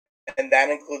and that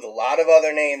includes a lot of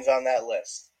other names on that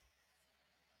list.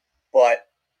 But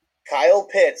Kyle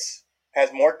Pitts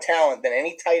has more talent than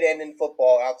any tight end in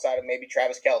football outside of maybe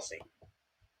Travis Kelce.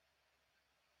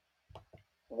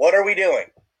 What are we doing?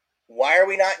 Why are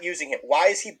we not using him? Why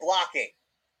is he blocking?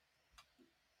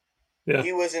 Yeah.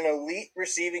 He was an elite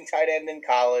receiving tight end in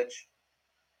college.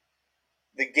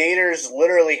 The Gators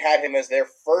literally had him as their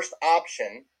first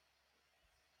option.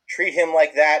 Treat him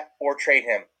like that or trade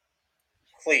him.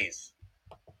 Please.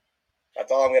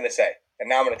 That's all I'm going to say. And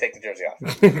now I'm going to take the jersey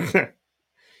off.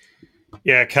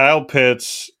 Yeah, Kyle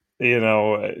Pitts,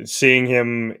 seeing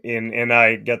him and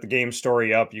I got the game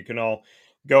story up. You can all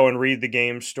go and read the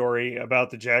game story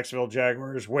about the Jacksonville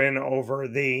Jaguars win over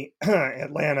the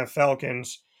Atlanta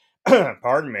Falcons,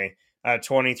 pardon me,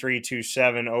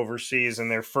 23-7 overseas in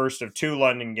their first of two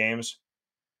London games.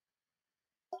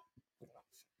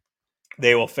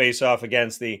 They will face off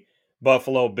against the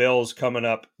Buffalo Bills coming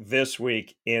up this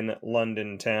week in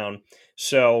London town.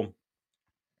 So,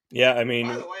 yeah, I mean,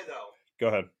 by the way, though, go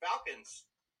ahead. Falcons,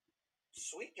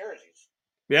 sweet jerseys.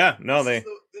 Yeah, no,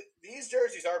 these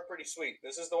jerseys are pretty sweet.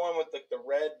 This is the one with the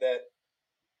red that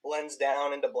blends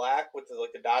down into black with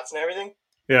the dots and everything.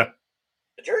 Yeah,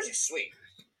 the jersey's sweet.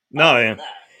 No, yeah.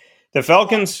 The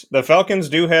Falcons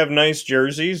do have nice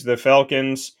jerseys. The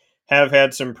Falcons have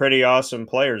had some pretty awesome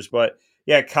players, but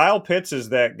yeah, Kyle Pitts is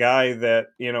that guy that,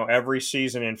 every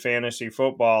season in fantasy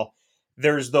football,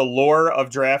 there's the lure of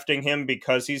drafting him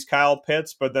because he's Kyle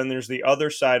Pitts, but then there's the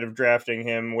other side of drafting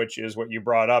him, which is what you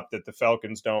brought up, that the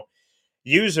Falcons don't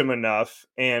use him enough.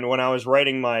 And when I was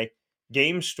writing my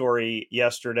game story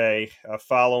yesterday,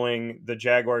 following the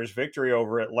Jaguars' victory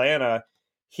over Atlanta,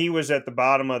 he was at the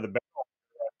bottom of the barrel,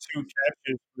 2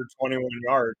 catches for 21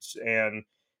 yards, and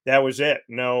that was it.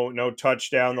 No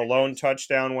touchdown. The lone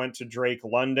touchdown went to Drake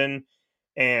London.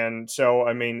 And so,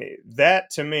 I mean,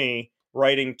 that to me,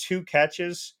 writing 2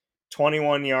 catches,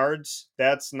 21 yards,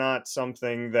 that's not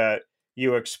something that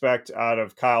you expect out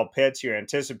of Kyle Pitts, you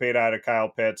anticipate out of Kyle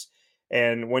Pitts.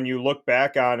 And when you look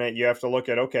back on it, you have to look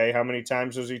at, okay, how many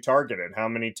times was he targeted? How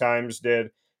many times did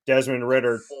Desmond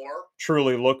Ridder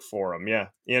truly look for him? Yeah,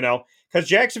 because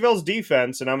Jacksonville's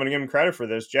defense, and I'm going to give him credit for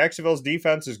this, Jacksonville's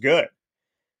defense is good.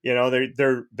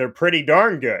 They're pretty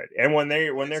darn good. And when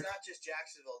they're not just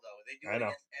Jacksonville though, they do it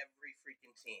against every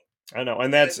freaking team. I know,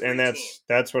 and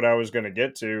that's what I was going to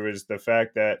get to, is the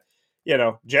fact that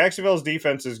Jacksonville's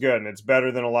defense is good, and it's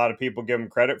better than a lot of people give them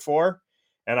credit for.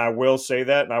 And I will say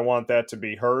that, and I want that to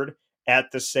be heard. At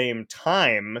the same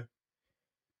time,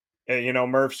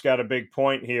 Murph's got a big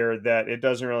point here that it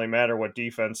doesn't really matter what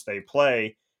defense they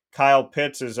play. Kyle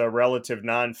Pitts is a relative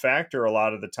non-factor a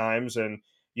lot of the times, and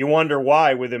you wonder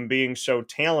why, with him being so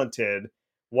talented.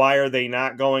 Why are they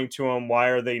not going to him? Why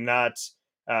are they not,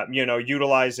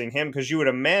 utilizing him? Because you would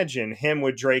imagine him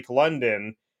with Drake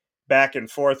London back and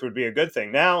forth would be a good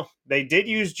thing. Now, they did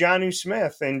use Jonnu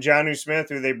Smith, and Jonnu Smith,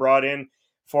 who they brought in,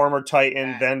 former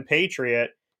Titan, then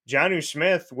Patriot. Jonnu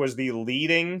Smith was the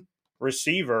leading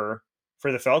receiver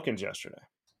for the Falcons yesterday.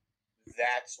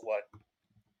 That's what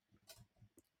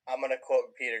I'm going to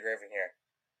quote Peter Griffin here.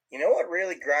 You know what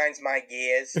really grinds my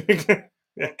gears?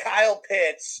 When Kyle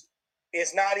Pitts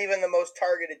is not even the most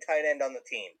targeted tight end on the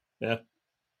team. Yeah.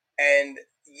 And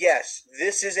yes,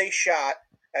 this is a shot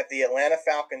at the Atlanta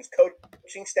Falcons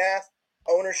coaching staff,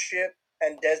 ownership,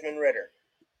 and Desmond Ridder.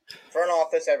 Front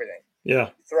office, everything. Yeah.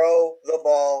 Throw the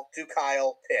ball to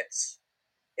Kyle Pitts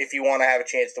if you want to have a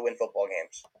chance to win football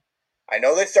games. I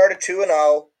know they started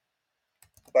 2-0,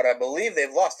 but I believe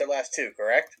they've lost their last two,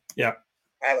 correct? Yeah.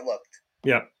 I haven't looked.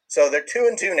 Yeah. So they're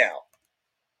 2-2 now.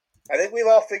 I think we've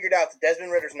all figured out that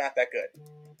Desmond Ridder's not that good.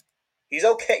 He's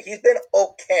okay. He's been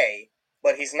okay,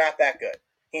 but he's not that good.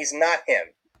 He's not him.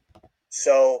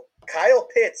 So Kyle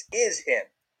Pitts is him.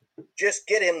 Just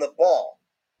get him the ball.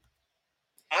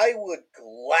 I would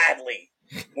gladly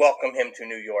welcome him to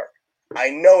New York. I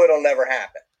know it'll never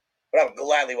happen, but I would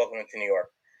gladly welcome him to New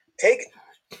York. Take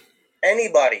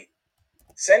anybody.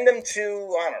 Send him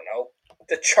to, I don't know,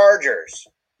 the Chargers.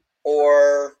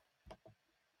 Or,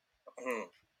 I'm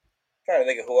trying to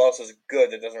think of who else is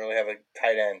good that doesn't really have a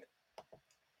tight end.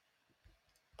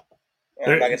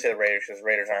 I'm not going to say the Raiders because the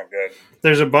Raiders aren't good.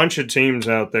 There's a bunch of teams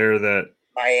out there that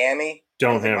Miami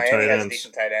don't have Miami tight has ends. A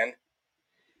decent tight end.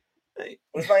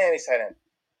 Who's Miami's tight end?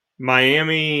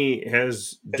 Miami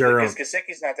has Durham. Because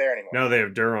Gesicki's not there anymore. No, they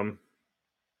have Durham.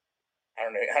 I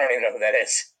don't even know who that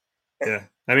is. Yeah.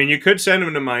 I mean, you could send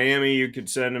him to Miami. You could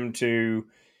send him to,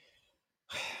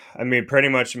 pretty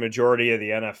much the majority of the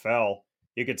NFL.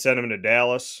 You could send him to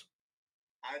Dallas.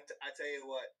 I tell you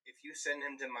what, if you send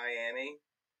him to Miami,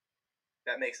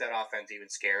 that makes that offense even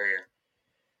scarier.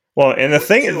 Well, and the with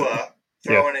thing, Tua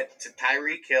throwing it to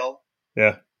Tyreek Hill,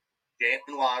 yeah,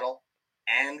 Jalen Waddle,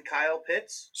 and Kyle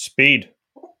Pitts. speed.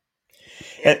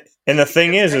 Yeah. And the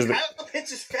thing is that Kyle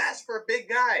Pitts is fast for a big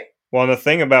guy. well, the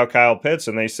thing about Kyle Pitts,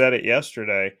 and they said it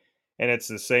yesterday, and it's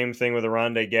the same thing with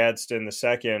Rondé Gadsden the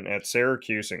second at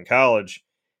Syracuse in college,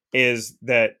 is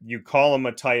that you call him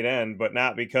a tight end, but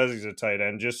not because he's a tight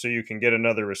end, just so you can get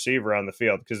another receiver on the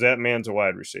field, because that man's a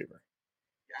wide receiver.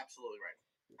 You're absolutely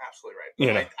right. Absolutely right. You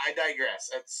But know. I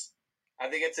digress. I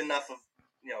think it's enough of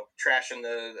trashing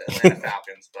the Atlanta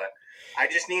Falcons, but I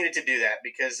just needed to do that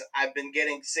because I've been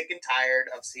getting sick and tired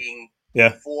of seeing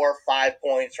 4 or 5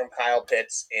 points from Kyle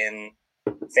Pitts in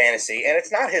fantasy, and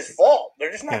it's not his fault.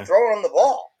 They're just not throwing him the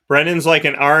ball. Brendan's like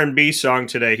an R&B song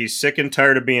today. He's sick and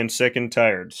tired of being sick and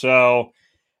tired. So,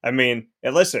 I mean,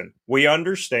 and listen, we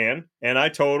understand, and I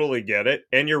totally get it,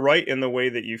 and you're right in the way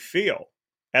that you feel.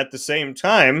 At the same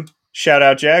time, shout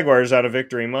out Jaguars on a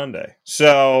victory Monday.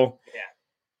 So,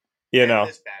 yeah,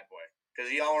 this bad boy,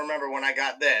 because y'all remember when I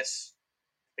got this,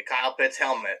 the Kyle Pitts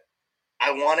helmet.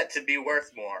 I want it to be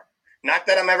worth more. Not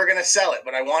that I'm ever going to sell it,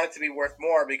 but I want it to be worth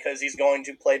more because he's going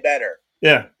to play better.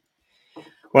 Yeah.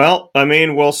 Well, I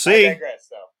mean, we'll see. I digress,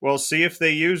 though. We'll see if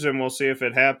they use him. We'll see if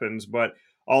it happens. But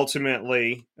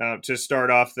ultimately, to start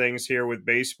off things here with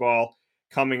baseball,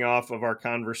 coming off of our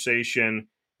conversation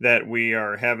that we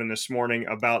are having this morning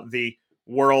about the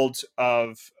world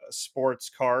of sports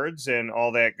cards and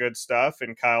all that good stuff,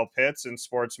 and Kyle Pitts and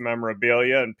sports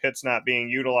memorabilia, and Pitts not being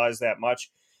utilized that much.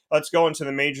 Let's go into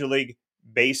the Major League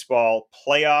Baseball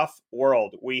playoff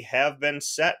world. We have been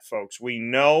set, folks. We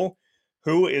know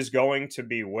who is going to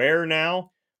be where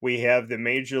now. We have the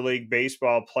Major League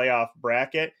Baseball playoff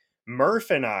bracket.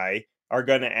 Murph and I are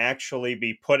going to actually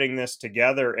be putting this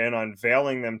together and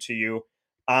unveiling them to you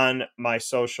on my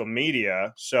social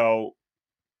media. So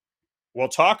we'll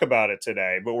talk about it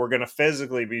today, but we're going to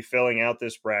physically be filling out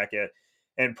this bracket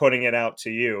and putting it out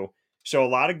to you. So a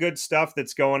lot of good stuff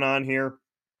that's going on here.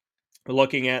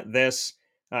 Looking at this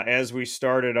as we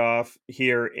started off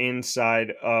here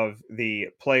inside of the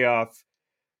playoff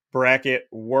bracket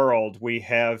world, we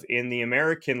have in the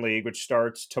American League, which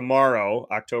starts tomorrow,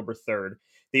 October 3rd,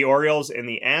 the Orioles and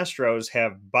the Astros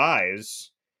have buys.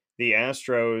 The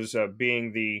Astros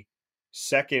being the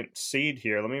second seed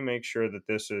here. Let me make sure that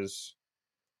this is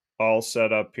all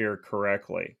set up here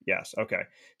correctly. Yes, okay.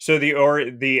 So the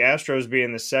Astros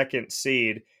being the second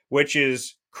seed, which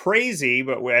is crazy,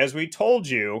 but as we told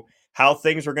you how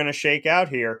things were going to shake out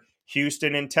here,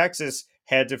 Houston and Texas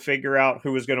had to figure out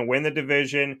who was going to win the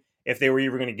division, if they were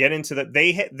even going to get into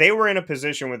the they were in a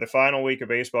position with the final week of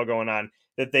baseball going on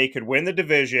that they could win the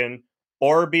division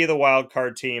or be the wild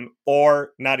card team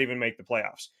or not even make the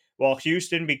playoffs. Well,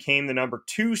 Houston became the number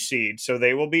 2 seed, so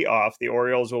they will be off. The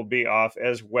Orioles will be off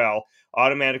as well,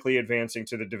 automatically advancing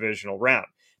to the divisional round.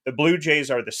 The Blue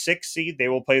Jays are the 6th seed. They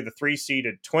will play the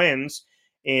 3-seeded Twins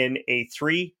in a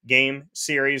 3-game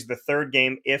series. The third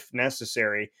game, if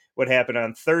necessary, would happen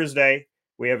on Thursday.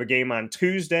 We have a game on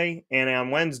Tuesday and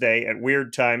on Wednesday at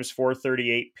weird times,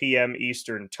 4:38 p.m.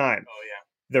 Eastern time. Oh, yeah.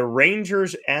 The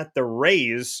Rangers at the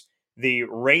Rays. The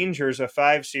Rangers, a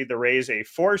 5 seed, the Rays, a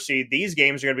 4 seed. These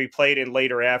games are going to be played in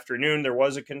later afternoon. There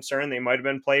was a concern they might have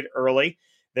been played early.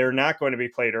 They're not going to be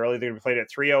played early. They're going to be played at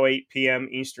 3:08 p.m.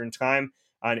 Eastern time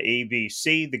on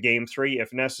ABC. The game 3,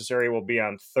 if necessary, will be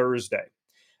on Thursday.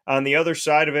 On the other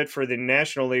side of it, for the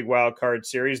National League Wild Card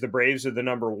Series, the Braves are the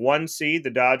number 1 seed.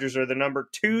 The Dodgers are the number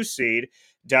 2 seed.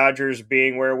 Dodgers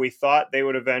being where we thought they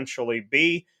would eventually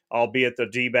be, albeit the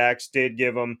D-backs did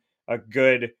give them a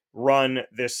good run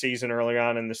this season early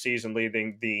on in the season,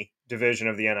 leading the division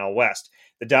of the NL West.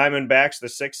 The Diamondbacks, the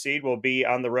 6th seed, will be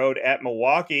on the road at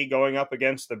Milwaukee going up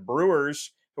against the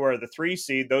Brewers, who are the 3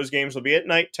 seed. Those games will be at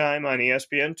nighttime on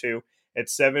ESPN2 at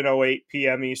 7:08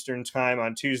 p.m. Eastern time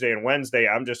on Tuesday and Wednesday.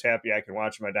 I'm just happy I can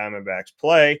watch my Diamondbacks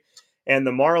play. And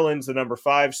the Marlins, the number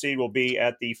 5 seed, will be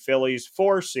at the Phillies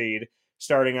 4 seed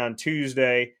starting on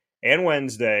Tuesday and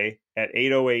Wednesday at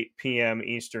 8:08 p.m.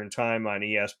 Eastern time on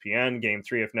ESPN. Game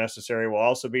 3, if necessary, will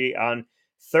also be on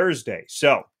Thursday.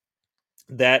 So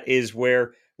that is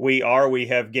where we are. We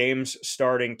have games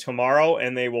starting tomorrow,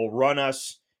 and they will run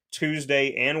us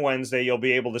Tuesday and Wednesday. You'll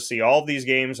be able to see all of these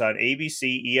games on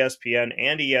ABC, ESPN,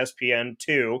 and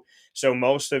ESPN2. So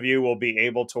most of you will be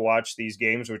able to watch these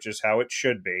games, which is how it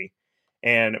should be.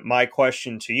 And my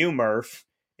question to you, Murph,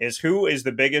 is who is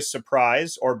the biggest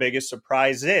surprise or biggest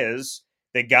surprises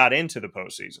that got into the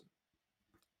postseason?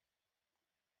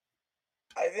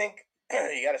 I think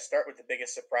you got to start with the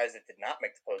biggest surprise that did not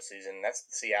make the postseason, and that's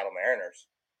the Seattle Mariners.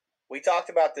 We talked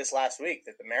about this last week,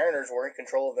 that the Mariners were in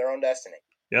control of their own destiny.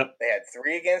 Yep. They had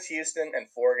 3 against Houston and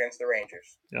 4 against the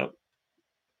Rangers. Yep.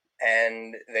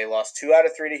 And they lost 2 out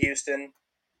of 3 to Houston,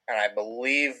 and I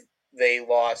believe they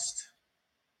lost.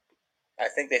 I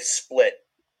think they split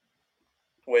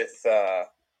with the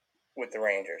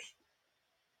Rangers.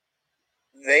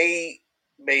 They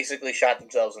basically shot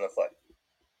themselves in the foot.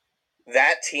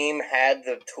 That team had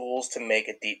the tools to make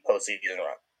a deep postseason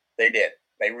run. They did.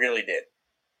 They really did.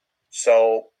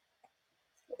 So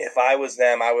if I was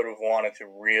them, I would have wanted to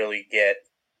really get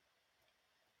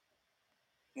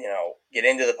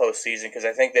into the postseason, because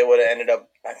I think they would have ended up.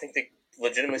 I think they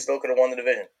legitimately still could have won the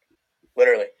division,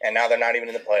 literally. And now they're not even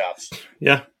in the playoffs.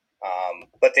 Yeah.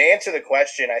 But to answer the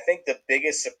question, I think the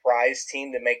biggest surprise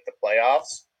team to make the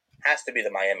playoffs has to be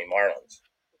the Miami Marlins.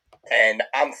 And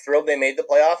I'm thrilled they made the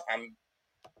playoff.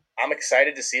 I'm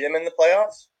excited to see them in the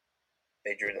playoffs.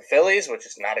 They drew the Phillies, which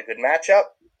is not a good matchup.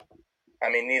 I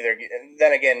mean, neither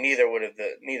would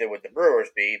the Brewers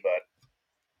be, but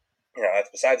that's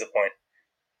besides the point.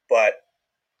 But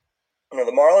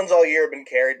the Marlins all year have been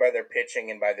carried by their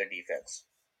pitching and by their defense.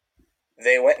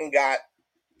 They went and got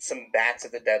some bats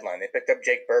at the deadline. They picked up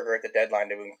Jake Berger at the deadline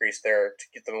to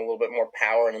get them a little bit more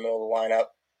power in the middle of the lineup.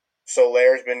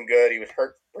 Solaire's been good. He was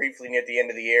hurt briefly near the end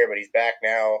of the year, but he's back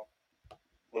now.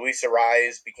 Luis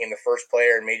Arraez became the first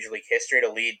player in Major League history to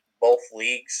lead both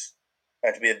leagues,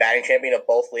 to be the batting champion of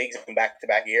both leagues in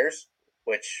back-to-back years,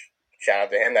 which, shout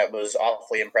out to him, that was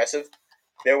awfully impressive.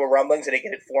 There were rumblings that he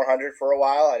could hit 400 for a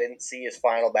while. I didn't see his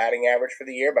final batting average for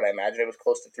the year, but I imagine it was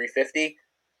close to 350.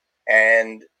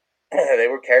 And they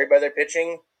were carried by their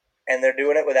pitching, and they're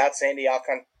doing it without Sandy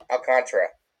Alcantara,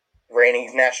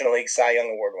 reigning National League Cy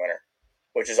Young Award winner,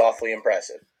 which is awfully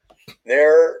impressive.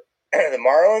 The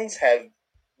Marlins have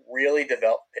really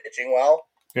developed pitching well.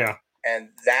 Yeah. And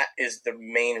that is the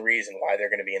main reason why they're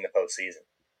going to be in the postseason.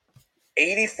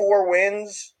 84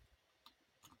 wins.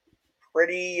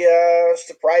 Pretty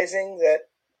surprising that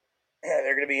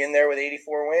they're going to be in there with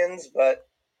 84 wins, but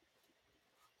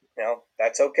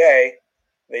that's okay.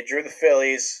 They drew the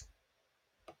Phillies.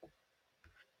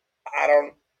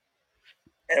 And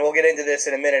we'll get into this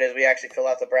in a minute as we actually fill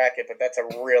out the bracket, but that's a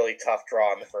really tough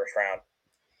draw in the first round.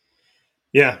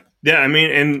 Yeah. Yeah, I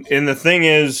mean, and the thing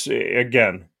is,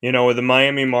 again, with the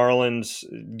Miami Marlins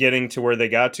getting to where they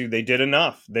got to, they did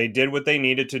enough. They did what they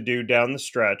needed to do down the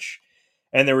stretch,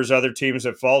 and there was other teams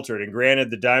that faltered. And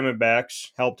granted, the Diamondbacks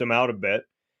helped them out a bit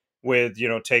with,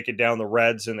 taking down the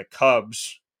Reds and the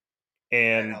Cubs,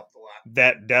 and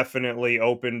that definitely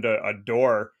opened a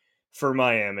door for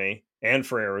Miami and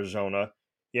for Arizona.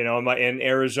 And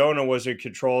Arizona was in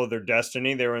control of their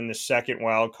destiny. They were in the second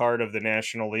wild card of the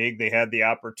National League. They had the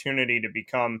opportunity to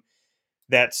become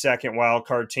that second wild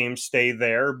card team, stay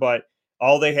there, but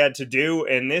all they had to do,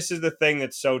 and this is the thing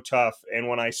that's so tough. And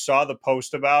when I saw the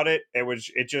post about it,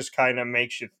 it just kind of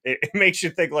makes you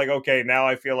think like, okay, now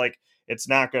I feel like it's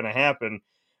not going to happen.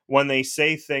 When they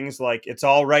say things like, it's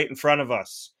all right in front of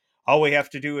us, all we have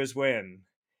to do is win.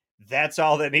 That's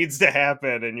all that needs to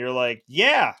happen. And you're like,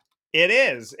 yeah, it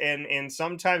is. And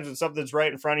sometimes when something's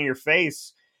right in front of your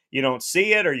face, you don't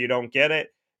see it or you don't get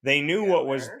it. They knew what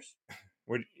was,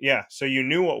 so you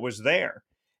knew what was there.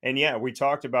 And yeah,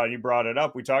 you brought it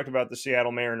up. We talked about the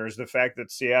Seattle Mariners, the fact that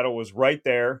Seattle was right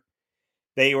there.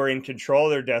 They were in control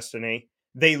of their destiny.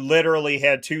 They literally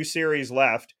had 2 series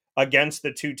left against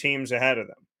the 2 teams ahead of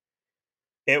them.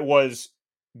 It was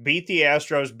beat the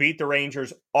Astros, beat the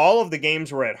Rangers. All of the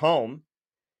games were at home.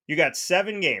 You got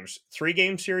 7 games,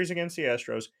 3-game series against the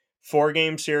Astros,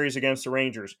 4-game series against the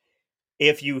Rangers.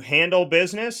 If you handle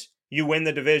business, you win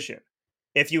the division.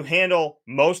 If you handle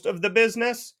most of the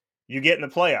business, you get in the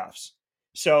playoffs.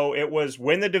 So it was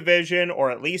win the division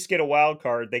or at least get a wild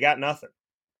card. They got nothing.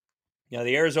 Now,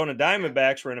 the Arizona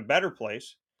Diamondbacks were in a better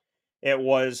place. It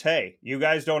was, hey, you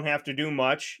guys don't have to do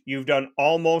much. You've done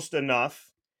almost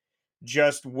enough.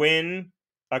 Just win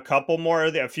a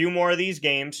few more of these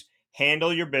games,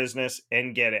 handle your business,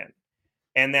 and get in.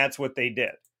 And that's what they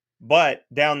did. But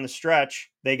down the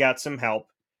stretch, they got some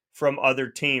help from other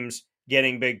teams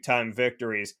getting big-time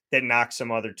victories that knocked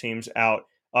some other teams out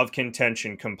of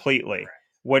contention completely,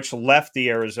 which left the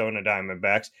Arizona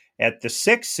Diamondbacks at the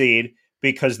 6th seed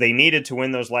because they needed to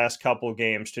win those last couple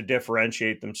games to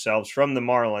differentiate themselves from the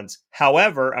Marlins.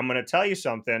 However, I'm going to tell you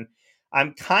something.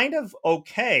 I'm kind of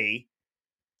okay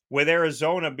with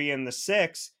Arizona being the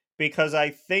 6th because I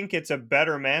think it's a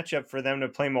better matchup for them to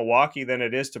play Milwaukee than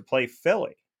it is to play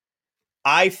Philly.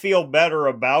 I feel better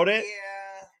about it.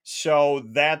 Yeah. So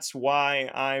that's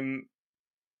why I'm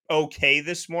okay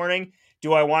this morning.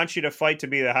 Do I want you to fight to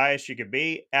be the highest you could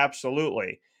be?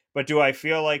 Absolutely. But do I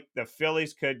feel like the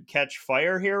Phillies could catch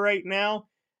fire here right now?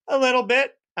 A little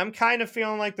bit. I'm kind of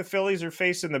feeling like the Phillies are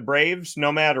facing the Braves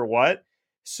no matter what.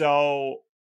 So,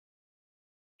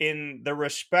 in the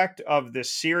respect of the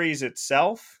series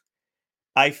itself,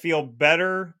 I feel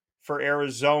better for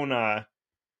Arizona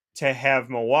to have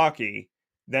Milwaukee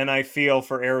than I feel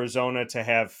for Arizona to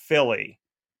have Philly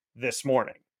this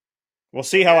morning. We'll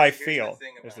see how I feel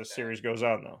as the series goes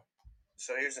on, though.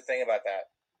 So here's the thing about that.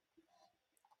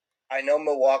 I know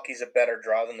Milwaukee's a better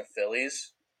draw than the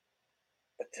Phillies,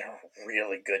 but they're a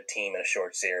really good team in a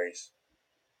short series.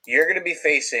 You're going to be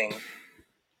facing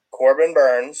Corbin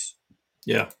Burns,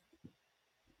 Yeah.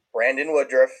 Brandon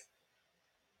Woodruff,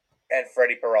 and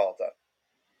Freddie Peralta.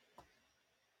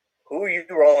 Who are you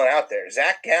rolling out there?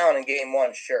 Zach Gallen in game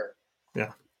one, sure.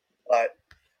 Yeah. But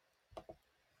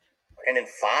Brandon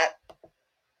Pfaadt?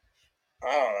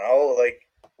 I don't know. Like,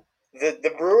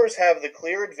 the Brewers have the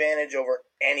clear advantage over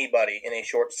anybody in a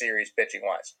short series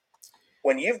pitching-wise.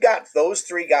 When you've got those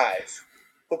three guys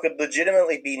who could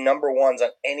legitimately be number ones on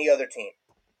any other team,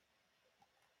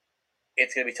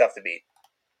 it's going to be tough to beat.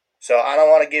 So I don't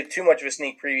want to give too much of a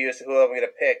sneak preview as to who I'm going to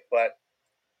pick, but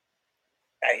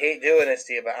I hate doing this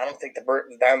to you, but I don't think the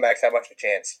Diamondbacks have much of a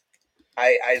chance.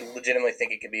 I legitimately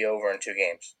think it could be over in 2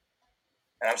 games.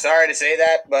 And I'm sorry to say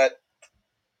that, but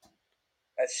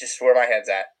that's just where my head's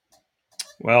at.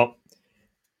 Well,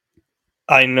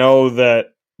 I know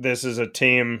that this is a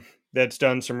team that's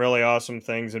done some really awesome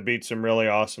things and beat some really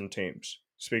awesome teams.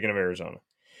 Speaking of Arizona,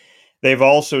 they've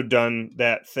also done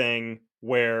that thing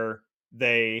where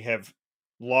they have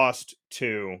lost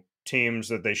to teams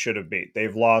that they should have beat.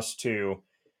 They've lost to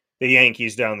the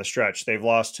Yankees down the stretch. They've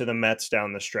lost to the Mets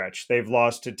down the stretch. They've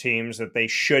lost to teams that they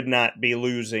should not be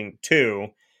losing to.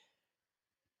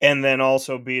 And then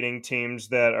also beating teams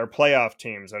that are playoff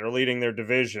teams, that are leading their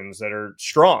divisions, that are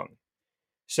strong.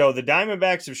 So the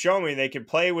Diamondbacks have shown me they can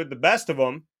play with the best of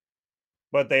them,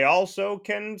 but they also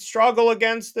can struggle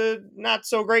against the not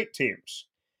so great teams.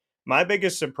 My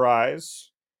biggest surprise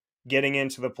getting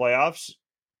into the playoffs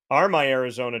are my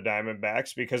Arizona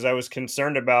Diamondbacks, because I was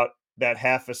concerned about that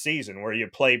half a season where you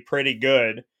play pretty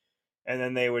good and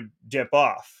then they would dip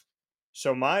off.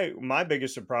 So my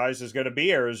biggest surprise is going to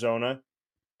be Arizona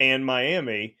and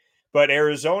Miami, but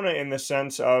Arizona in the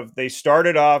sense of they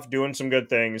started off doing some good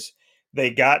things. They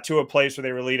got to a place where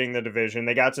they were leading the division.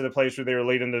 They got to the place where they were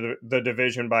leading the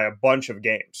division by a bunch of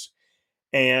games.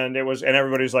 And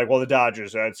everybody's like, well, the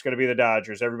Dodgers, it's going to be the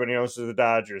Dodgers. Everybody knows it's the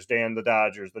Dodgers. Damn the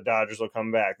Dodgers. The Dodgers will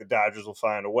come back. The Dodgers will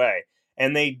find a way.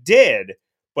 And they did,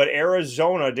 but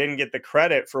Arizona didn't get the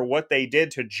credit for what they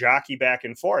did to jockey back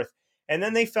and forth. And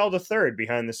then they fell to third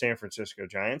behind the San Francisco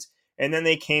Giants. And then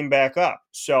they came back up.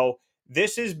 So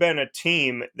this has been a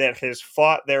team that has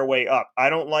fought their way up. I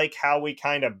don't like how we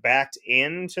kind of backed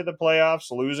into the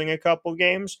playoffs, losing a couple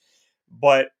games,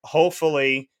 but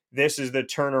hopefully this is the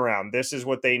turnaround. This is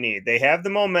what they need. They have the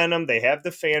momentum. They have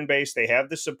the fan base. They have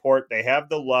the support. They have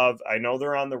the love. I know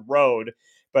they're on the road,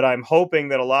 but I'm hoping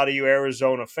that a lot of you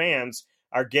Arizona fans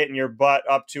are getting your butt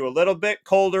up to a little bit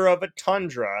colder of a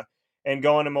tundra and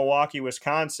going to Milwaukee,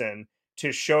 Wisconsin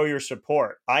to show your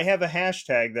support. I have a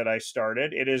hashtag that I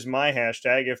started. It is my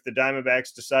hashtag. If the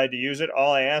Diamondbacks decide to use it,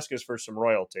 all I ask is for some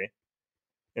royalty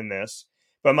in this.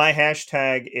 But my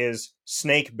hashtag is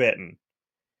snake bitten.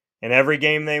 And every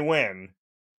game they win,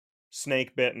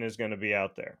 snake bitten is going to be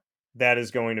out there. That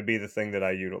is going to be the thing that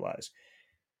I utilize.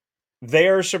 They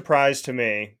are a surprise to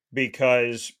me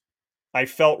because I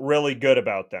felt really good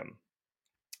about them.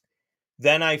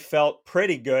 Then I felt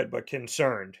pretty good but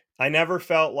concerned. I never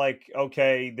felt like,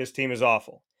 okay, this team is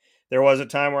awful. There was a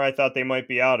time where I thought they might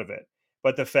be out of it.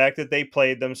 But the fact that they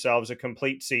played themselves a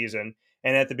complete season,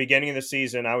 and at the beginning of the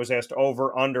season, I was asked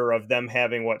over under of them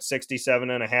having, 67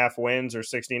 and a half wins or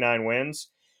 69 wins.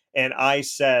 And I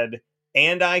said,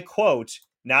 and I quote,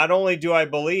 not only do I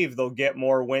believe they'll get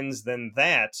more wins than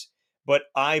that, but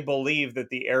I believe that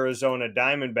the Arizona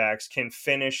Diamondbacks can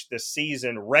finish the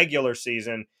season, regular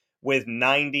season, with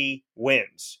 90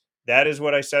 wins. That is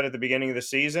what I said at the beginning of the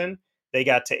season. They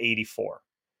got to 84.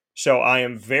 So I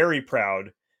am very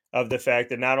proud of the fact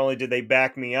that not only did they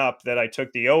back me up that I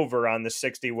took the over on the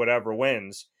 60 whatever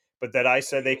wins, but that I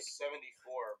said they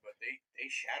 74, but they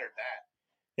shattered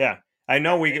that. Yeah. I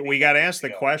know we got asked the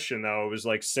question though. It was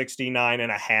like 69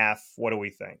 and a half. What do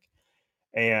we think?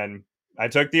 And I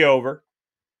took the over.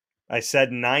 I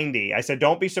said 90. I said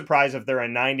don't be surprised if they're a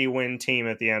 90 win team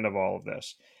at the end of all of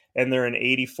this. And they're an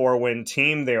 84 win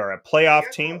team. They are a playoff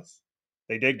team. Close.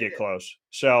 They did get close.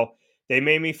 So they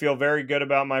made me feel very good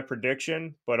about my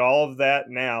prediction, but all of that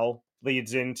now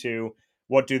leads into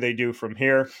what do they do from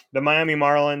here. The Miami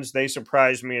Marlins, they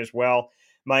surprised me as well.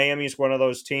 Miami's one of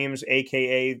those teams,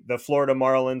 aka the Florida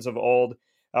Marlins of old.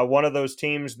 one of those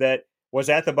teams that was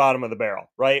at the bottom of the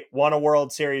barrel, right? Won a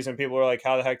World Series, and people were like,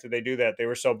 "How the heck did they do that? They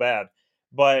were so bad."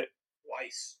 But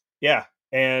Twice. yeah,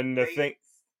 and the They thing,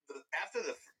 after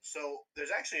the so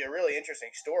there's actually a really interesting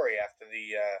story after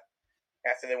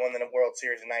they won the World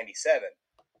Series in '97.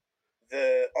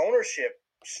 The ownership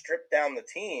stripped down the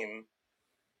team,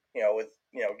 with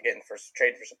getting for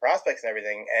trade for some prospects and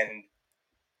everything, and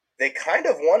they kind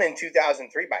of won in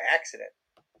 2003 by accident.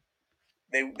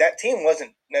 That team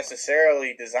wasn't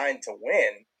necessarily designed to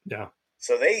win, yeah,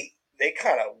 so they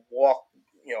kind of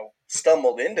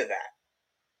stumbled into that.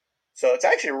 So it's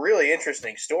actually a really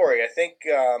interesting story. I think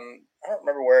I don't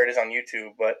remember where it is on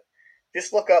YouTube, but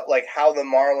just look up like how the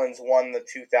Marlins won the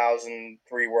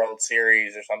 2003 World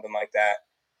Series or something like that.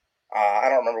 I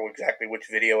don't remember exactly which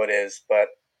video it is, but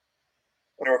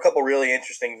there were a couple really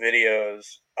interesting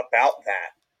videos about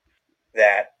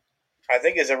that I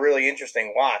think is a really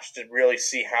interesting watch to really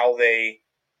see how they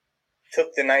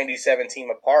took the 97 team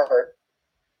apart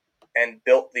and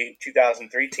built the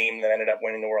 2003 team that ended up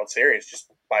winning the World Series just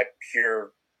by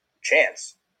pure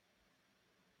chance.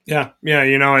 yeah, yeah.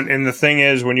 And the thing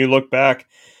is, when you look back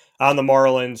on the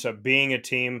Marlins of being a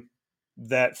team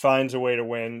that finds a way to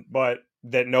win, but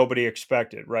that nobody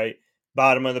expected, right?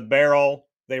 Bottom of the barrel,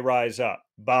 they rise up.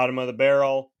 Bottom of the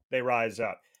barrel, they rise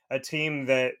up. A team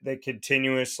that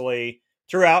continuously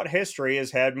throughout history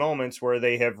has had moments where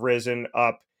they have risen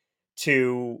up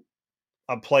to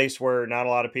a place where not a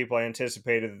lot of people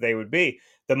anticipated that they would be.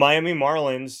 The Miami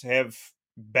Marlins have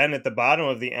been at the bottom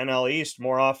of the NL East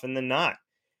more often than not,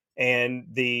 and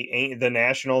the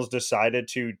Nationals decided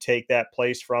to take that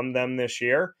place from them this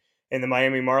year, and the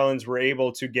Miami Marlins were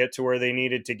able to get to where they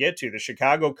needed to get to. The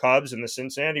Chicago Cubs and the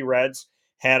Cincinnati Reds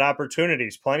had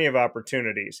opportunities, plenty of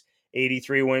opportunities.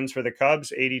 83 wins for the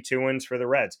Cubs, 82 wins for the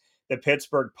Reds. The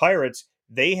Pittsburgh Pirates,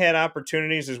 they had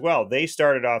opportunities as well. They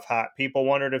started off hot. People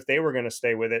wondered if they were going to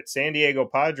stay with it. San Diego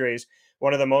Padres,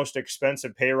 one of the most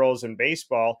expensive payrolls in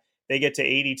baseball, they get to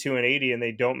 82 and 80 and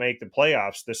they don't make the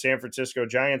playoffs. The San Francisco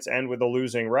Giants end with a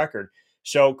losing record.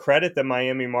 So credit the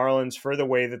Miami Marlins for the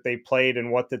way that they played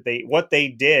and what they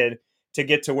did to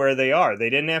get to where they are. They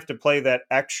didn't have to play that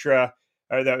extra,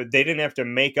 they didn't have to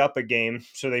make up a game.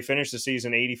 So they finished the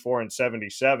season 84 and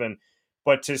 77.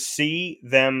 But to see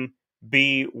them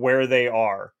be where they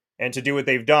are and to do what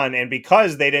they've done, and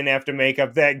because they didn't have to make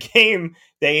up that game,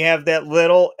 they have that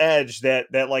little edge,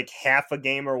 that like half a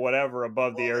game or whatever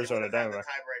above the Arizona Diamondbacks. Diamondbacks. The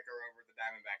tiebreaker over the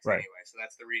Diamondbacks Right. anyway, so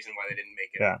that's the reason why they didn't make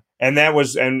it. Yeah. And that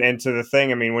was and to the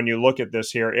thing, I mean, when you look at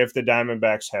this here, if the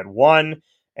Diamondbacks had won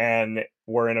and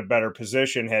were in a better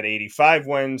position, had 85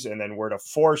 wins, and then were to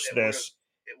force it this,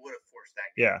 would have forced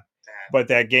that game. Yeah. But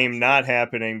that game not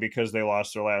happening because they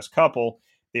lost their last couple,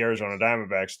 the Arizona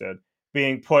Diamondbacks did.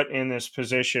 Being put in this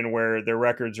position where their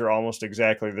records are almost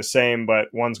exactly the same, but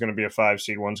one's going to be a 5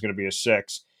 seed, one's going to be a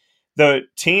 6. The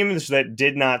teams that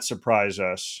did not surprise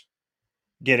us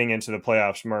getting into the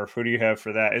playoffs, Murph, who do you have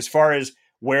for that? As far as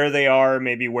where they are,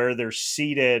 maybe where they're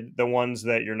seated, the ones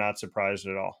that you're not surprised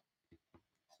at all.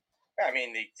 I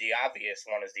mean, the obvious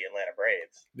one is the Atlanta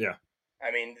Braves. Yeah.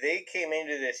 I mean, they came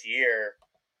into this year.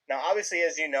 Now, obviously,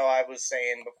 as you know, I was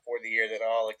saying before the year that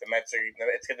the Mets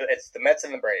it's the Mets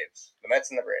and the Braves, the Mets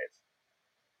and the Braves.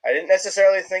 I didn't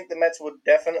necessarily think the Mets would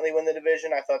definitely win the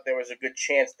division. I thought there was a good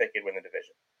chance they could win the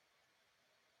division.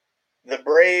 The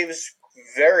Braves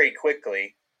very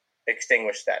quickly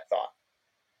extinguished that thought.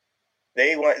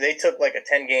 They took like a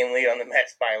 10-game lead on the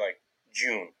Mets by like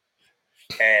June,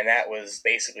 and that was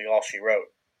basically all she wrote.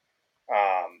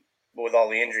 With all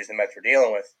the injuries the Mets were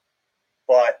dealing with,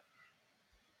 but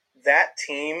that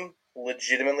team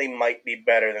legitimately might be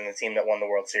better than the team that won the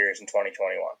World Series in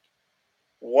 2021.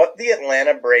 What the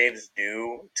Atlanta Braves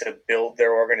do to build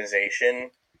their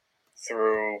organization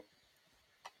through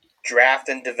draft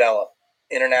and develop,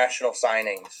 international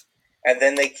signings, and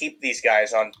then they keep these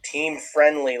guys on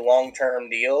team-friendly long-term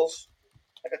deals.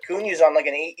 Like Acuna's on like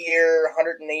an 8-year,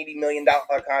 $180 million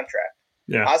contract.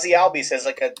 Yeah. Ozzy Albies has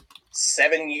like a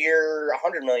 7-year,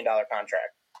 $100 million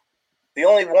contract. The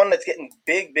only one that's getting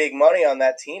big money on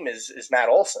that team is Matt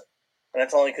Olson. And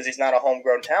that's only because he's not a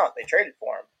homegrown talent. They traded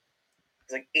for him.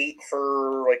 It's like 8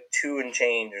 for like 2 and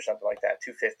change or something like that,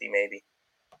 250 maybe.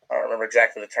 I don't remember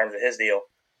exactly the terms of his deal.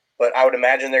 But I would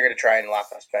imagine they're going to try and lock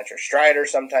up Spencer Strider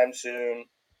sometime soon.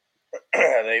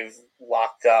 They've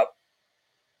locked up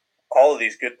all of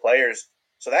these good players.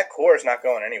 So that core is not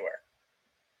going anywhere.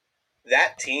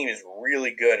 That team is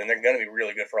really good, and they're going to be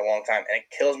really good for a long time. And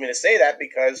it kills me to say that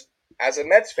because as a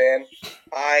Mets fan,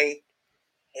 I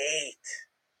hate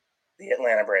the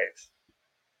Atlanta Braves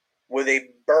with a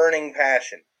burning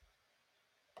passion.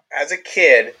 As a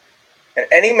kid, And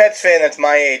any Mets fan that's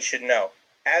my age should know,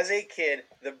 as a kid,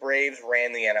 the Braves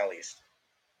ran the NL East.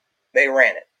 They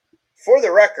ran it. For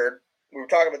the record, we were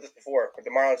talking about this before with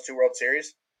the Marlins 2 World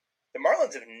Series. The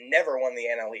Marlins have never won the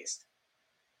NL East.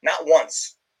 Not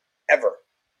once. Ever.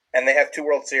 And they have 2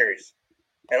 World Series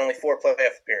and only 4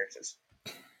 playoff appearances.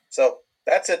 So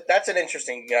that's an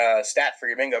interesting stat for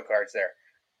your bingo cards there.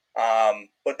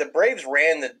 But the Braves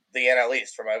ran the NL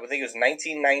East from, I think it was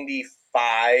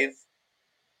 1995.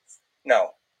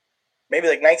 No, maybe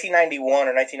like 1991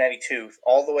 or 1992,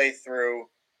 all the way through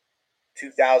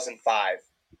 2005.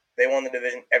 They won the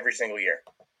division every single year.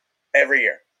 Every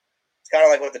year. It's kind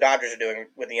of like what the Dodgers are doing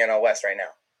with the NL West right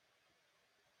now.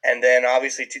 And then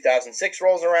obviously 2006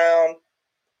 rolls around.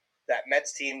 That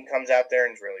Mets team comes out there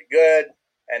and is really good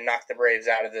and knocked the Braves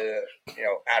out of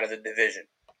the division.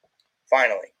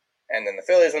 Finally. And then the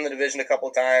Phillies win the division a couple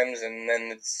of times, and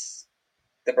then it's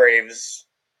the Braves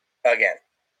again.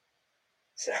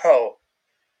 So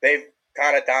they've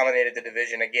kind of dominated the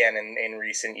division again in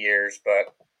recent years,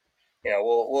 but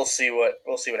we'll see what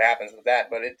happens with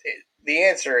that. But the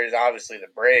answer is obviously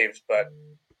the Braves. But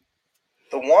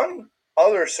the one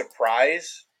other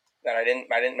surprise that I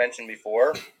didn't mention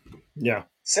before, yeah,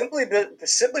 simply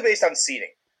based on seeding,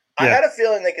 yeah. I had a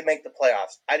feeling they could make the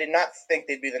playoffs. I did not think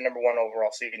they'd be the number 1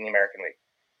 overall seed in the American League,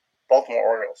 Baltimore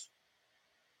Orioles.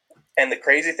 And the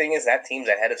crazy thing is that team's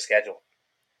ahead of schedule.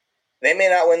 They may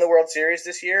not win the World Series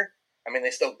this year. I mean,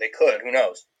 they could. Who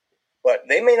knows? But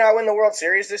they may not win the World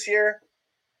Series this year.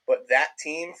 But that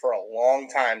team for a long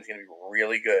time is going to be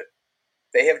really good.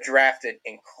 They have drafted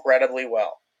incredibly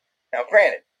well. Now,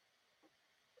 granted,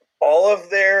 all of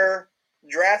their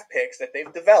draft picks that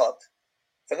they've developed,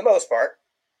 for the most part,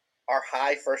 are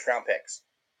high first-round picks.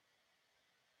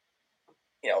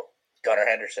 Gunnar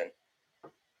Henderson,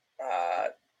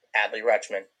 Adley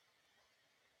Rutschman,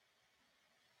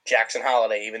 Jackson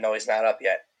Holliday, even though he's not up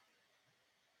yet.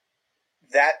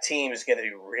 That team is going to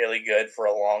be really good for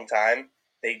a long time.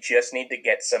 They just need to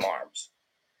get some arms.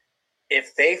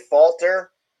 If they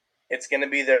falter, it's going to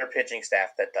be their pitching staff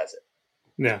that does it.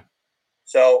 Yeah.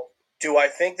 So, do I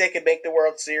think they could make the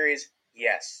World Series?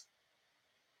 Yes.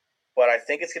 But I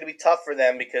think it's going to be tough for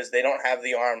them because they don't have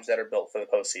the arms that are built for the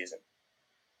postseason.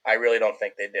 I really don't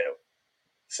think they do.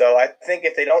 So I think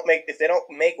if they don't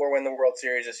make or win the World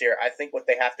Series this year, I think what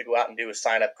they have to go out and do is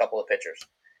sign up a couple of pitchers.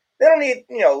 They don't need,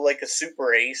 like a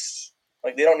super ace.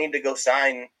 Like they don't need to go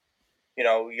sign,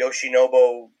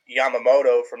 Yoshinobu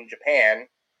Yamamoto from Japan.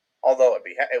 Although it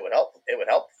would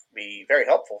be very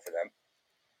helpful for them.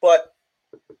 But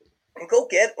go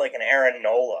get like an Aaron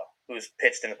Nola who's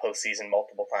pitched in the postseason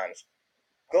multiple times.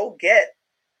 Go get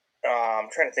I'm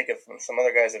trying to think of some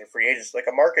other guys that are free agents, like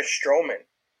a Marcus Stroman.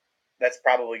 That's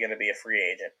probably going to be a free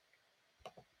agent.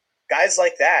 Guys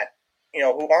like that,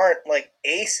 who aren't like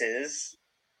aces,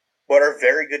 but are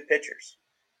very good pitchers.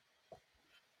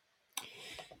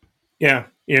 Yeah,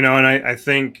 and I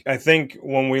think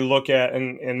when we look at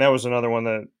and that was another one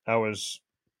that I was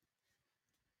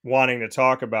wanting to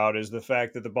talk about is the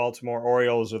fact that the Baltimore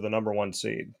Orioles are the number 1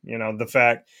 seed. The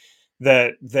fact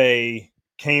that they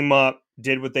came up,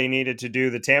 did what they needed to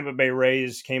do. The Tampa Bay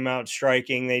Rays came out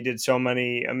striking. They did so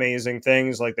many amazing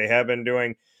things like they have been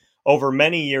doing over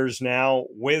many years now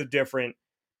with different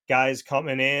guys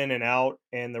coming in and out,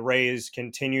 and the Rays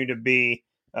continue to be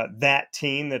that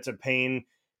team that's a pain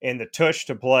in the tush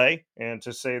to play, and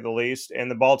to say the least. And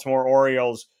the Baltimore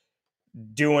Orioles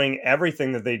doing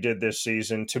everything that they did this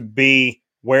season to be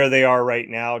where they are right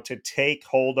now, to take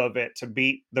hold of it, to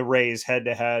beat the Rays head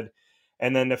to head,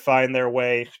 and then to find their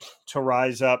way to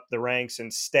rise up the ranks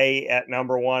and stay at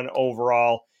number 1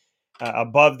 overall,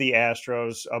 above the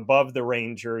Astros, above the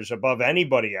Rangers, above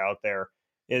anybody out there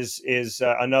is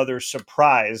another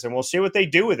surprise. And we'll see what they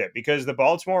do with it, because the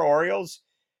Baltimore Orioles,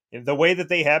 the way that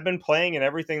they have been playing and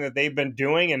everything that they've been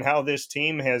doing and how this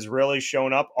team has really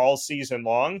shown up all season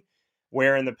long,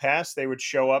 where in the past they would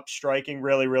show up striking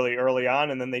really, really early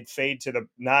on, and then they'd fade to the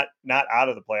not out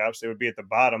of the playoffs. They would be at the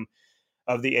bottom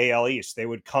of the AL East. They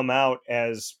would come out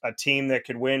as a team that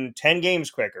could win 10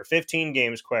 games quick or 15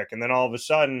 games quick, and then all of a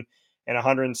sudden in a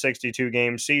 162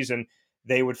 game season,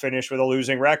 they would finish with a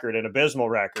losing record, an abysmal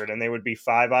record, and they would be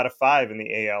 5 out of 5 in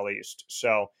the AL East.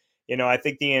 So, I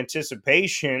think the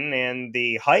anticipation and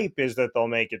the hype is that they'll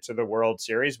make it to the World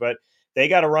Series, but they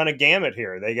got to run a gamut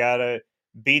here. They got to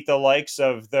beat the likes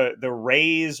of the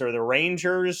Rays or the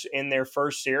Rangers in their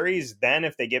first series. Then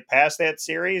if they get past that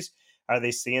series, are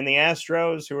they seeing the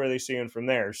Astros? Who are they seeing from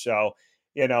there? So,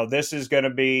 this is going to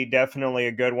be definitely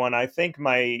a good one. I think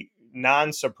my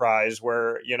non-surprise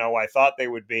where, I thought they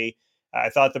would be, I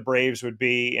thought the Braves would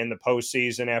be in the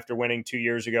postseason after winning 2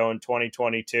 years ago in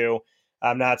 2022.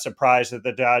 I'm not surprised that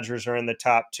the Dodgers are in the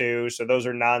top two. So those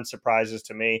are non-surprises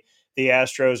to me. The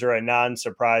Astros are a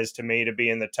non-surprise to me to be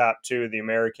in the top two of the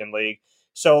American League.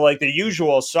 So like the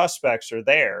usual suspects are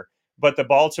there, but the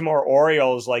Baltimore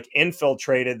Orioles like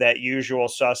infiltrated that usual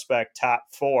suspect top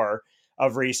four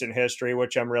of recent history,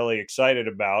 which I'm really excited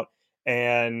about.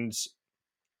 And,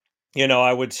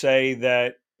 I would say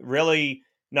that really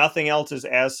nothing else is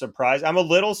as surprised. I'm a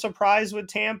little surprised with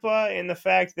Tampa in the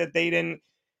fact that they didn't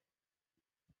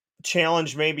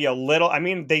challenge maybe a little. I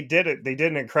mean, they did it. They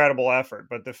did an incredible effort,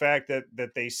 but the fact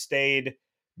that they stayed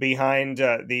behind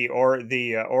the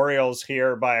Orioles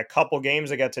here by a couple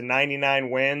games, they got to 99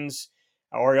 wins.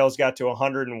 Orioles got to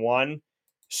 101.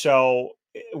 So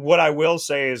what I will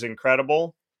say is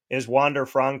incredible is Wander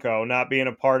Franco not being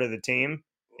a part of the team,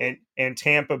 and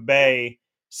Tampa Bay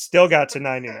still got to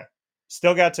 99.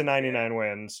 Still got to 99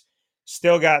 wins.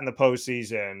 Still got in the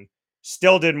postseason,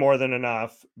 still did more than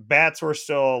enough. Bats were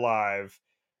still alive.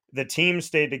 The team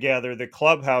stayed together. The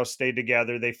clubhouse stayed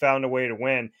together. They found a way to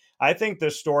win. I think the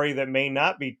story that may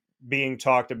not be being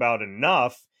talked about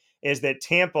enough is that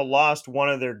Tampa lost one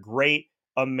of their great,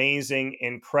 amazing,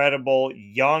 incredible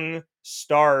young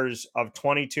stars of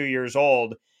 22 years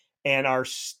old and are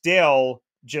still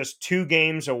just 2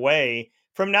 games away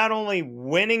from not only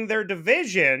winning their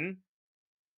division,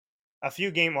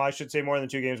 well, I should say more than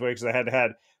 2 games away because I had to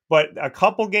head, but a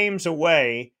couple games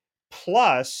away.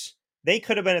 Plus, they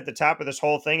could have been at the top of this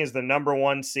whole thing as the number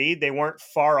one seed. They weren't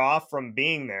far off from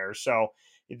being there. So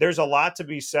there's a lot to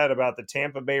be said about the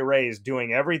Tampa Bay Rays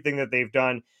doing everything that they've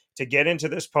done to get into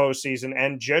this postseason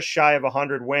and just shy of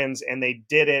 100 wins. And they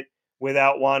did it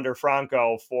without Wander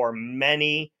Franco for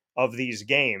many of these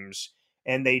games.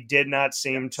 And they did not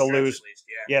seem to lose. Least,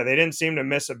 yeah. Yeah, they didn't seem to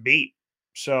miss a beat.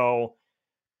 So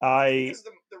because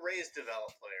the Rays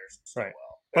develop players so right.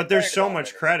 well. But there's so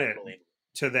much credit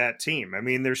to that team. I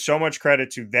mean, there's so much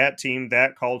credit to that team,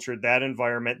 that culture, that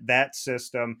environment, that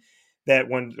system, that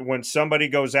when somebody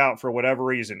goes out for whatever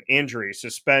reason, injury,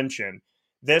 suspension,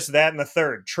 this, that, and the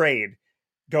third, trade,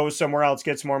 goes somewhere else,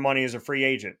 gets more money as a free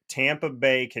agent. Tampa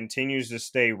Bay continues to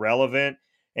stay relevant.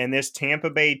 And this Tampa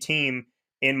Bay team,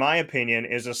 in my opinion,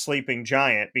 is a sleeping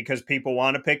giant because people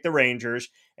want to pick the Rangers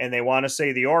and they want to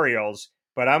say the Orioles.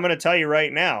 But I'm going to tell you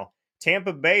right now,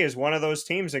 Tampa Bay is one of those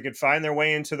teams that could find their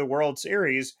way into the World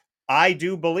Series. I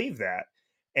do believe that.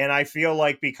 And I feel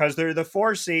like because they're the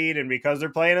 4 seed and because they're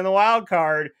playing in the wild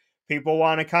card, people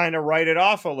want to kind of write it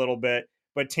off a little bit.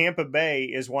 But Tampa Bay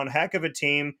is one heck of a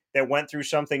team that went through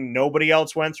something nobody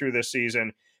else went through this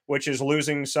season, which is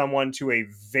losing someone to a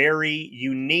very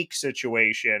unique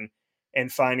situation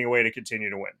and finding a way to continue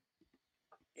to win.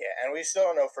 Yeah, and we still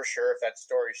don't know for sure if that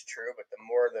story's true, but the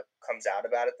more that comes out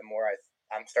about it, the more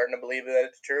I'm starting to believe that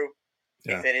it's true.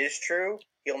 Yeah. If it is true,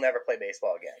 he'll never play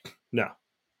baseball again. No,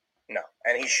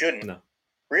 and he shouldn't. No.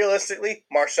 Realistically,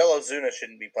 Marcell Ozuna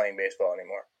shouldn't be playing baseball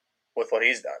anymore with what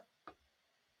he's done.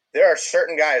 There are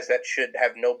certain guys that should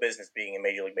have no business being in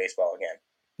Major League Baseball again.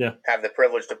 Yeah. Have the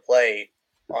privilege to play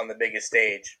on the biggest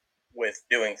stage with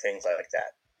doing things like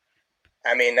that.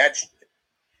 I mean,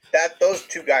 those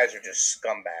two guys are just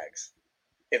scumbags.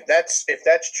 If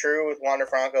that's true with Wander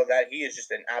Franco, that he is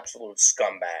just an absolute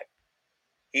scumbag.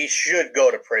 He should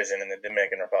go to prison in the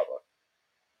Dominican Republic.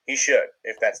 He should,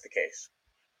 if that's the case.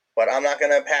 But I'm not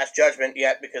going to pass judgment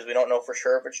yet because we don't know for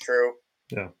sure if it's true.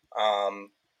 Yeah.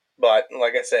 But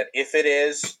like I said, if it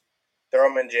is,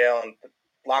 throw him in jail and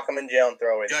lock him in jail and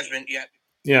throw it. Judgment yet.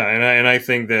 Yeah, and I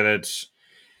think that it's,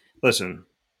 listen,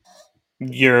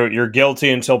 you're guilty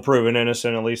until proven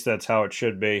innocent. At least that's how it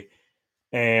should be.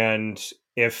 And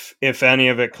if any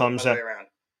of it comes out,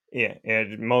 yeah,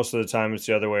 and most of the time it's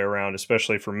the other way around,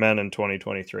 especially for men in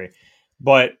 2023.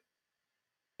 But,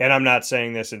 and I'm not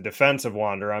saying this in defense of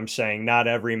Wander, I'm saying not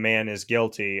every man is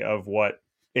guilty of what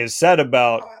is said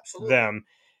about them.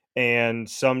 And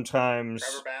sometimes,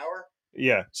 Trevor Bauer?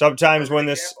 Yeah, sometimes when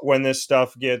this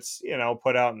stuff gets,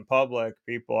 put out in public,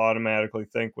 people automatically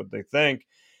think what they think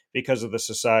because of the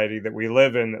society that we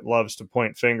live in that loves to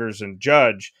point fingers and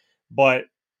judge. But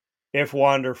if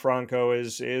Wander Franco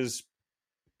is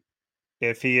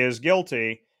if he is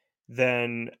guilty,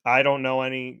 then I don't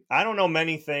know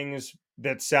many things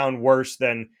that sound worse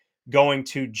than going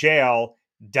to jail ...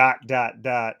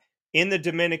 in the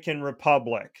Dominican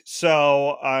Republic.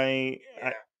 So I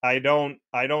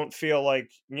don't feel like,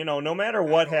 no matter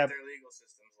what happens, their legal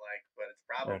system's like, but it's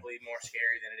probably more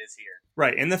scary than it is here.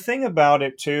 Right. And the thing about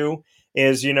it too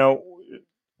is,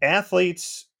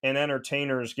 athletes and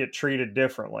entertainers get treated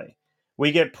differently.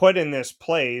 We get put in this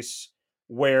place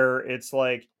where it's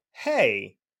like,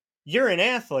 hey, you're an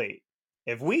athlete.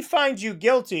 If we find you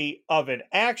guilty of an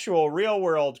actual real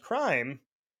world crime,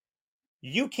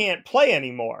 you can't play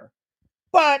anymore.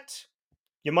 But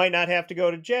you might not have to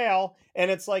go to jail. And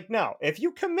it's like, no, if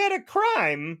you commit a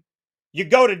crime, you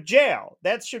go to jail.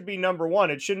 That should be number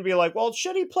one. It shouldn't be like, well,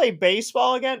 should he play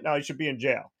baseball again? No, he should be in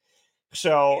jail.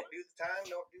 So, Can't do the time,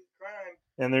 don't do the crime.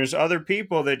 and there's other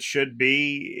people that should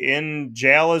be in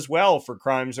jail as well for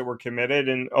crimes that were committed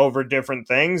and over different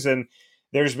things. And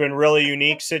there's been really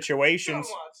unique situations.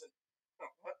 Deshaun Watson. Oh,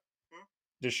 what?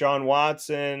 Deshaun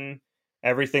Watson,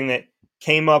 everything that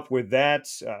came up with that.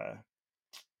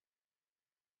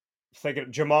 Think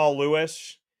of Jamal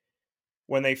Lewis,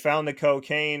 when they found the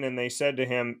cocaine and they said to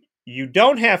him, "You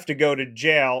don't have to go to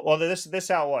jail." Well, this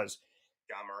how it was.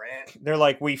 John Morant. They're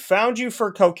like, "We found you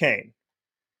for cocaine.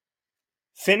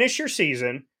 Finish your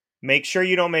season. Make sure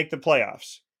you don't make the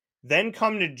playoffs. Then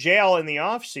come to jail in the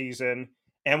off season,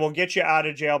 and we'll get you out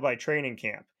of jail by training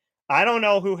camp." I don't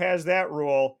know who has that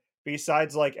rule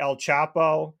besides like El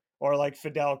Chapo or like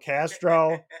Fidel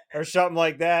Castro or something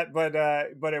like that.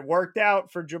 But it worked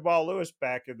out for Jamal Lewis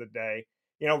back in the day.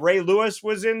 You know, Ray Lewis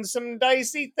was in some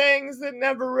dicey things that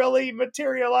never really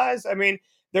materialized. I mean,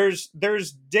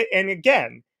 and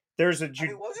again, there's a. I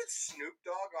mean, was it Snoop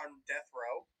Dogg on death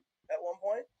row at one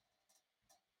point?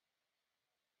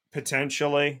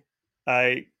 Potentially.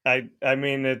 I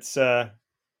mean, it's I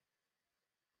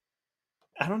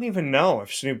don't even know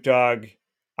if Snoop Dogg,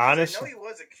 honestly. I know he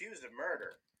was accused of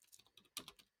murder.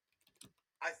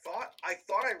 I thought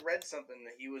I read something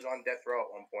that he was on death row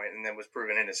at one point and then was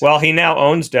proven innocent. Well, he now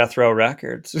owns Death Row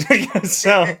Records.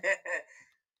 So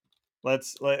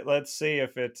let's see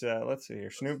if it let's see here.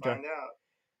 Snoop Dogg. Find out.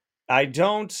 I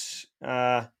don't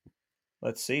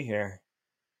let's see here.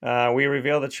 We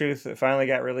reveal the truth that finally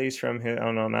got released from his.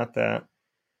 Oh no, not that.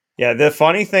 Yeah, the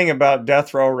funny thing about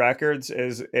Death Row Records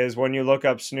is when you look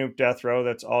up Snoop Death Row,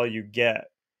 that's all you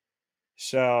get.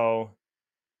 So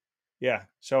yeah,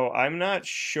 so I'm not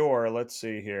sure. Let's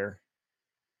see here.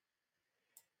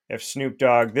 If Snoop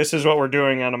Dogg, this is what we're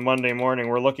doing on a Monday morning.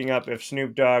 We're looking up if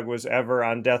Snoop Dogg was ever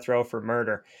on death row for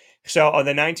murder. So on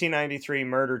the 1993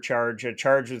 murder charge, a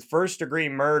charge with first degree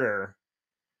murder.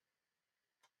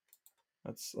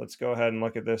 Let's go ahead and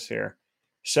look at this here.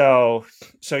 So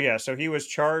he was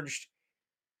charged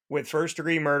with first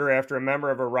degree murder after a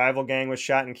member of a rival gang was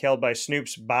shot and killed by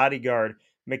Snoop's bodyguard,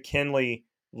 McKinley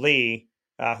Lee,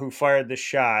 who fired the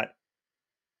shot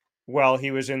while he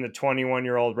was in the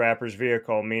 21-year-old rapper's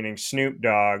vehicle, meaning Snoop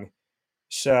Dogg.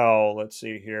 So let's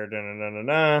see here.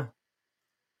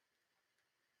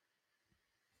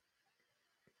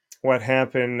 What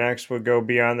happened next would go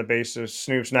beyond the basis of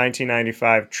Snoop's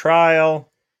 1995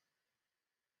 trial.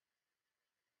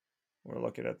 We're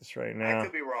looking at this right now. I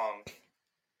could be wrong,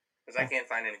 because I can't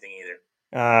find anything either.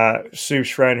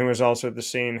 Snoop's friend, who was also at the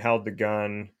scene, held the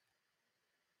gun.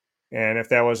 And if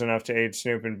that wasn't enough to aid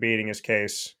Snoop in beating his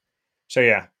case. So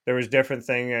yeah, there was different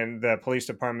thing and the police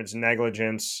department's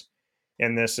negligence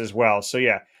in this as well. So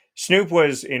yeah, Snoop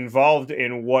was involved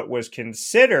in what was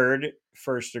considered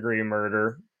first degree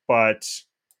murder, but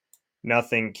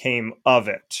nothing came of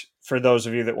it. For those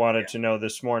of you that wanted to know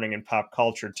this morning in pop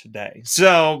culture today.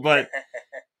 So, but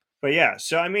yeah,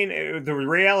 so I mean, the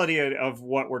reality of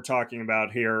what we're talking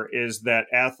about here is that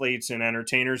athletes and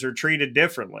entertainers are treated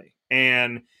differently,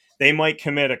 and they might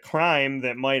commit a crime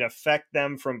that might affect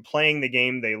them from playing the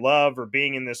game they love or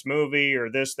being in this movie or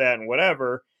this, that, and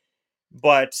whatever,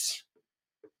 but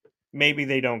maybe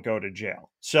they don't go to jail.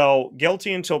 So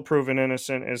guilty until proven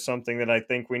innocent is something that I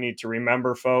think we need to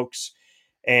remember, folks,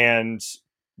 and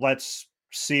let's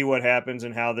see what happens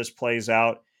and how this plays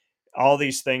out. All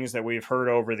these things that we've heard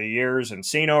over the years and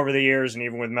seen over the years, and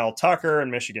even with Mel Tucker and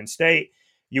Michigan State,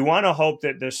 you want to hope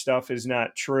that this stuff is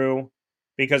not true.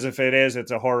 Because if it is,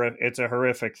 it's a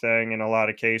horrific thing in a lot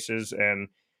of cases. And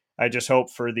I just hope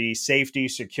for the safety,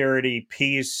 security,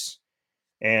 peace,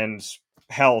 and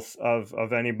health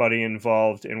of anybody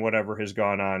involved in whatever has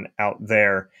gone on out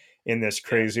there in this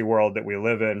crazy world that we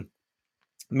live in.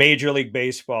 Major League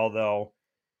Baseball, though,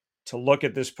 to look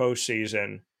at this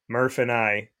postseason, Murph and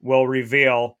I will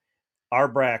reveal our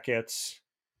brackets.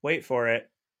 Wait for it.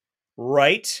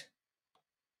 Right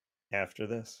after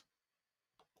this.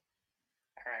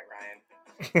 All right, Ryan.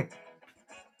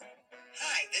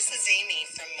 Hi, this is Amy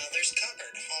from Mother's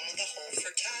Cupboard, home of the whole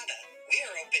frittata. We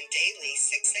are open daily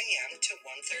 6 a.m. to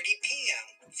 1:30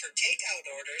 p.m. For takeout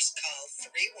orders, call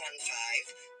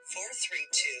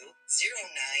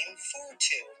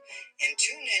 315-432-0942 and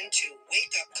tune in to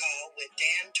Wake Up Call with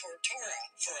Dan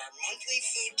Tortora for our monthly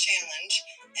food challenge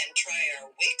and try our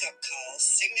wake-up call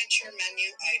signature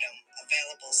menu item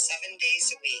available 7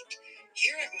 days a week.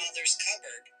 Here at Mother's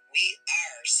Cupboard, we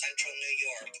are Central New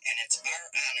York, and it's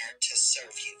our honor to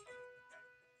serve you.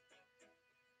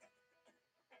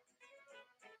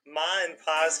 Ma and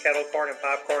Pa's Kettle Corn and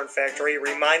Popcorn Factory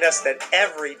remind us that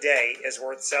every day is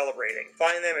worth celebrating.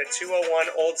 Find them at 201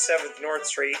 Old 7th North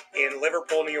Street in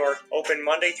Liverpool, New York. Open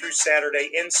Monday through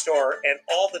Saturday in-store and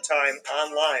all the time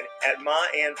online at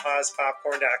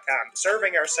maandpaspopcorn.com.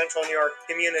 Serving our Central New York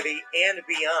community and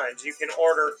beyond. You can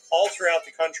order all throughout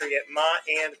the country at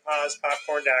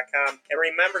maandpaspopcorn.com. And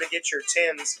remember to get your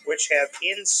tins, which have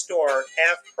in-store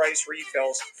half-price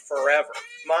refills forever.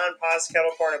 Ma and Pa's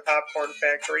Kettle Corn and Popcorn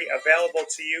Factory, available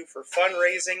to you for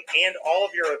fundraising and all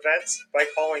of your events by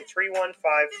calling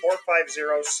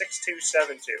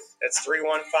 315-450-6272. That's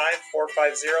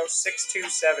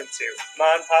 315-450-6272.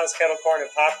 Ma and Pa's Kettle Corn and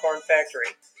Popcorn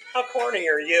Factory. How corny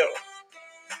are you?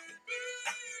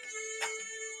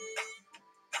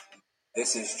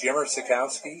 This is Jimmer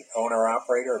Sikowski,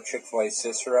 owner-operator of Chick-fil-A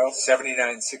Cicero,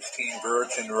 7916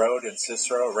 Brewerton Road in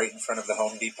Cicero, right in front of the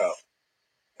Home Depot.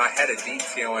 I had a deep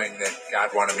feeling that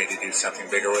God wanted me to do something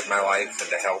bigger with my life and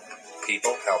to help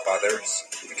people, help others.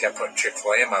 He kept putting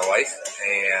Chick-fil-A in my life,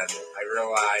 and I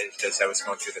realized as I was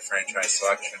going through the franchise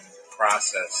selection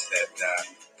process that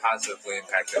positively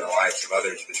impacting the lives of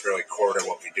others was really core to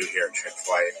what we do here at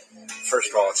Chick-fil-A. First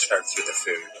of all, it starts with the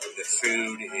food. The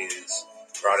food is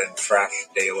brought in fresh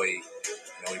daily.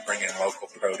 We bring in local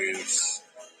produce.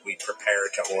 We prepare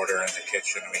to order in the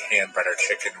kitchen. We hand bread our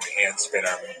chicken. We hand spin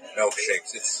our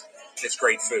milkshakes. It's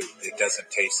great food. It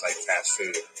doesn't taste like fast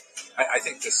food. I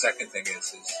think the second thing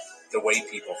is the way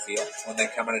people feel when they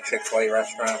come in a Chick-fil-A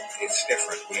restaurant. It's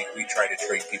different. We try to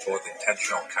treat people with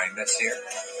intentional kindness here,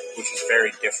 which is very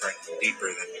different and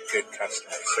deeper than good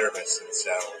customer service. And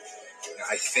so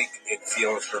I think it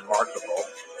feels remarkable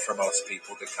for most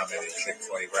people to come in a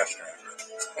Chick-fil-A restaurant.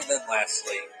 And then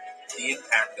lastly, the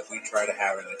impact that we try to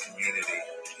have in the community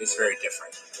is very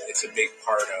different. It's a big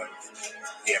part of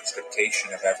the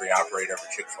expectation of every operator of a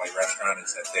Chick-fil-A restaurant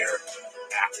is that they're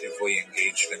actively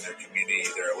engaged in their community,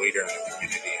 they're a leader in the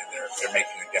community, and they're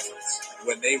making a difference.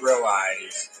 When they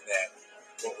realize that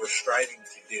what we're striving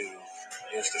to do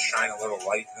is to shine a little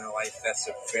light in their life, that's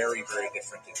a very, very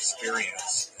different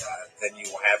experience than you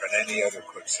will have in any other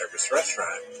quick service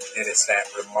restaurant. And it's that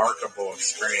remarkable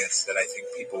experience that I think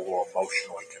people will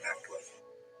emotionally connect with.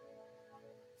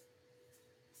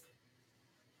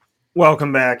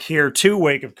 Welcome back here to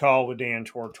Wake Up Call with Dan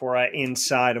Tortora,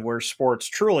 inside of where sports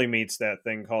truly meets that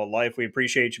thing called life. We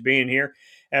appreciate you being here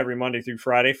every Monday through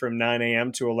Friday from 9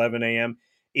 a.m. to 11 a.m.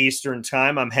 Eastern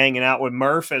Time. I'm hanging out with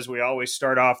Murph as we always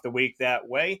start off the week that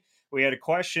way. We had a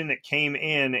question that came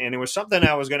in, and it was something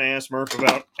I was going to ask Murph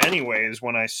about anyways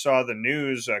when I saw the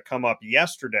news come up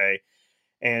yesterday.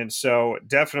 And so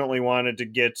definitely wanted to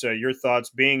get your thoughts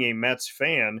being a Mets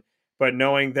fan. But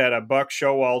knowing that a Buck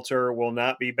Showalter will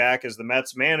not be back as the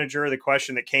Mets manager, the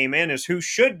question that came in is who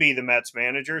should be the Mets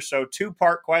manager? So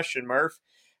two-part question, Murph.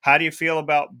 How do you feel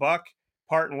about Buck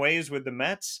parting ways with the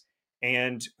Mets?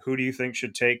 And who do you think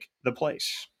should take the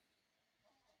place?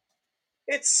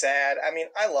 It's sad. I mean,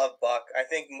 I love Buck. I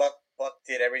think Buck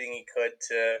did everything he could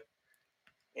to,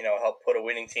 help put a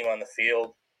winning team on the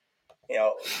field.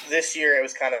 This year it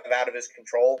was kind of out of his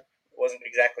control. It wasn't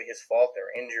exactly his fault. There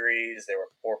were injuries. There were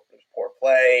poor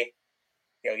play.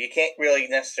 You can't really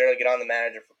necessarily get on the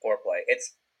manager for poor play.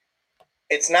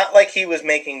 It's not like he was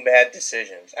making bad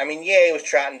decisions. I mean, yeah, he was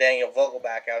trotting Daniel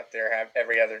Vogelback out there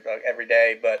every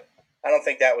day, but I don't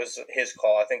think that was his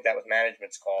call. I think that was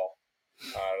management's call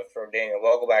to throw Daniel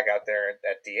Vogelback out there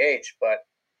at DH. But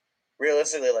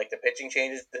realistically, like the pitching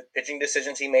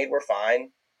decisions he made were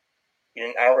fine.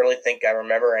 I don't really think I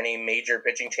remember any major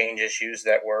pitching change issues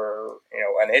that were,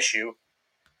 an issue.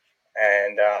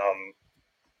 And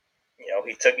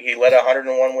he led a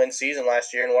 101 win season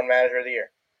last year and won Manager of the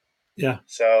Year. Yeah.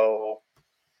 So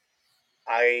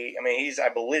I mean he's I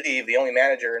believe the only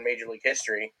manager in Major League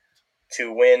history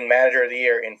to win Manager of the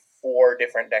Year in 4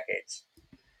 different decades,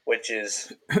 which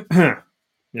is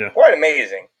quite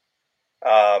amazing.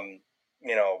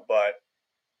 But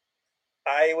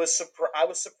I was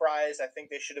surprised. I think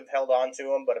they should have held on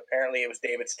to him, but apparently it was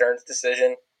David Stern's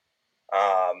decision.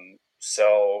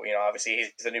 So, obviously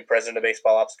he's the new president of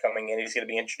baseball ops coming in. He's going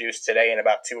to be introduced today in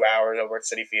about 2 hours over at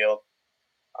Citi Field.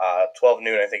 12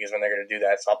 noon, I think, is when they're going to do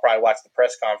that. So I'll probably watch the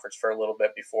press conference for a little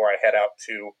bit before I head out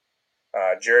to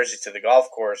Jersey to the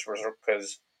golf course,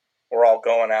 because we're all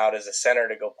going out as a center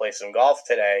to go play some golf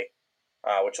today,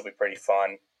 which will be pretty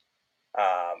fun.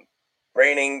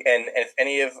 reigning, and if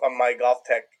any of my Golf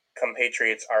Tech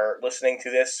compatriots are listening to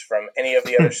this from any of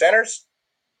the other centers,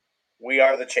 we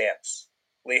are the champs.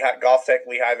 Golf Tech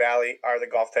Lehigh Valley are the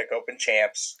Golf Tech Open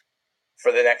champs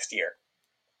for the next year.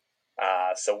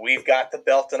 So we've got the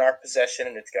belt in our possession,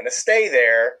 and it's going to stay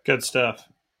there. Good stuff.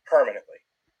 Permanently.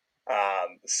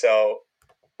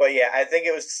 But yeah, I think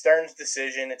it was Stern's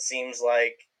decision, it seems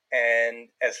like. And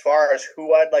as far as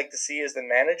who I'd like to see as the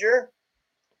manager,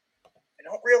 I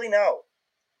don't really know.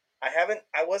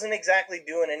 I wasn't exactly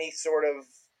doing any sort of,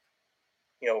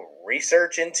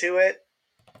 research into it.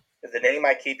 The name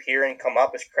I keep hearing come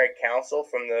up is Craig Counsell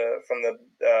from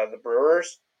the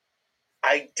Brewers.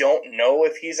 I don't know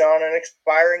if he's on an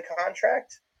expiring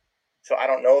contract, so I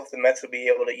don't know if the Mets would be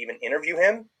able to even interview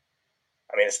him.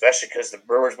 I mean, especially because the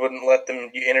Brewers wouldn't let them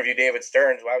interview David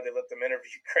Stearns. Why would they let them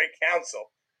interview Craig Counsell?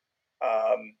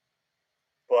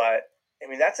 But, I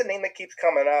mean, that's a name that keeps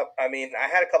coming up. I mean, I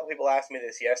had a couple people ask me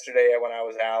this yesterday when I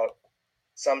was out.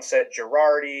 Some said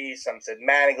Girardi, some said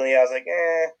Mattingly. I was like,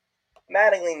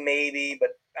 Mattingly maybe, but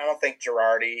I don't think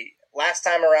Girardi. Last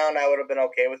time around, I would have been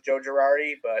okay with Joe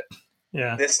Girardi, but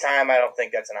this time I don't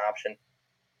think that's an option.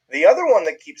 The other one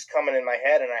that keeps coming in my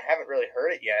head, and I haven't really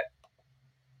heard it yet,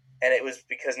 and it was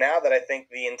because now that I think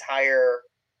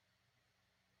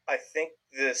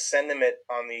the sentiment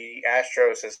on the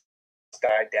Astros has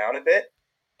died down a bit,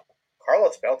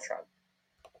 Carlos Beltran,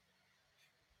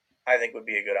 I think would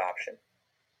be a good option.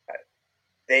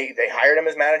 They hired him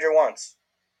as manager once.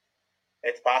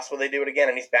 It's possible they do it again,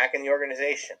 and he's back in the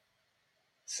organization.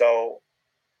 So,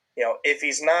 if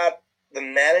he's not the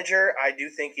manager, I do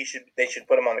think they should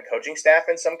put him on the coaching staff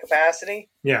in some capacity.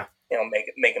 Yeah.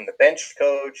 Make him the bench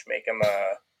coach, make him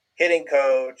a hitting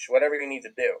coach, whatever you need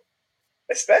to do.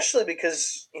 Especially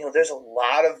because, there's a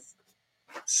lot of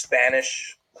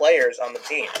Spanish players on the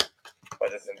team,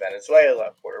 whether it's in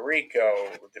Venezuela, Puerto Rico,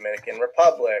 Dominican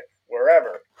Republic,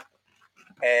 wherever.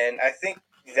 And I think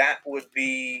that would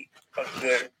be a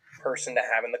good person to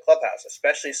have in the clubhouse,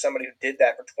 especially somebody who did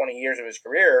that for 20 years of his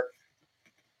career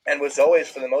and was always,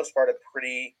 for the most part, a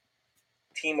pretty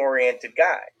team-oriented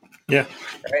guy. Yeah.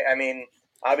 Right? I mean,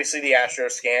 obviously the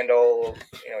Astros scandal,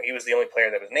 he was the only player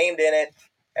that was named in it,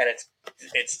 and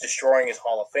it's destroying his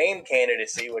Hall of Fame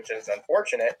candidacy, which is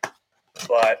unfortunate.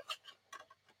 But,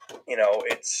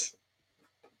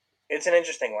 it's an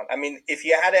interesting one. I mean, if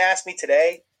you had to ask me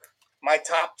today, my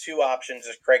top two options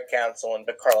is Craig Counsell and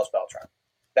Carlos Beltran.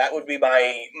 That would be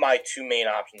my two main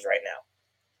options right now.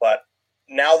 But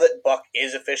now that Buck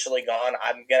is officially gone,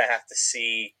 I'm gonna have to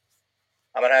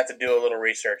do a little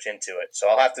research into it. So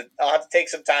I'll have to take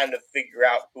some time to figure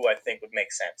out who I think would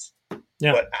make sense.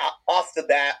 Yeah. But off the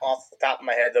top of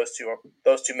my head, those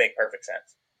two make perfect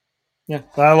sense. Yeah,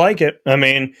 I like it. I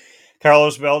mean,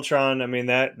 Carlos Beltran. I mean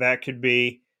that could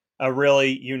be a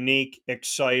really unique,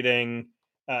 exciting,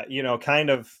 kind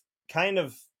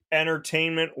of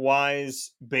entertainment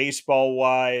wise, baseball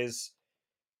wise,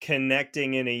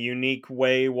 connecting in a unique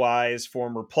way wise,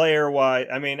 former player wise.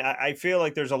 I mean, I feel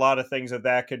like there's a lot of things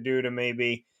that could do to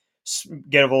maybe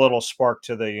give a little spark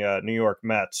to the New York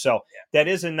Mets. So that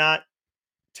is a not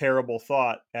terrible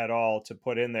thought at all to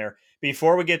put in there.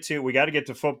 Before we got to get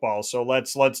to football. So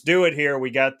let's do it here. We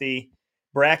got the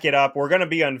bracket up. We're going to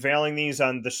be unveiling these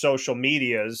on the social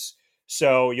medias.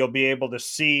 So you'll be able to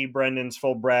see Brendan's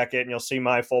full bracket and you'll see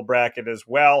my full bracket as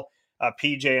well.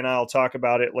 PJ and I will talk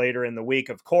about it later in the week,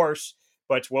 of course,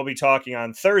 but we'll be talking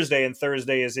on Thursday, and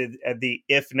Thursday is at the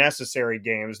If Necessary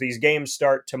games. These games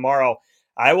start tomorrow.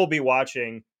 I will be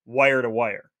watching wire to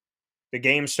wire. The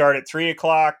games start at 3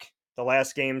 o'clock. The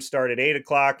last game started at 8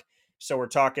 o'clock. So we're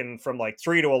talking from like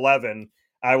 3 to 11.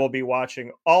 I will be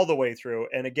watching all the way through.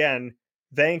 And again,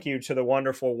 thank you to the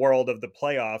wonderful world of the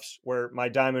playoffs where my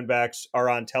Diamondbacks are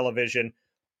on television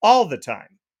all the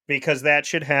time, because that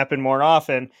should happen more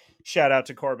often. Shout out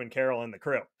to Corbin Carroll and the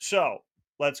crew. So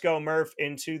let's go, Murph,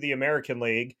 into the American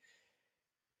League,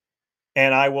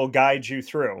 and I will guide you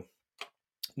through.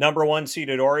 Number 1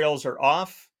 seeded Orioles are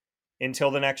off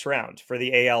until the next round for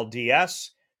the ALDS.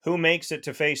 Who makes it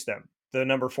to face them? The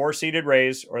number 4 seeded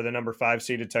Rays or the number 5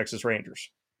 seeded Texas Rangers?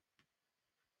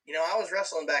 I was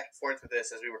wrestling back and forth with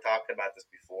this as we were talking about this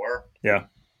before. Yeah.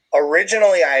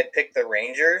 Originally, I had picked the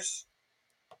Rangers,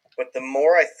 but the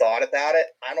more I thought about it,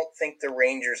 I don't think the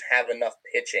Rangers have enough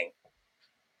pitching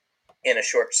in a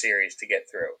short series to get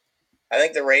through. I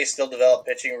think the Rays still develop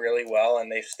pitching really well, and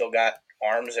they've still got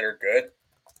arms that are good.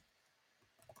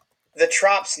 The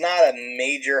Trop's not a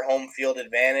major home field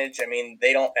advantage. I mean,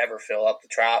 they don't ever fill up the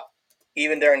Trop.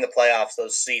 Even during the playoffs,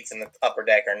 those seats in the upper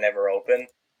deck are never open.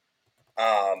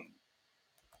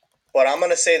 but I'm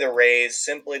going to say the Rays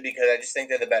simply because I just think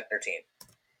they're the better team.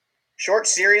 Short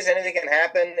series, anything can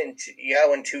happen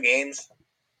in 2 games,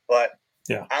 but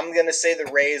Yeah. I'm going to say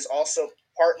the Rays also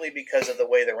partly because of the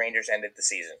way the Rangers ended the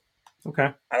season. Okay.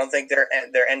 I don't think their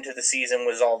end to the season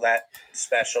was all that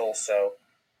special, so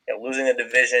losing the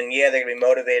division, they're going to be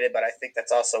motivated, but I think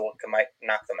that's also what might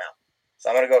knock them out. So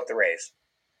I'm going to go with the Rays.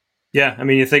 Yeah, I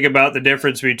mean, you think about the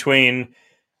difference between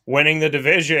winning the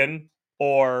division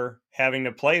or having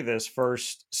to play this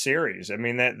first series. I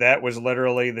mean, that was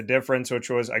literally the difference, which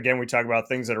was, again, we talk about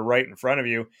things that are right in front of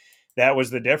you. That was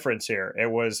the difference here.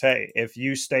 It was, hey, if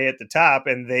you stay at the top,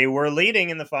 and they were leading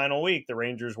in the final week, the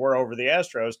Rangers were over the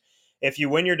Astros. If you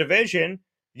win your division,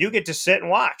 you get to sit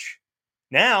and watch.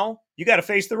 Now you got to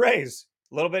face the Rays.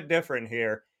 A little bit different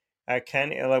here. What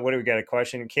do we got? A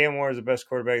question. Cam Moore is the best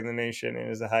quarterback in the nation and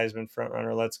is the Heisman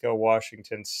frontrunner. Let's go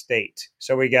Washington State.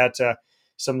 So we got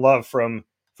some love from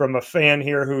a fan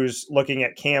here who's looking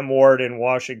at Cam Ward in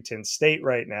Washington State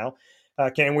right now.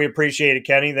 Ken, we appreciate it,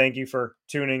 Kenny. Thank you for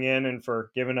tuning in and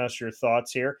for giving us your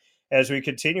thoughts here. As we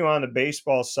continue on the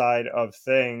baseball side of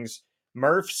things,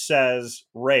 Murph says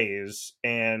Rays,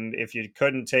 and if you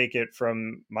couldn't take it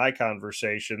from my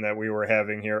conversation that we were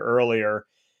having here earlier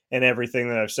and everything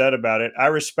that I've said about it, I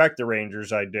respect the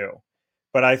Rangers, I do.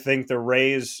 But I think the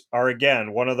Rays are,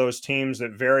 again, one of those teams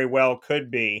that very well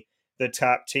could be the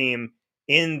top team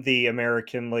in the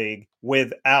American League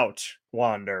without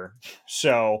Wander.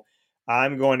 So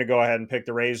I'm going to go ahead and pick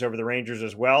the Rays over the Rangers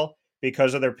as well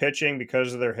because of their pitching,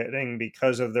 because of their hitting,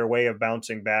 because of their way of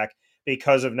bouncing back,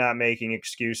 because of not making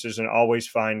excuses and always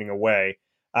finding a way.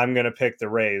 I'm going to pick the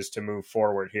Rays to move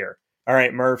forward here. All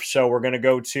right, Murph. So we're going to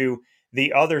go to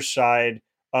the other side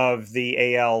of the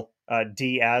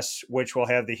ALDS, which will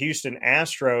have the Houston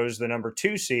Astros, the number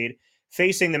 2 seed,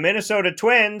 facing the Minnesota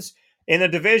Twins in a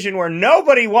division where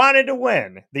nobody wanted to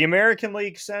win. The American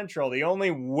League Central, the only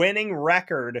winning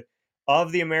record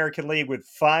of the American League with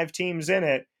 5 teams in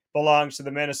it, belongs to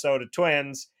the Minnesota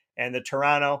Twins, and the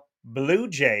Toronto Blue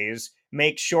Jays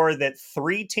make sure that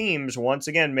 3 teams once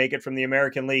again make it from the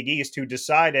American League East who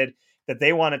decided that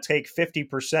they want to take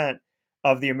 50%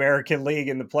 of the American League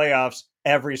in the playoffs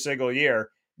every single year.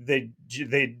 The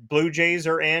Blue Jays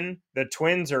are in, the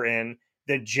Twins are in.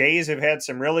 The Jays have had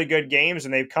some really good games,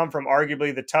 and they've come from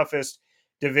arguably the toughest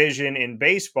division in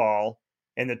baseball.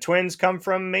 And the Twins come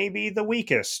from maybe the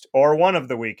weakest or one of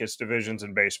the weakest divisions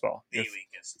in baseball. The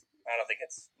weakest. I don't think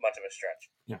it's much of a stretch.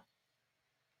 Yeah.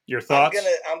 Your thoughts?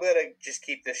 I'm gonna just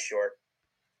keep this short.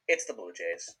 It's the Blue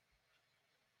Jays.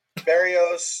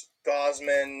 Berrios,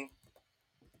 Gosman.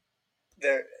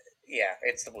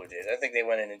 It's the Blue Jays. I think they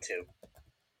went in 2.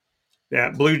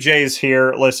 Yeah, Blue Jays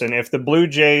here. Listen, if the Blue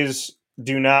Jays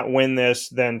do not win this,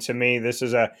 then to me this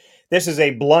is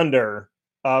a blunder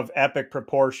of epic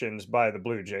proportions by the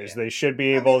Blue Jays. Yeah. They should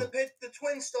be able. The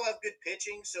Twins still have good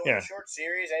pitching, so in a short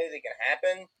series, anything can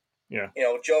happen. Yeah.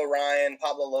 Joe Ryan,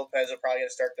 Pablo Lopez are probably going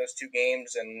to start those 2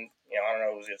 games, and I don't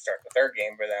know who's going to start the 3rd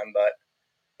game for them, but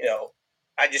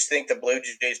I just think the Blue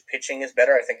Jays pitching is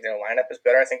better. I think their lineup is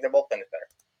better. I think their bullpen is better.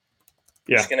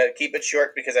 Yeah. Just going to keep it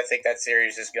short because I think that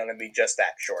series is going to be just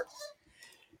that short.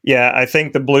 Yeah, I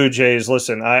think the Blue Jays,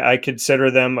 listen, I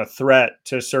consider them a threat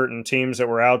to certain teams that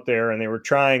were out there, and they were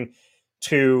trying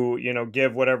to,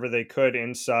 give whatever they could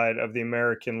inside of the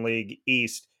American League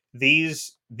East.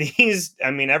 These,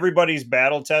 I mean, everybody's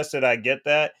battle tested. I get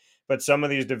that, but some of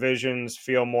these divisions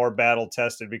feel more battle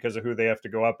tested because of who they have to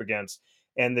go up against.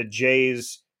 And the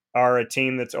Jays are a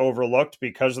team that's overlooked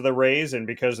because of the Rays and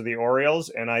because of the Orioles,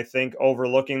 and I think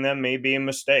overlooking them may be a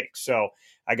mistake. So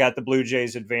I got the Blue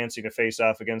Jays advancing to face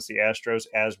off against the Astros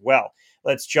as well.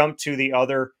 Let's jump to the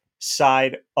other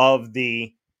side of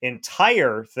the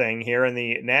entire thing here in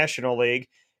the National League.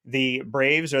 The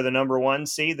Braves are the number 1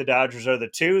 seed. The Dodgers are the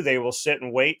 2. They will sit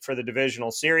and wait for the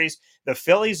divisional series. The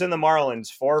Phillies and the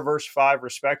Marlins, 4 versus 5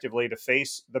 respectively, to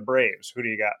face the Braves. Who do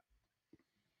you got?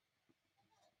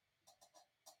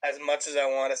 As much as I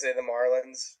want to say the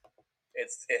Marlins,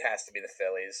 it has to be the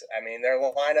Phillies. I mean, their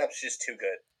lineup's just too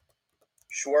good.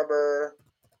 Schwarber,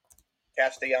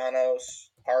 Castellanos,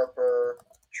 Harper,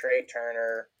 Trey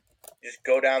Turner. Just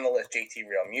go down the list. JT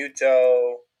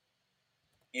Realmuto.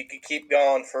 You could keep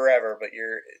going forever, but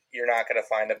you're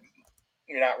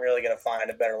not really going to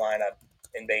find a better lineup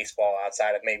in baseball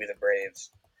outside of maybe the Braves.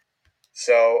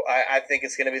 So I think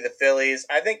it's going to be the Phillies.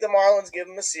 I think the Marlins give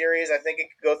them a series. I think it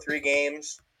could go 3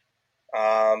 games.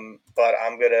 But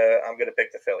I'm gonna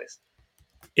pick the Phillies.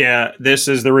 Yeah, this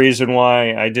is the reason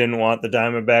why I didn't want the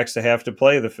Diamondbacks to have to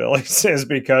play the Phillies, is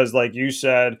because, like you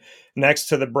said, next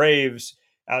to the Braves,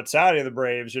 outside of the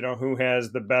Braves, who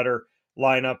has the better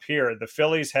lineup here. The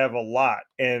Phillies have a lot,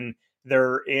 and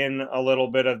they're in a little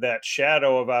bit of that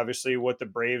shadow of obviously what the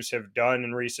Braves have done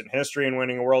in recent history in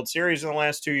winning a World Series in the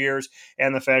last 2 years,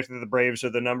 and the fact that the Braves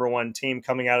are the number one team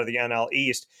coming out of the NL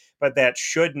East. But that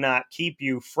should not keep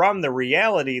you from the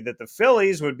reality that the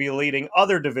Phillies would be leading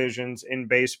other divisions in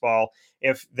baseball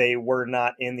if they were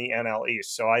not in the NL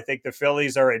East. So I think the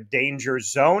Phillies are a danger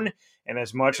zone, and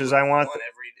as much as I want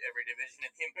every division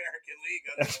in the American League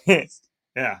other than the East.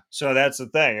 Yeah, so that's the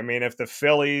thing. I mean, if the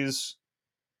Phillies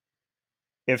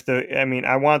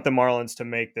I want the Marlins to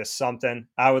make this something.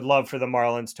 I would love for the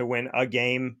Marlins to win a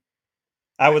game.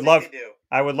 I would love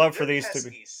for these to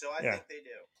be. So I think they do.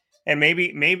 And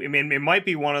maybe I mean, it might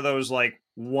be one of those like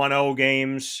 1-0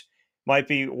 games. Might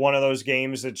be one of those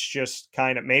games that's just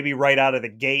kind of maybe right out of the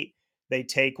gate they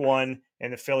take one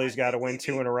and the Phillies got to win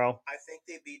 2 in a row. I think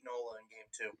they beat Nola in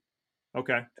game 2.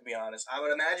 Okay. To be honest, I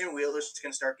would imagine Wheeler's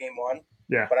going to start game 1.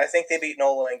 Yeah. But I think they beat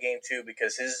Nola in game 2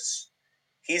 because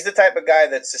he's the type of guy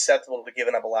that's susceptible to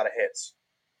giving up a lot of hits.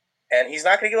 And he's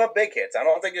not going to give up big hits. I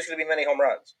don't think there's going to be many home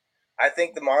runs. I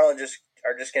think the Marlins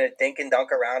are just going to dink and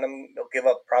dunk around him. They'll give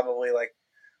up probably like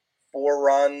 4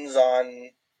 runs on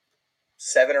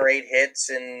 7 or 8 hits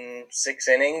in 6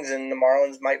 innings, and the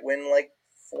Marlins might win like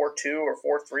 4-2 or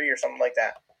 4-3 or something like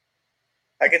that.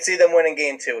 I could see them winning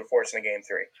game 2 and forcing a game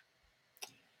 3.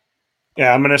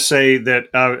 Yeah, I'm going to say that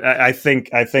I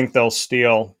think they'll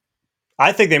steal.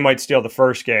 I think they might steal the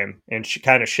first game and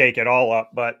kind of shake it all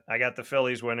up, but I got the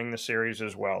Phillies winning the series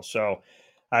as well. So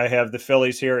I have the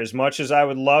Phillies here. As much as I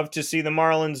would love to see the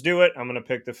Marlins do it, I'm going to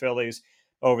pick the Phillies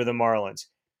over the Marlins,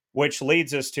 which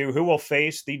leads us to who will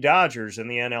face the Dodgers in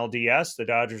the NLDS. The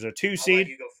Dodgers are 2 seed. I'll let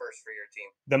you go first for your team.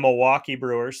 The Milwaukee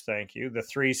Brewers, thank you, the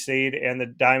 3 seed, and the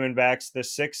Diamondbacks, the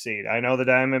 6 seed. I know the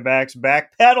Diamondbacks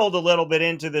backpedaled a little bit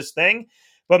into this thing,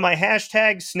 but my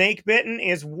hashtag snake bitten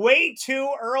is way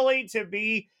too early to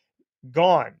be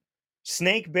gone.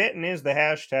 Snake bitten is the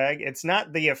hashtag. It's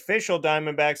not the official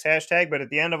Diamondbacks hashtag, but at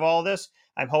the end of all this,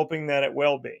 I'm hoping that it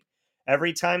will be.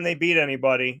 Every time they beat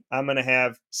anybody, I'm going to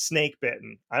have snake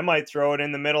bitten. I might throw it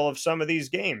in the middle of some of these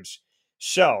games.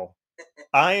 So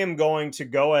I am going to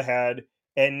go ahead,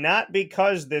 and not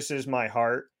because this is my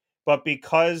heart, but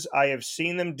because I have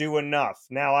seen them do enough.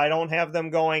 Now, I don't have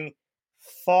them going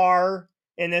far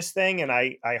in this thing, and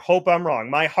I hope I'm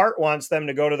wrong. My heart wants them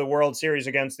to go to the World Series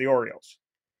against the Orioles.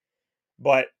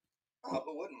 But who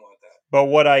wouldn't want that? But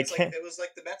what it was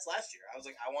like the Mets last year. I was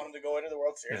like, I want them to go into the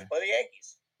World Series and play the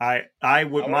Yankees. I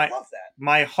would love that.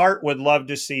 My heart would love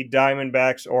to see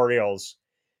Diamondbacks Orioles,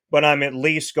 but I'm at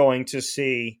least going to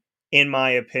see, in my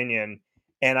opinion,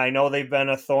 and I know they've been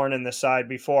a thorn in the side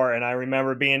before, and I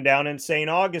remember being down in St.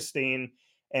 Augustine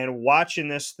and watching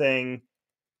this thing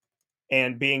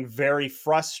and being very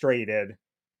frustrated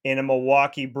in a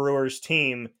Milwaukee Brewers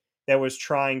team that was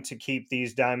trying to keep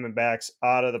these Diamondbacks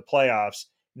out of the playoffs.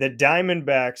 The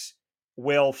Diamondbacks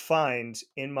will find,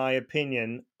 in my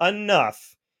opinion,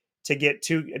 enough to get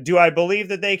 2. Do I believe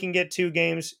that they can get 2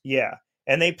 games? Yeah.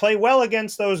 And they play well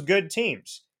against those good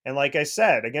teams. And like I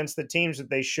said, against the teams that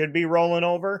they should be rolling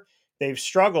over, they've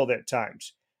struggled at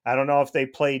times. I don't know if they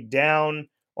played down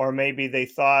or maybe they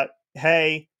thought,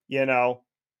 hey,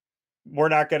 we're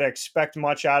not going to expect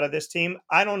much out of this team.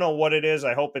 I don't know what it is.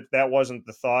 I hope that wasn't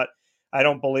the thought. I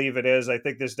don't believe it is. I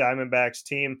think this Diamondbacks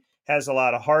team has a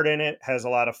lot of heart in it, has a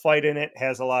lot of fight in it,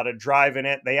 has a lot of drive in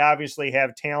it. They obviously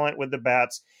have talent with the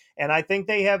bats, and I think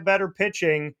they have better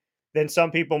pitching than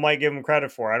some people might give them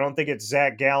credit for. I don't think it's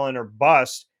Zach Gallen or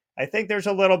bust. I think there's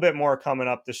a little bit more coming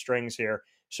up the strings here.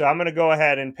 So I'm going to go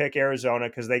ahead and pick Arizona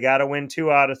because they got to win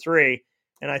 2 out of 3,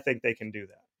 and I think they can do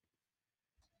that.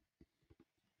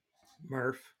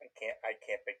 Murph. I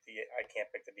can't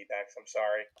pick the D-backs. I'm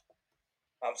sorry.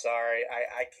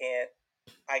 I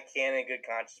can't in good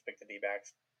conscience pick the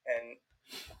D-backs. And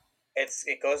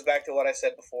it goes back to what I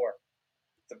said before.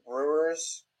 The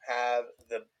Brewers have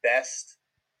the best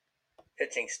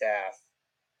pitching staff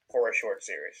for a short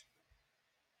series.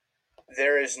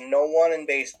 There is no one in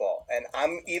baseball, and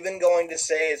I'm even going to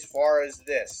say as far as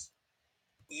this,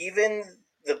 even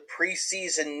the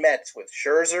preseason Mets with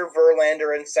Scherzer,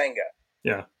 Verlander, and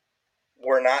Senga,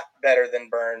 were not better than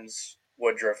Burns,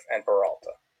 Woodruff, and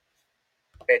Peralta.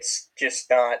 It's just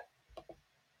not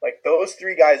like those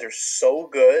 3 guys are so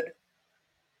good.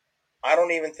 I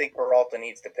don't even think Peralta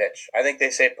needs to pitch. I think they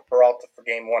saved Peralta for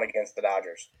game 1 against the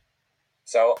Dodgers.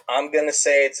 So I'm going to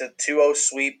say it's a 2-0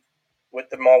 sweep with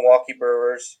the Milwaukee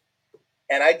Brewers.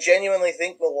 And I genuinely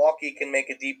think Milwaukee can make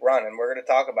a deep run, and we're going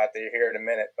to talk about that here in a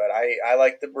minute. But I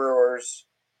like the Brewers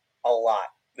a lot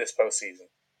this postseason.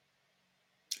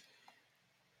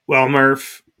 Well,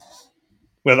 Murph,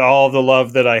 with all the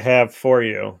love that I have for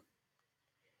you,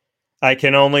 I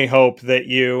can only hope that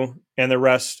you and the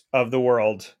rest of the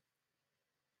world,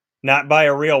 not by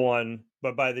a real one,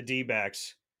 but by the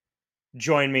D-backs,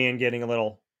 join me in getting a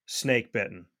little snake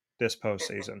bitten this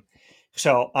postseason.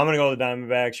 So I'm going to go with the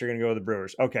Diamondbacks. You're going to go with the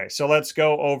Brewers. Okay, so let's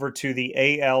go over to the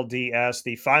ALDS,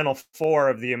 the Final Four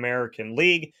of the American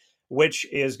League, which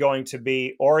is going to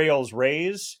be Orioles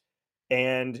Rays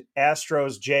and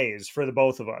Astros Jays for the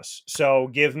both of us. So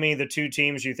give me the two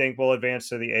teams you think will advance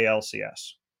to the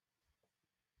ALCS.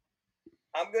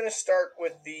 I'm going to start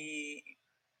with the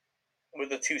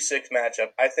 2-6 matchup.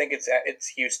 I think it's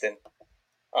Houston.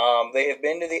 They have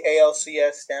been to the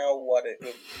ALCS now.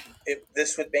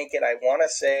 This would make it, I want to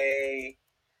say,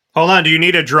 Hold on. Do you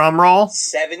need a drum roll?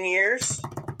 7 years.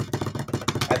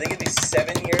 I think it'd be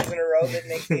 7 years in a row that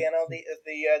makes the NLD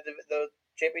the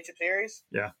championship series.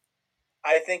 Yeah.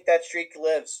 I think that streak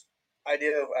lives. I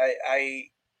do. I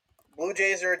Blue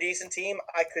Jays are a decent team.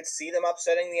 I could see them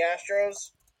upsetting the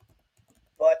Astros,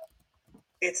 but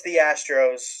it's the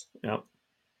Astros. Yep.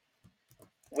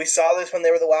 We saw this when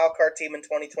they were the wild card team in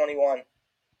 2021.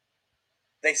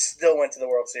 They still went to the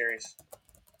World Series.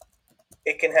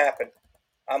 It can happen.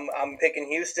 I'm picking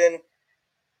Houston,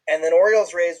 and then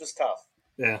Orioles Rays was tough.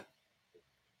 Yeah.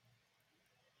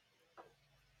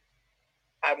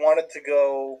 I wanted to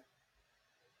go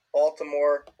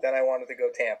Baltimore, then I wanted to go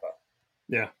Tampa.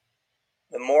 Yeah.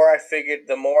 The more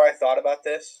I thought about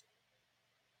this,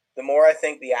 the more I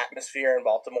think the atmosphere in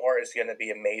Baltimore is going to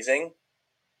be amazing.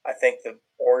 I think the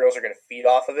Orioles are going to feed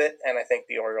off of it, and I think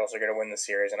the Orioles are going to win the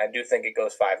series, and I do think it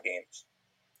goes 5 games.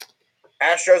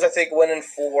 Astros, I think, win in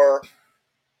 4.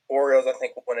 Orioles, I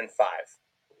think, win in 5.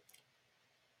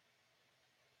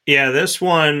 Yeah, this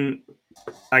one,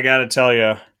 I got to tell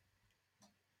you,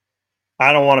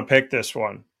 I don't want to pick this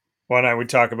one when we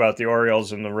talk about the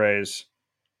Orioles and the Rays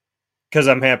because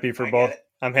I'm happy for both.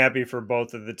 I'm happy for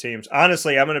both of the teams.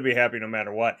 Honestly, I'm going to be happy no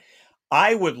matter what.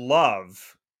 I would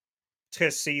love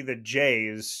to see the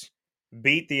Jays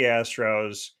beat the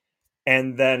Astros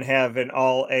and then have an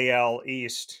all AL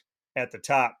East at the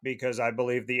top because I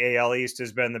believe the AL East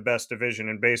has been the best division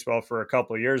in baseball for a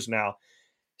couple of years now.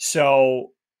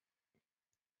 So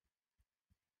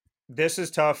this is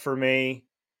tough for me.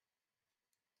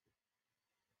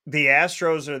 The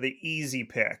Astros are the easy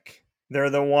pick. They're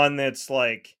the one that's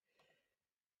like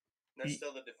they're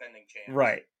still the defending champs.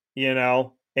 Right. You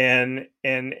know, and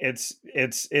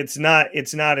it's not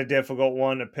a difficult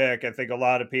one to pick. I think a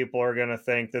lot of people are going to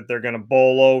think that they're going to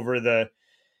bowl over the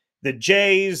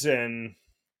Jays, and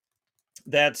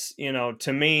that's, you know,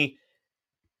 to me,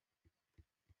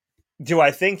 do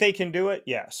I think they can do it?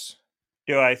 Yes.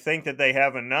 Do I think that they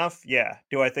have enough? Yeah.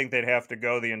 Do I think they'd have to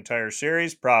go the entire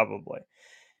series? Probably.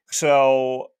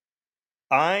 So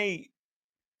I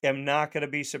am not going to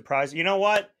be surprised. You know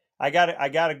what? I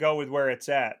got to go with where it's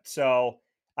at. So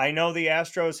I know the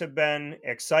Astros have been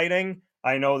exciting.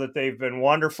 I know that they've been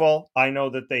wonderful. I know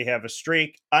that they have a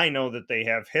streak. I know that they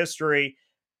have history.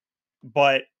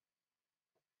 But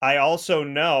I also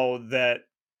know that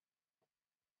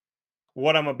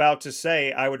what I'm about to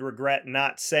say, I would regret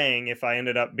not saying if I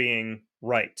ended up being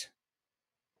right.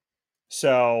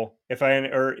 So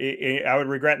I would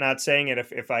regret not saying it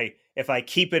if I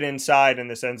keep it inside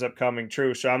and this ends up coming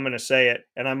true. So I'm going to say it,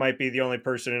 and I might be the only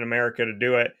person in America to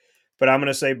do it, but I'm going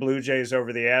to say Blue Jays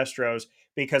over the Astros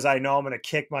because I know I'm going to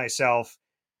kick myself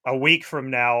a week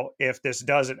from now if this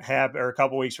doesn't happen, or a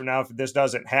couple weeks from now if this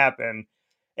doesn't happen,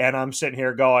 and I'm sitting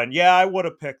here going, yeah, I would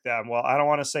have picked them. Well, I don't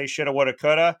want to say shoulda, woulda,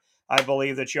 coulda. I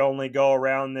believe that you only go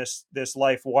around this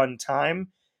life one time.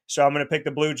 So I'm going to pick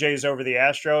the Blue Jays over the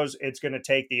Astros. It's going to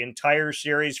take the entire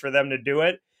series for them to do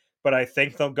it, but I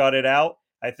think they'll gut it out.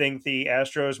 I think the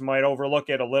Astros might overlook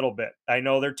it a little bit. I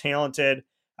know they're talented.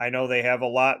 I know they have a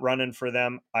lot running for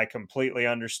them. I completely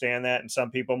understand that, and some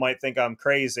people might think I'm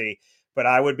crazy, but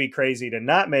I would be crazy to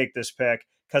not make this pick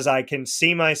because I can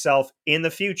see myself in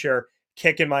the future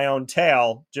kicking my own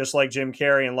tail, just like Jim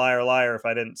Carrey in Liar Liar if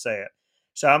I didn't say it.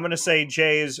 So I'm going to say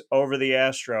Jays over the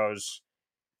Astros.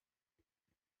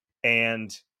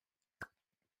 And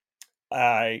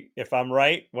if I'm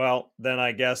right, well, then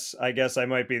I guess I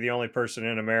might be the only person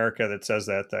in America that says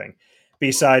that thing,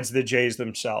 besides the Jays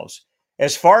themselves.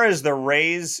 As far as the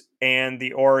Rays and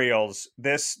the Orioles,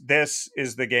 this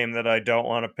is the game that I don't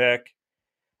want to pick.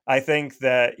 I think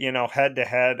that, you know, head to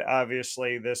head,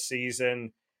 obviously this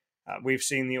season, we've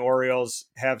seen the Orioles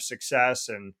have success,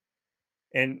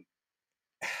 and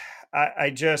I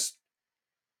just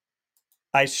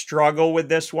I struggle with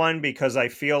this one because I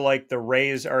feel like the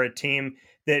Rays are a team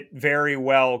that very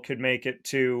well could make it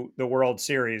to the World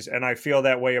Series. And I feel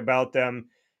that way about them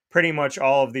pretty much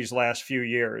all of these last few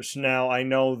years. Now, I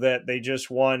know that they just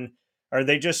won, or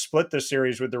they just split the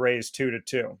series with the Rays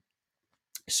 2-2.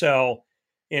 So,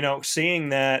 seeing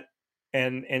that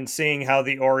and seeing how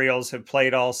the Orioles have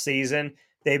played all season,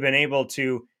 they've been able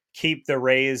to keep the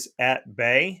Rays at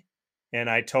bay. And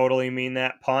I totally mean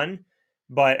that pun.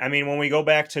 But I mean, when we go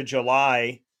back to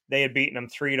July, they had beaten them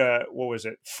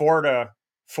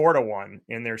 4-1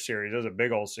 in their series. It was a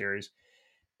big old series.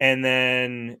 And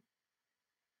then,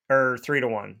 or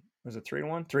 3-1. Was it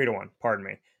 3-1? 3-1. Pardon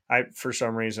me. For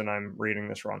some reason, I'm reading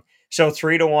this wrong. So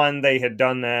 3-1, they had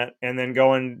done that. And then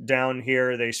going down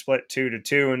here, they split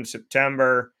 2-2 in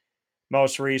September.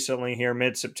 Most recently here,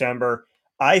 mid-September.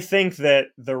 I think that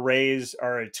the Rays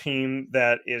are a team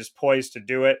that is poised to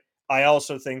do it. I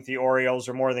also think the Orioles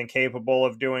are more than capable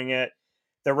of doing it.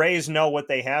 The Rays know what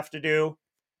they have to do.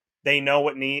 They know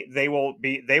what they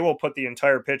will put the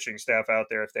entire pitching staff out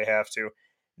there if they have to.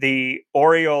 The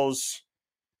Orioles,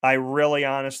 I really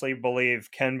honestly believe,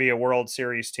 can be a World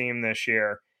Series team this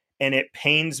year. And it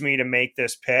pains me to make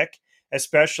this pick,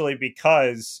 especially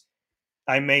because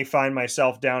I may find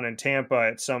myself down in Tampa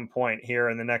at some point here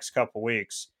in the next couple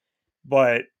weeks.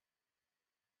 But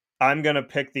I'm going to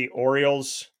pick the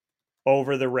Orioles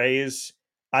over the Rays.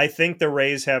 I think the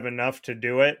Rays have enough to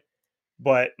do it,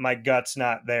 but my gut's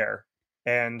not there.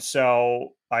 And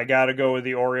so I got to go with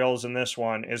the Orioles in this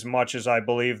one. As much as I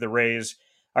believe the Rays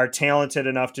are talented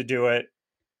enough to do it,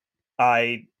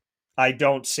 I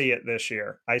don't see it this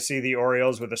year. I see the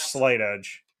Orioles with a slight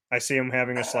edge. I see them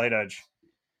having a slight edge.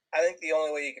 I think the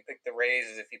only way you can pick the Rays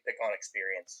is if you pick on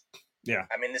experience. Yeah.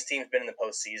 I mean, this team's been in the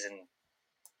postseason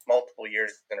multiple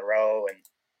years in a row, and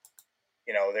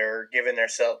they're giving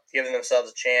themselves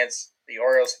a chance. The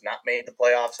Orioles have not made the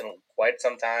playoffs in quite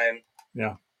some time.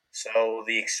 Yeah. So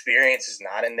the experience is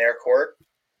not in their court,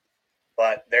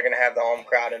 but they're going to have the home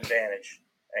crowd advantage.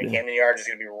 And Camden Yards is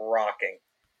going to be rocking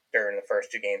during the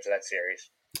first two games of that series.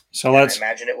 So I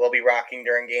imagine it will be rocking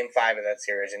during Game 5 of that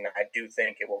series, and I do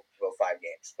think it will go 5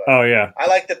 games. But I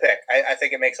like the pick. I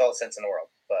think it makes all the sense in the world.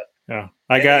 But yeah,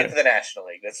 for the National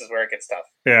League. This is where it gets tough.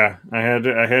 Yeah, I had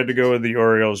to go with the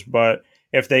Orioles, but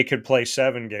if they could play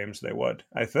 7 games, they would.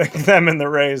 I think them and the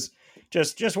Rays.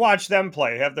 Just watch them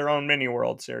play. Have their own mini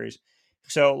World Series.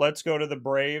 So let's go to the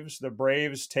Braves. The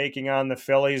Braves taking on the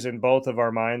Phillies in both of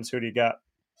our minds. Who do you got?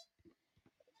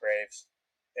 Braves.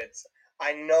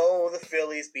 I know the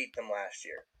Phillies beat them last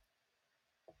year,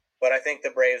 but I think the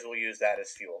Braves will use that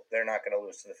as fuel. They're not going to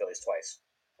lose to the Phillies twice.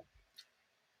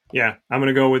 Yeah, I'm going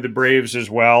to go with the Braves as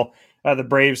well. The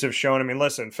Braves have shown,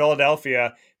 listen,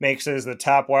 Philadelphia makes it as the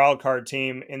top wild card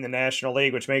team in the National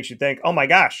League, which makes you think, oh my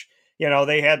gosh,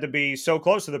 they had to be so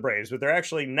close to the Braves, but they're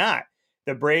actually not.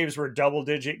 The Braves were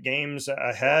double-digit games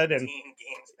ahead, and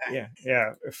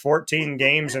 14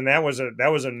 games, and that was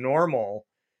a normal,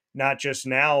 not just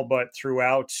now, but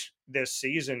throughout this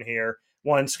season here.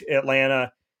 Once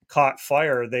Atlanta caught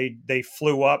fire, they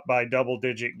flew up by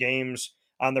double-digit games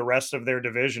on the rest of their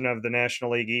division of the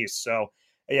National League East. So,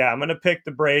 yeah, I'm going to pick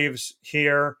the Braves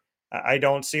here. I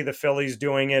don't see the Phillies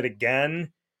doing it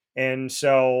again. And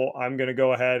so I'm going to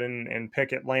go ahead and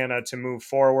pick Atlanta to move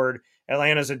forward.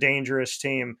 Atlanta's a dangerous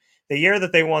team. The year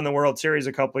that they won the World Series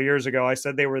a couple of years ago, I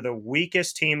said they were the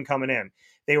weakest team coming in.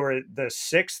 They were the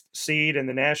 6th seed in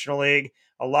the National League.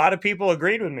 A lot of people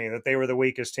agreed with me that they were the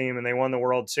weakest team and they won the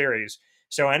World Series.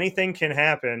 So anything can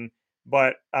happen,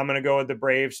 but I'm going to go with the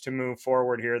Braves to move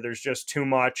forward here. There's just too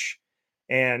much,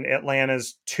 and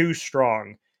Atlanta's too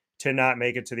strong to not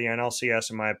make it to the NLCS,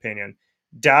 in my opinion.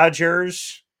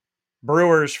 Dodgers,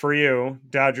 Brewers for you.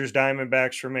 Dodgers,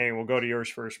 Diamondbacks for me. We'll go to yours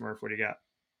first, Murph. What do you got?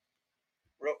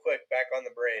 Real quick, back on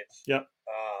the Braves. Yep.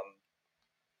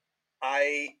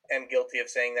 I am guilty of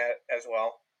saying that as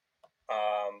well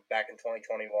back in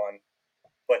 2021.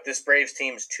 But this Braves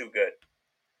team is too good.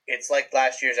 It's like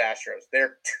last year's Astros.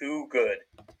 They're too good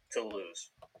to lose.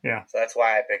 Yeah. So that's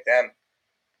why I picked them.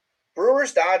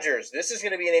 Brewers, Dodgers. This is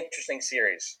going to be an interesting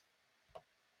series.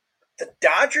 The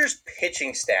Dodgers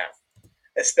pitching staff,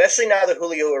 especially now that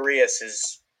Julio Urias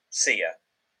is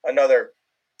another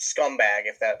scumbag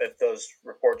if those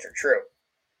reports are true.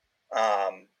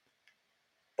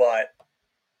 But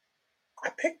I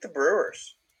picked the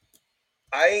Brewers.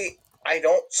 I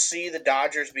don't see the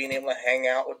Dodgers being able to hang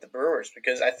out with the Brewers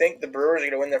because I think the Brewers are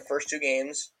going to win their first 2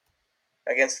 games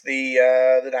against the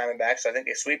Diamondbacks. So I think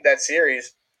they sweep that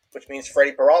series, which means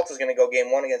Freddie Peralta is going to go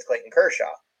game 1 against Clayton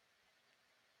Kershaw.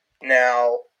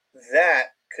 Now,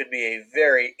 that could be a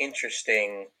very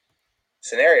interesting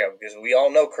scenario because we all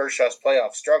know Kershaw's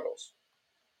playoff struggles.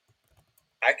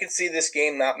 I could see this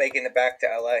game not making it back to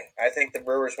LA. I think the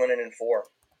Brewers winning in 4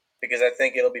 because I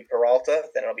think it'll be Peralta,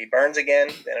 then it'll be Burns again,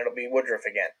 then it'll be Woodruff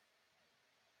again.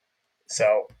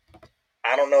 So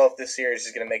I don't know if this series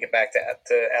is going to make it back to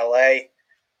LA.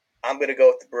 I'm going to go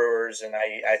with the Brewers, and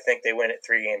I think they win it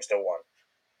 3-1.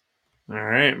 All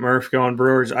right, Murph going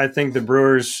Brewers. I think the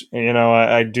Brewers,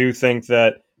 I do think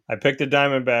that I picked the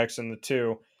Diamondbacks in the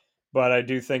 2, but I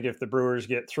do think if the Brewers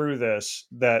get through this,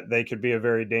 that they could be a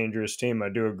very dangerous team. I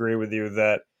do agree with you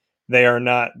that they are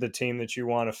not the team that you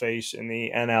want to face in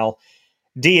the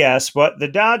NLDS, but the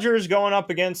Dodgers going up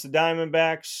against the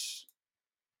Diamondbacks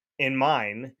in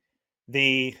mine.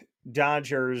 The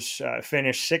Dodgers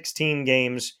finished 16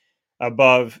 games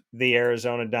above the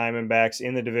Arizona Diamondbacks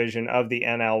in the division of the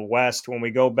NL West. When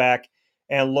we go back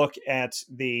and look at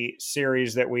the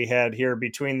series that we had here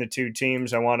between the two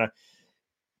teams, I want to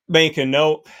make a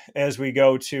note as we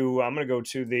go to, I'm going to go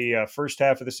to the first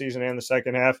half of the season and the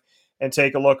second half and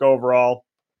take a look overall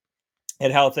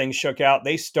at how things shook out.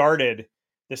 They started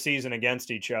the season against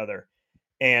each other,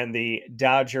 and the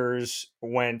Dodgers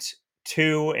went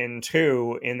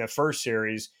 2-2 in the first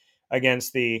series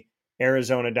against the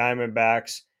Arizona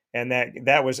Diamondbacks, and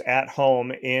that was at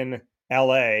home in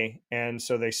LA, and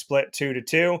so they split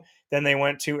 2-2. Then they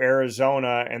went to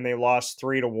Arizona and they lost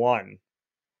 3-1.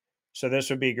 So this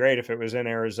would be great if it was in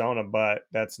Arizona, but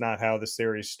that's not how the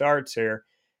series starts here.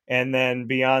 And then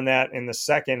beyond that, in the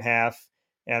second half,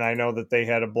 and I know that they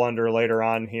had a blunder later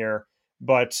on here,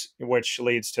 but which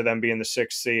leads to them being the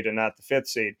 6th seed and not the 5th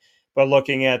seed. But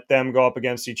looking at them go up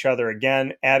against each other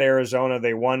again at Arizona,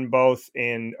 they won both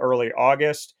in early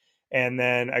August. And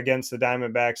then against the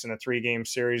Diamondbacks in a 3-game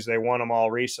series, they won them all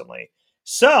recently.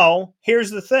 So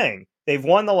here's the thing. They've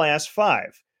won the last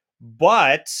 5.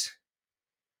 But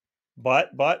when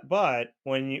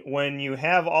you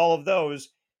have all of those,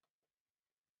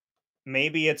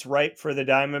 maybe it's right for the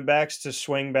Diamondbacks to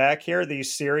swing back here.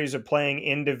 These series of playing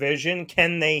in division,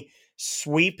 can they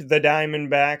sweep the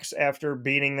Diamondbacks after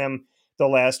beating them the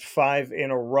last 5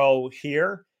 in a row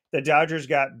here? The Dodgers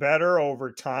got better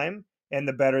over time, and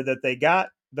the better that they got,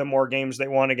 the more games they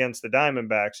won against the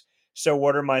Diamondbacks. So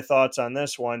what are my thoughts on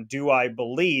this one? Do I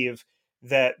believe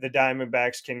that the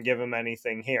Diamondbacks can give them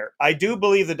anything here? I do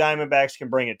believe the Diamondbacks can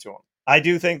bring it to them. I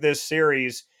do think this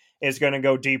series is going to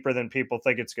go deeper than people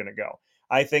think it's going to go.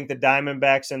 I think the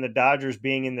Diamondbacks and the Dodgers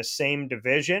being in the same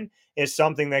division is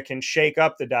something that can shake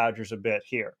up the Dodgers a bit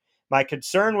here. My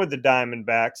concern with the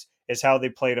Diamondbacks is how they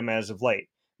played them as of late.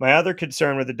 My other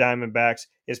concern with the Diamondbacks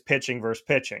is pitching versus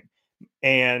pitching.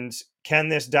 And can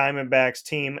this Diamondbacks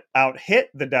team out-hit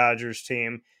the Dodgers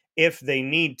team if they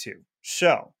need to?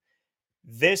 So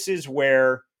this is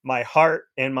where my heart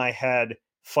and my head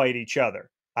fight each other.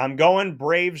 I'm going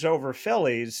Braves over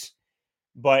Phillies,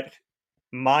 but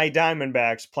my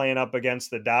Diamondbacks playing up against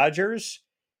the Dodgers,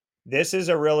 this is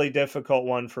a really difficult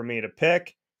one for me to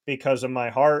pick because of my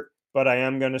heart, but I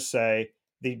am going to say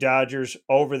the Dodgers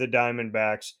over the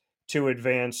Diamondbacks to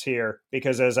advance here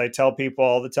because, as I tell people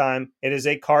all the time, it is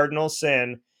a cardinal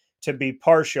sin to be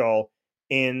partial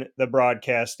in the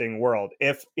broadcasting world.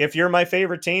 If you're my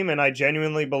favorite team and I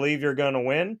genuinely believe you're going to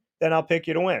win, then I'll pick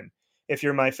you to win. If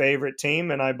you're my favorite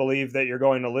team and I believe that you're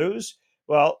going to lose,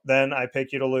 well, then I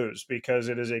pick you to lose because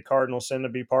it is a cardinal sin to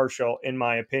be partial, in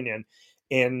my opinion.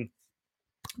 In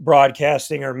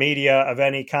broadcasting or media of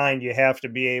any kind, you have to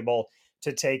be able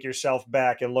to take yourself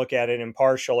back and look at it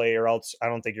impartially, or else I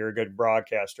don't think you're a good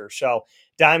broadcaster. So,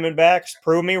 Diamondbacks,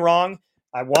 prove me wrong.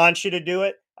 I want you to do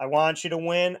it. I want you to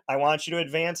win. I want you to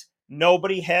advance.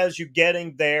 Nobody has you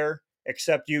getting there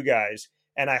except you guys.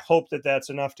 And I hope that that's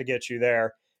enough to get you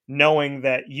there, knowing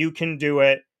that you can do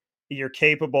it. You're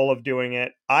capable of doing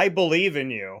it. I believe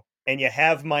in you, and you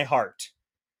have my heart.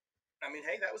 I mean,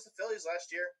 hey, that was the Phillies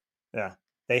last year. Yeah.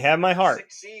 They have my heart.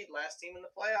 6th seed, last team in the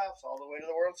playoffs, all the way to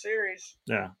the World Series.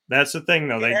 Yeah, that's the thing,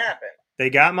 though. It can happen. They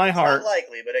got my heart. It's not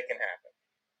likely, but it can happen.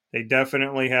 They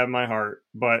definitely have my heart,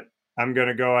 but I'm going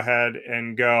to go ahead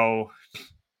and go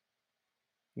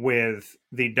with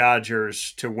the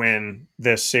Dodgers to win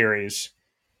this series.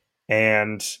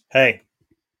 And, hey,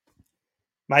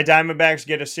 my Diamondbacks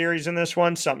get a series in this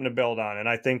one, something to build on, and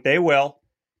I think they will,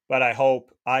 but I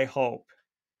hope. Ahead of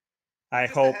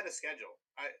schedule.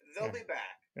 They'll be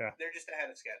back. Yeah. They're just ahead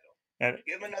of schedule. And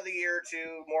give them another year or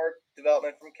two, more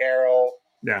development from Carroll.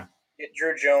 Yeah. Get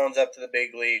Drew Jones up to the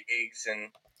big leagues,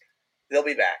 and they'll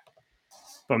be back.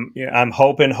 But yeah, I'm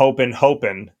hoping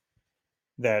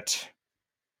that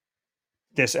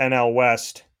this NL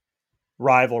West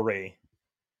rivalry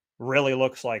really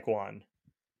looks like one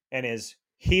and is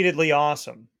heatedly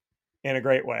awesome in a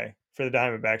great way for the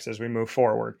Diamondbacks as we move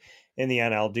forward in the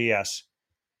NLDS.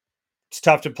 It's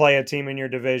tough to play a team in your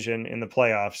division in the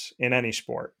playoffs in any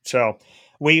sport. So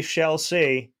we shall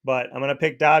see, but I'm going to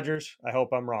pick Dodgers. I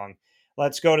hope I'm wrong.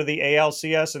 Let's go to the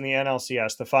ALCS and the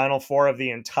NLCS, the final four of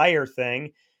the entire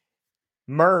thing.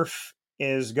 Murph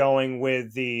is going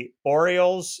with the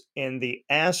Orioles and the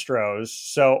Astros.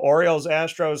 So Orioles,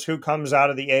 Astros, who comes out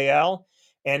of the AL?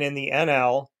 And in the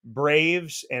NL,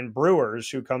 Braves and Brewers,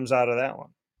 who comes out of that one?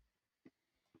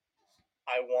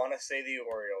 I want to say the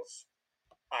Orioles.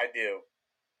 I do.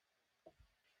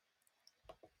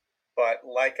 But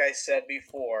like I said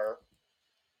before,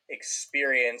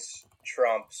 experience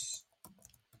trumps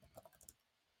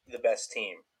the best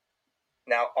team.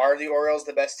 Now, are the Orioles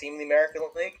the best team in the American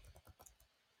League?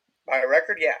 By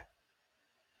record, yeah.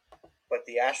 But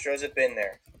the Astros have been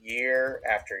there year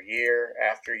after year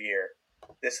after year.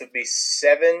 This would be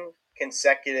 7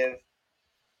 consecutive...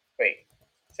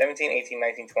 17, 18,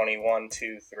 19, 20, 1,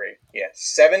 2, 3. Yeah,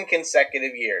 7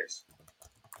 consecutive years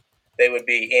they would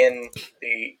be in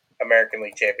the American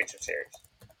League Championship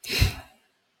Series.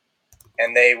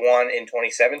 And they won in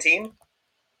 2017.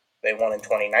 They won in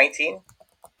 2019.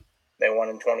 They won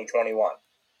in 2021.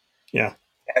 Yeah.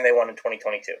 And they won in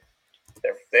 2022.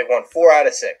 They've won 4 out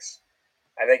of 6.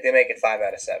 I think they make it 5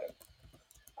 out of 7.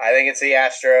 I think it's the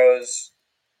Astros.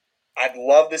 I'd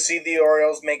love to see the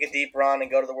Orioles make a deep run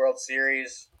and go to the World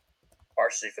Series,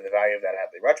 partially for the value of that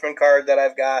Adley Rutschman card that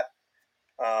I've got.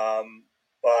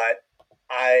 But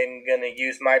I'm going to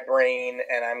use my brain,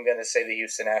 and I'm going to say the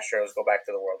Houston Astros go back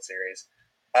to the World Series.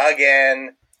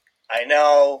 Again, I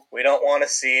know we don't want to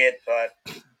see it, but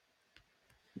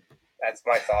that's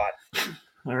my thought.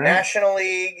 All right. National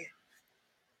League,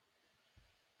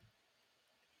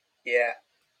 yeah,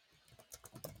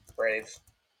 Braves.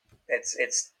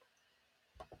 It's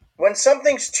when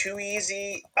something's too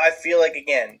easy, I feel like,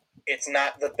 again, it's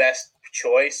not the best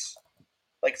choice.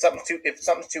 Like if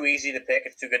something's too easy to pick,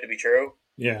 it's too good to be true.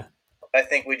 Yeah. I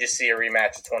think we just see a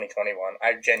rematch of 2021.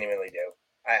 I genuinely do.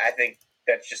 I think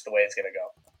that's just the way it's going to go.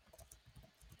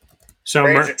 So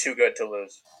Braves are too good to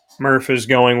lose. Murph is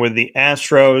going with the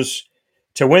Astros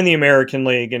to win the American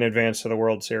League and advance to the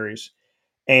World Series,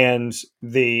 and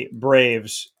the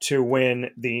Braves to win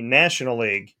the National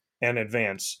League and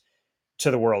advance to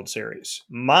the World Series.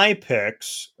 My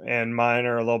picks, and mine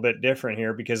are a little bit different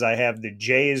here because I have the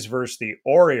Jays versus the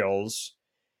Orioles,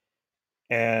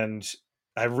 and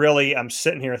I'm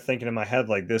sitting here thinking in my head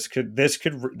like this could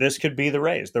be the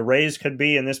Rays. The Rays could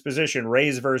be in this position,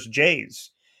 Rays versus Jays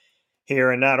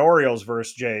here, and not Orioles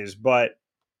versus Jays. But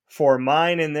for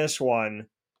mine in this one,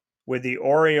 with the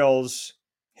Orioles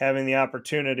having the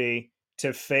opportunity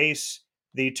to face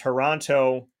the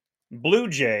Toronto Blue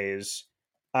Jays,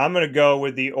 I'm going to go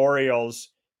with the Orioles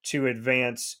to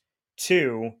advance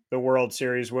to the World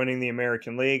Series, winning the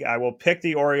American League. I will pick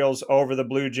the Orioles over the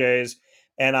Blue Jays,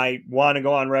 and I want to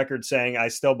go on record saying I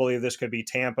still believe this could be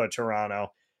Tampa,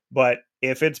 Toronto. But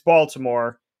if it's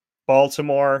Baltimore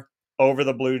over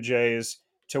the Blue Jays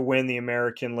to win the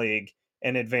American League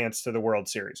and advance to the World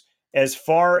Series. As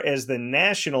far as the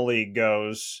National League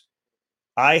goes,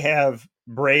 I have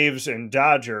Braves and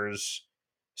Dodgers.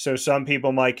 So some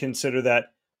people might consider that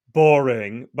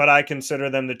boring, but I consider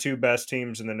them the 2 best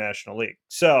teams in the National League.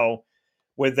 So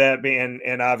with that being,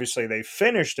 and obviously they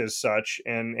finished as such,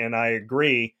 and I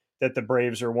agree that the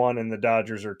Braves are 1 and the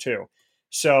Dodgers are 2.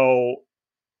 So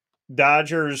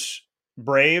Dodgers,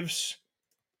 Braves,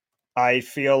 I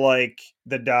feel like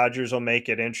the Dodgers will make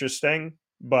it interesting,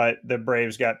 but the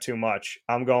Braves got too much.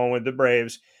 I'm going with the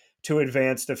Braves to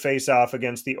advance to face off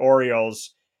against the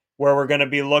Orioles, where we're going to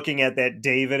be looking at that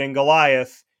David and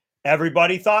Goliath.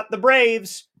 Everybody thought the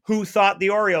Braves. Who thought the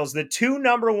Orioles? The 2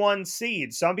 number 1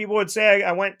 seeds. Some people would say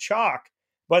I went chalk,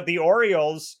 but the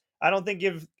Orioles, I don't think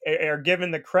are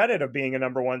given the credit of being a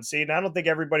number 1 seed, and I don't think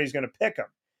everybody's going to pick them.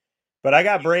 But I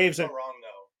got Braves. You can't go wrong,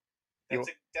 though.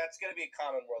 That's going to be a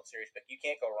common World Series pick. You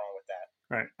can't go wrong with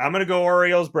that. All right. I'm going to go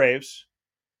Orioles, Braves.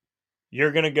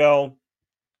 You're going to go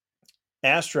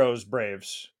Astros,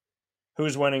 Braves.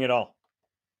 Who's winning it all?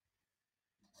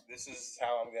 This is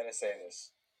how I'm going to say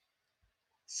this.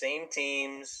 Same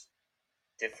teams,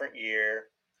 different year,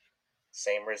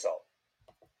 same result.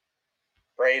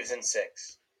 Braves in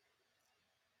 6.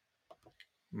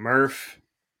 Murph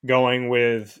going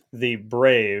with the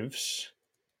Braves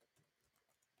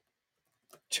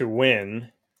to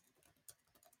win.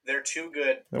 They're too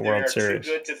good. The World Series.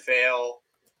 Too good to fail.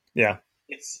 Yeah.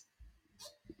 It's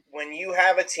when you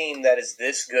have a team that is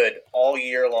this good all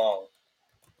year long,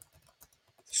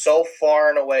 so far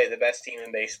and away the best team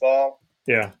in baseball.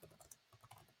 Yeah.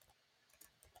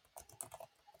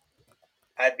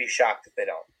 I'd be shocked if they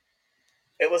don't.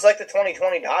 It was like the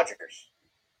 2020 Dodgers.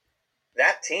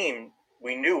 That team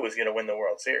we knew was going to win the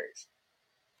World Series.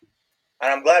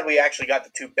 And I'm glad we actually got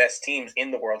the two best teams in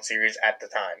the World Series at the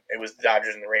time. It was the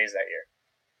Dodgers and the Rays that year.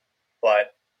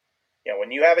 But,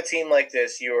 when you have a team like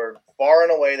this, you're far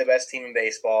and away the best team in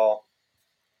baseball.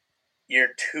 You're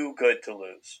too good to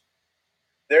lose.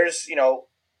 There's,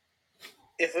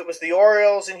 if it was the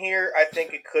Orioles in here, I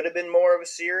think it could have been more of a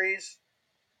series.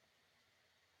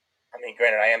 I mean,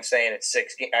 granted, I am saying it's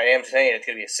 6. I am saying it's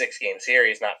going to be a 6-game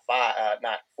series, not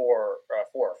 4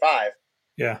 or 5.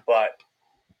 Yeah. But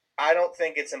I don't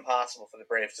think it's impossible for the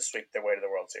Braves to sweep their way to the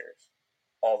World Series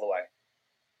all the way.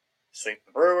 Sweep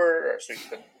the Brewers, or sweep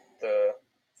the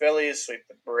Phillies, sweep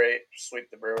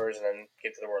the Brewers, and then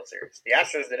get to the World Series. The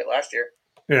Astros did it last year.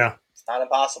 Yeah. It's not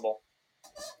impossible.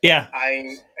 Yeah.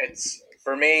 It's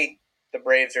for me, the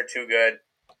Braves are too good,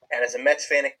 and as a Mets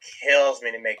fan, it kills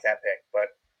me to make that pick, but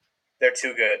they're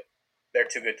too good. They're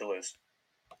too good to lose.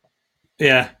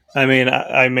 Yeah. I mean,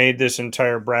 I made this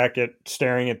entire bracket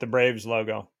staring at the Braves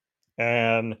logo.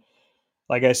 And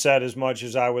like I said, as much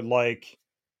as I would like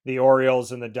the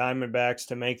Orioles and the Diamondbacks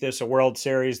to make this a World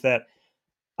Series that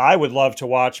I would love to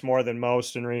watch more than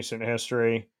most in recent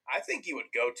history. I think you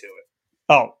would go to it.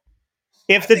 Oh,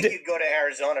 I think you'd go to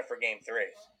Arizona for Game 3.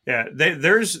 Yeah,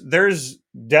 there's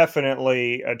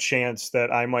definitely a chance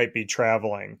that I might be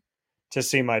traveling to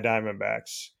see my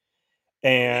Diamondbacks.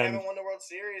 And they haven't won the World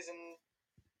Series in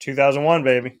 2001,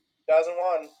 baby.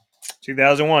 2001.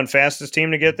 2001, fastest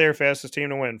team to get there, fastest team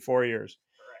to win, 4 years.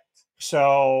 Correct.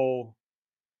 So,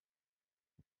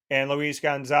 and Luis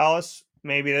Gonzalez,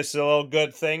 maybe this is a little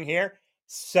good thing here,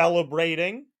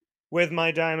 celebrating with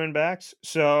my Diamondbacks.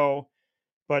 So,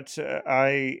 but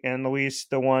and Luis,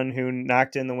 the one who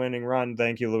knocked in the winning run.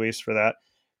 Thank you, Luis, for that.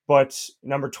 But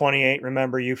number 28,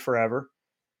 remember you forever.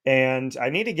 And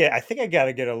I think I got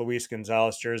to get a Luis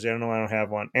Gonzalez jersey. I don't know. I don't have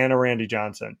one. And a Randy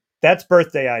Johnson. That's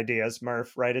birthday ideas,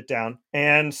 Murph. Write it down.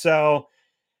 And so,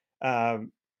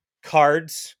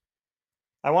 cards.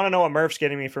 I want to know what Murph's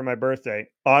getting me for my birthday.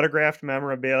 Autographed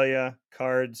memorabilia,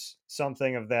 cards,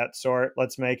 something of that sort.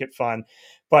 Let's make it fun.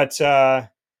 But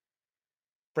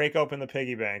break open the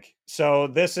piggy bank. So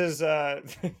this is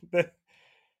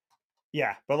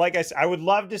yeah, but like I said, I would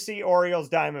love to see Orioles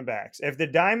Diamondbacks. If the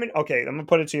okay, I'm gonna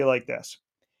put it to you like this.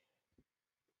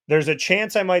 There's a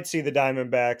chance I might see the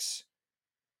Diamondbacks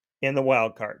in the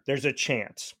wild card. There's a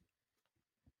chance.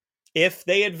 If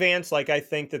they advance like I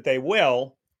think that they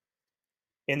will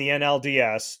in the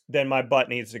NLDS, then my butt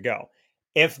needs to go.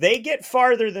 If they get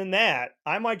farther than that,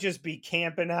 I might just be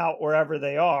camping out wherever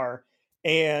they are,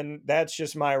 and that's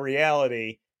just my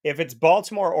reality. If it's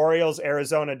Baltimore Orioles,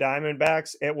 Arizona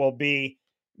Diamondbacks, it will be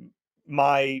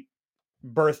my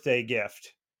birthday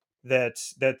gift that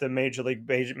the Major League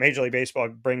Baseball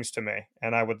brings to me,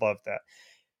 and I would love that.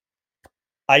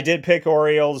 I did pick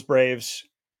Orioles, Braves.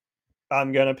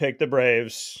 I'm gonna pick the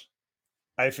Braves.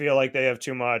 I feel like they have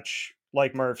too much,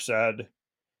 like Murph said,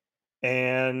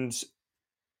 and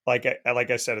like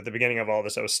I said at the beginning of all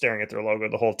this, I was staring at their logo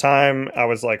the whole time. I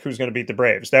was like, who's going to beat the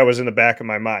Braves? That was in the back of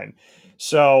my mind.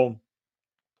 So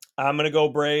I'm going to go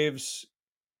Braves.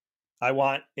 I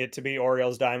want it to be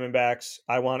Orioles Diamondbacks.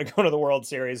 I want to go to the World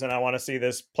Series, and I want to see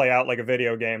this play out like a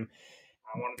video game.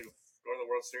 I wanted to go to the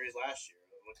World Series last year.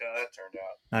 Look how that turned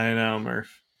out.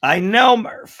 I know,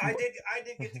 Murph. I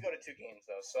did get to go to 2 games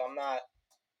though, so I'm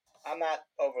not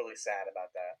overly sad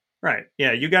about that. Right.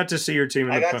 Yeah, you got to see your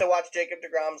team. I got to watch Jacob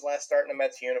deGrom's last start in a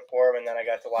Mets uniform, and then I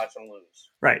got to watch him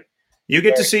lose. Right. You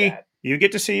get to see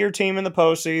your team in the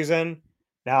postseason.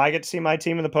 Now I get to see my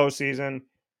team in the postseason.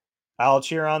 I'll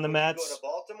cheer on the Mets. Would you go to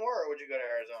Baltimore or would you go to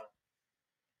Arizona?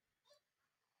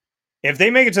 If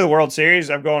they make it to the World Series,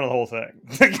 I'm going to the whole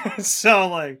thing. So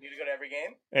like, you go to every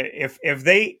game. If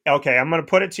they I'm going to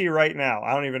put it to you right now.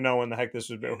 I don't even know when the heck this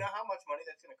was built. Do you know how much money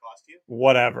that's going to cost you?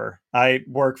 Whatever. I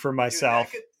work for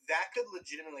myself. Dude, that could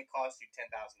legitimately cost you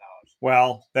 $10,000.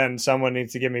 Well, then someone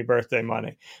needs to give me birthday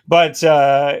money. But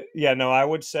I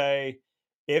would say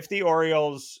if the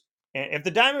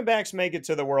Diamondbacks make it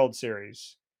to the World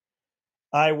Series,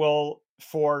 I will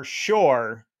for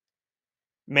sure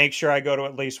make sure I go to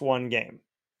at least one game.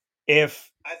 I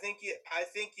think you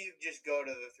just go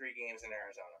to the 3 games in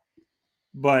Arizona.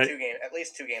 But at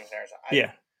least 2 games in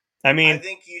Arizona. I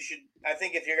think you should. I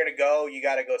think if you're going to go, you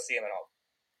got to go see them at home.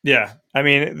 Yeah, I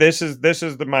mean, this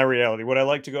is my reality. Would I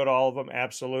like to go to all of them?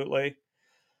 Absolutely.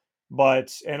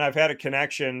 And I've had a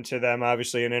connection to them,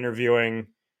 obviously, in interviewing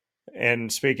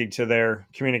and speaking to their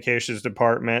communications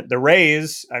department. The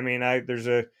Rays, I mean, there's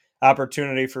a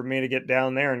opportunity for me to get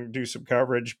down there and do some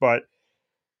coverage, but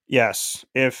Yes,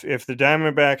 if the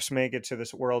Diamondbacks make it to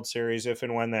this World Series, if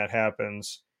and when that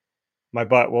happens, my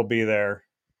butt will be there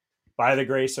by the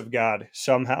grace of God,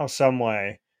 somehow, some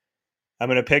way. I'm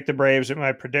going to pick the Braves at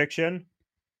my prediction,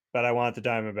 but I want the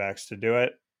Diamondbacks to do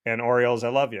it. And Orioles, I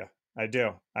love you. I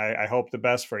do. I hope the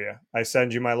best for you. I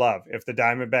send you my love. If the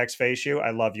Diamondbacks face you,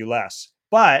 I love you less.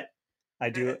 But I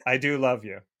do love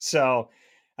you. So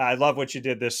I love what you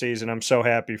did this season. I'm so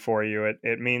happy for you.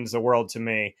 It means the world to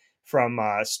me. From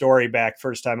story back,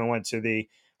 first time I went to the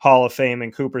Hall of Fame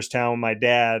in Cooperstown with my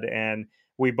dad, and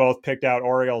we both picked out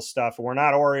Orioles stuff. We're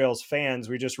not Orioles fans.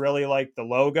 We just really liked the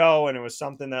logo, and it was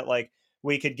something that like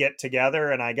we could get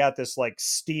together. And I got this like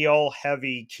steel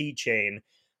heavy keychain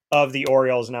of the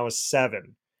Orioles, and I was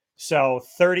 7. So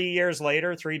 30 years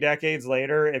later, 3 decades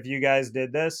later, if you guys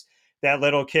did this, that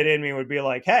little kid in me would be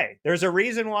like, hey, there's a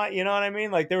reason why, you know what I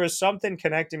mean? Like there was something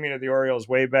connecting me to the Orioles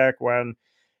way back when.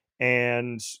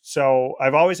 And so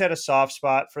I've always had a soft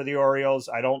spot for the Orioles.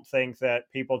 I don't think that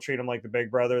people treat them like the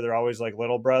big brother. They're always like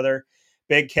little brother.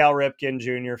 Big Cal Ripken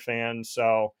Jr. fan.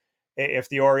 So if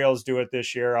the Orioles do it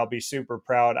this year, I'll be super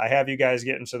proud. I have you guys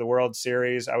get into the World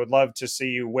Series. I would love to see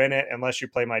you win it. Unless you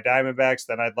play my Diamondbacks,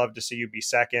 then I'd love to see you be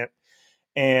second.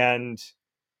 And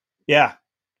yeah,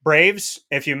 Braves,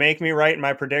 if you make me right in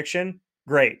my prediction,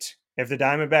 great. If the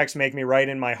Diamondbacks make me right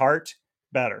in my heart,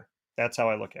 better. That's how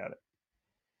I look at it.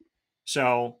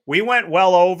 So we went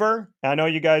well over. I know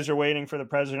you guys are waiting for the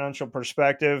presidential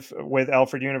perspective with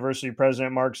Alfred University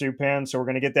President Mark Zupan. So we're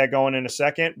going to get that going in a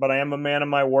second, but I am a man of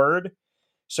my word.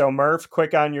 So Murph,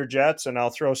 quick on your Jets, and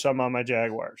I'll throw some on my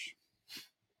Jaguars.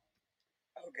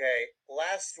 Okay,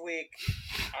 last week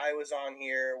I was on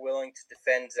here willing to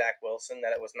defend Zach Wilson,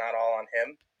 that it was not all on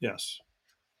him. Yes.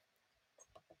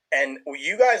 And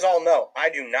you guys all know I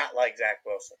do not like Zach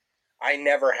Wilson. I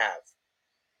never have.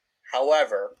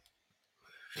 However,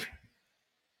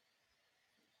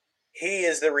 he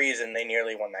is the reason they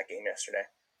nearly won that game yesterday.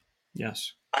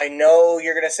 Yes. I know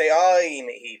you're going to say, oh,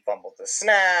 he fumbled the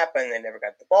snap and they never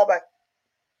got the ball back.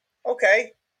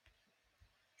 Okay.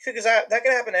 Because that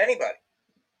can happen to anybody.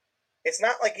 It's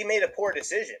not like he made a poor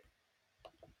decision.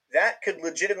 That could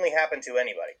legitimately happen to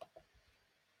anybody.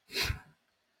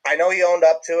 I know he owned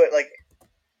up to it. Like,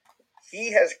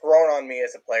 he has grown on me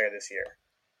as a player this year.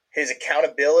 His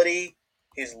accountability,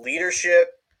 his leadership,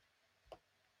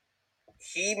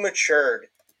 he matured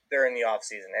during the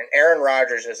offseason. And Aaron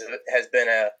Rodgers has been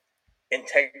an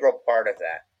integral part of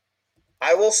that.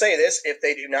 I will say this, if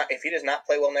he does not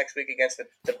play well next week against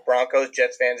the Broncos,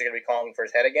 Jets fans are going to be calling for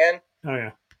his head again. Oh,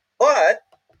 yeah. But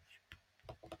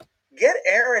get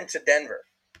Aaron to Denver.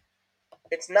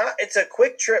 It's a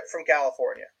quick trip from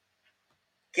California.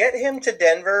 Get him to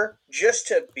Denver just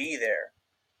to be there.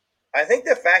 I think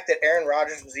the fact that Aaron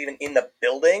Rodgers was even in the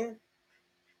building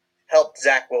helped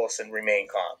Zach Wilson remain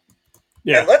calm.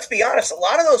 Yeah. And let's be honest, a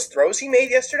lot of those throws he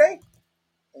made yesterday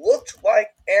looked like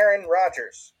Aaron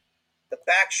Rodgers. The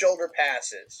back shoulder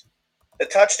passes. The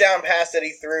touchdown pass that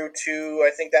he threw to,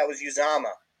 I think that was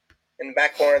Uzama in the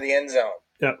back corner of the end zone.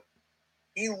 Yep.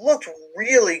 He looked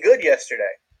really good yesterday.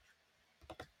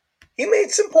 He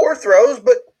made some poor throws,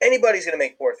 but anybody's going to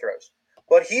make poor throws.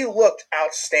 But he looked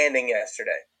outstanding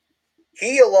yesterday.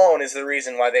 He alone is the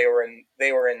reason why they were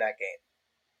in that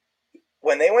game.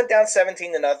 When they went down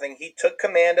 17-0, he took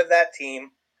command of that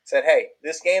team, said, hey,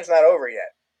 this game's not over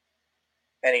yet.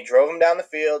 And he drove them down the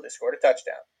field. They scored a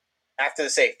touchdown after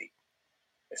the safety.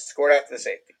 They scored after the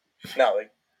safety. No, they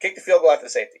kicked the field goal after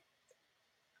the safety.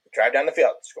 They drive down the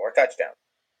field, score a touchdown.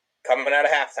 Coming out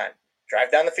of halftime,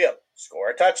 drive down the field,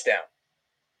 score a touchdown.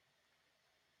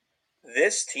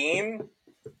 This team,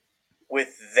 with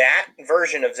that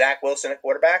version of Zach Wilson at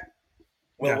quarterback,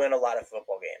 will win a lot of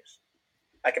football games.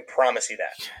 I can promise you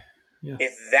that. Yeah.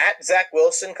 If that Zach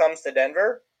Wilson comes to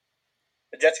Denver,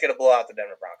 the Jets are going to blow out the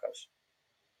Denver Broncos.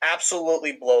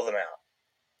 Absolutely blow them out.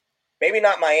 Maybe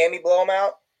not Miami blow them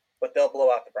out, but they'll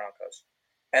blow out the Broncos.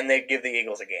 And they'd give the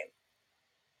Eagles a game.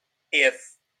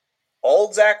 If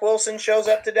old Zach Wilson shows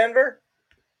up to Denver,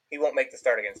 he won't make the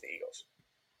start against the Eagles.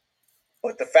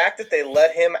 But the fact that they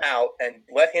let him out and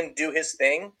let him do his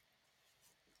thing,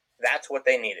 that's what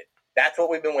they needed. That's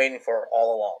what we've been waiting for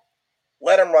all along.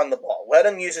 Let him run the ball. Let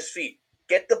him use his feet.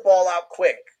 Get the ball out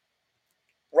quick.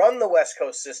 Run the West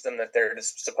Coast system that they're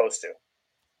supposed to.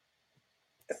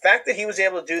 The fact that he was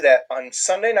able to do that on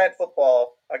Sunday Night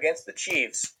Football against the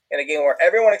Chiefs in a game where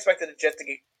everyone expected the Jets to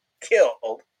get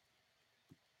killed,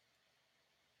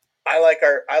 I like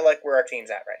where our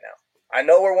team's at right now. I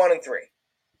know we're 1-3.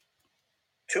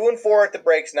 2-4 at the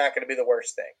break's not going to be the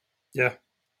worst thing. Yeah.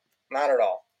 Not at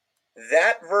all.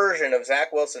 That version of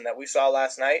Zach Wilson that we saw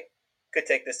last night could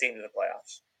take this team to the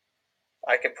playoffs.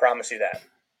 I can promise you that.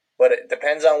 But it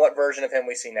depends on what version of him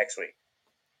we see next week.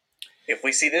 If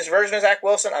we see this version of Zach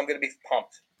Wilson, I'm going to be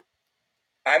pumped.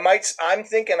 I'm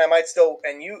thinking I might still,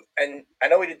 and I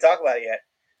know we didn't talk about it yet.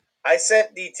 I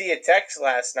sent DT a text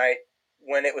last night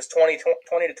when it was 20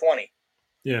 to 20.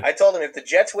 Yeah. I told him if the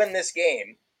Jets win this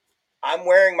game, I'm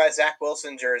wearing my Zach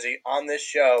Wilson jersey on this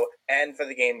show and for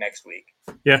the game next week.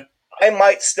 Yeah. I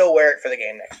might still wear it for the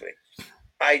game next week.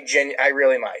 I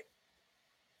really might.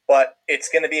 But it's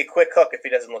going to be a quick hook if he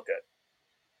doesn't look good.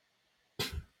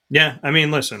 Yeah, I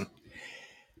mean, listen.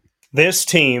 This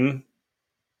team,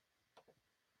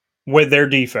 with their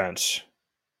defense,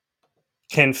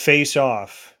 can face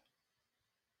off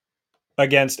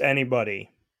against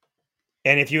anybody.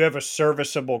 And if you have a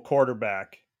serviceable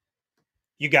quarterback,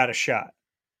 you got a shot.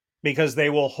 Because they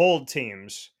will hold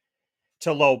teams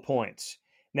to low points.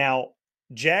 Now,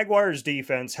 Jaguars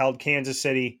defense held Kansas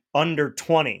City under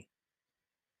 20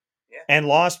 and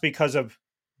lost because of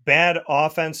bad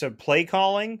offensive play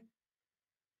calling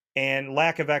and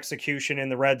lack of execution in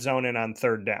the red zone and on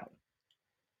third down.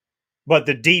 But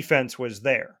the defense was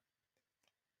there.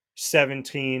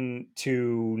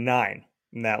 17-9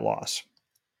 in that loss.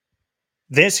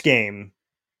 This game,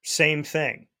 same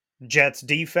thing. Jets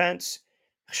defense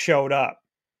showed up.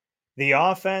 The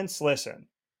offense, listen,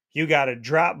 you got a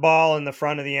drop ball in the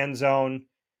front of the end zone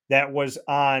that was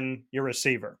on your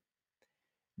receiver.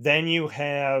 Then you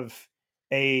have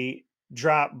a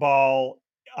drop ball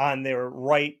on their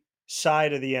right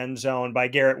side of the end zone by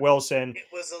Garrett Wilson, It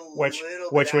was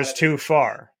which was too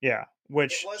far. Yeah, it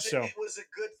was a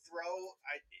good throw.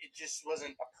 It just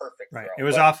wasn't a perfect right. throw. It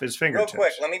was off his fingertips. Real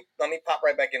quick, let me pop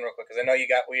right back in real quick because I know we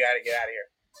got to get out of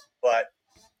here. But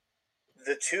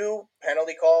the two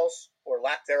penalty calls or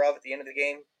lack thereof at the end of the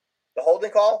game, the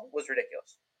holding call was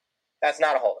ridiculous. That's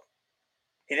not a holding.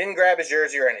 He didn't grab his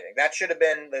jersey or anything. That should have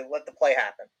been they let the play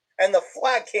happen. And the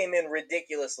flag came in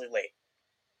ridiculously late.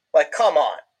 Like, come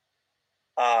on.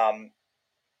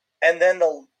 And then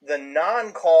the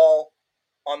non-call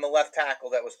on the left tackle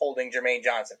that was holding Jermaine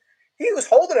Johnson. He was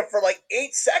holding him for like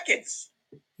 8 seconds.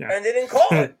 Yeah. And they didn't call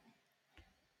it.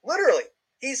 Literally.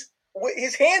 His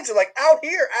hands are like out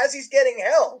here as he's getting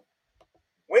held,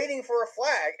 waiting for a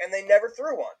flag, and they never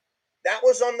threw one. That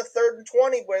was on the 3rd and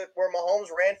 20 where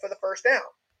Mahomes ran for the first down.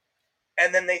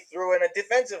 And then they threw in a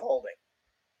defensive holding.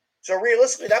 So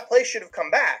realistically, that play should have come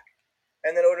back.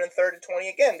 And then it would have been 3rd and 20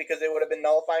 again because they would have been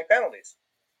nullifying penalties.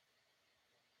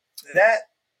 The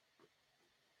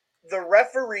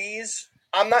referees,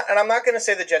 I'm not going to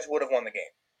say the Jets would have won the game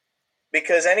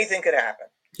because anything could happen.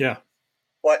 Yeah.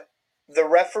 But the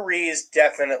referees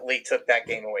definitely took that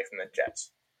game away from the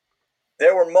Jets.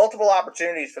 There were multiple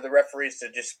opportunities for the referees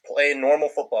to just play a normal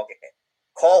football game.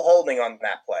 Call holding on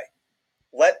that play.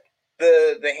 Let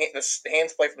the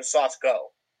hands play from Sauce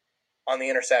go on the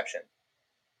interception.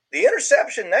 The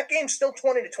interception, that game's still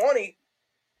 20-20.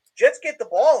 Jets get the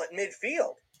ball at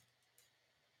midfield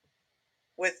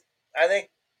with, I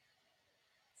think,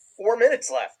 4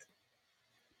 minutes left.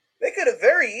 They could have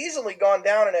very easily gone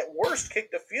down and at worst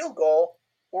kicked a field goal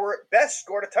or at best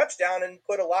scored a touchdown and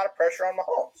put a lot of pressure on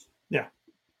Mahomes. Yeah.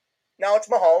 Now it's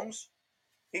Mahomes.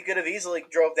 He could have easily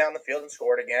drove down the field and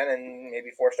scored again and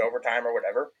maybe forced overtime or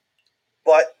whatever.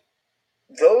 But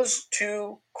those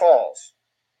two calls,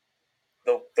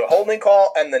 the holding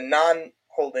call and the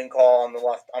non-holding call on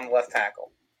the left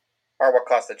tackle, are what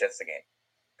cost the Jets the game.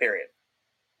 Period.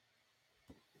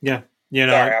 Yeah.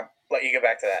 Sorry, I'll let you get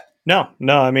back to that. No.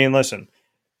 I mean, listen.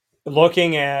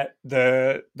 Looking at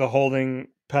the holding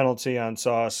penalty on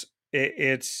Sauce,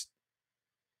 it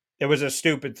was a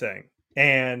stupid thing,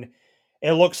 and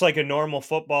it looks like a normal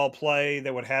football play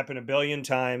that would happen a billion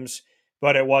times,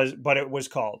 but it was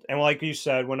called. And like you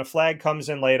said, when a flag comes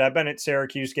in late, I've been at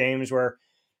Syracuse games where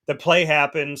the play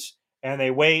happens and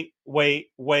they wait,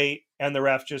 and the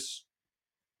ref just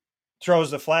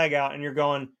throws the flag out, and you're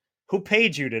going, "Who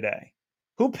paid you today?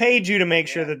 Who paid you to make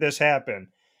sure that this happened?"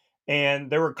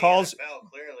 And there were calls. The NFL,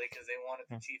 clearly, because they wanted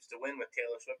the Chiefs to win with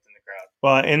Taylor Swift in the crowd.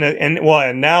 Well,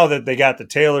 and now that they got the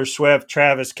Taylor Swift,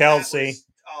 Travis Kelce.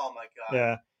 Oh my God!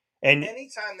 Yeah, and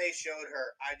anytime they showed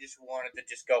her, I just wanted to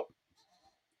just go.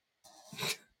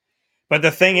 But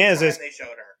the thing is they showed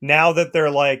her. Now that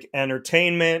they're like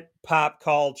entertainment, pop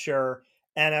culture,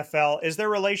 NFL, is their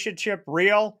relationship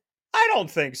real? I don't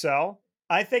think so.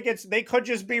 I think they could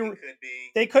just be.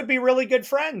 They could be really good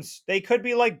friends. They could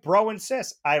be like bro and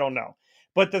sis. I don't know.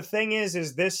 But the thing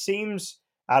is this seems,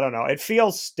 I don't know. It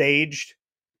feels staged,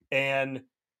 and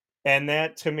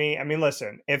that to me, I mean,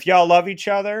 listen, if y'all love each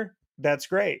other, that's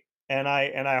great, and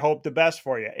I hope the best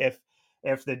for you.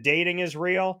 If the dating is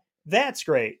real, that's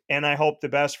great, and I hope the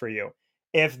best for you.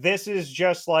 If this is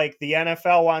just like the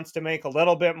NFL wants to make a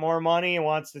little bit more money and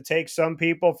wants to take some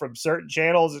people from certain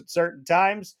channels at certain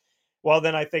times, well,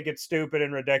 then I think it's stupid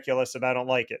and ridiculous and I don't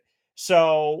like it.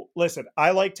 So listen,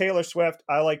 I like Taylor Swift.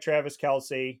 I like Travis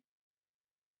Kelce.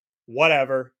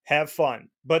 Whatever. Have fun.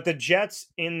 But the Jets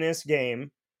in this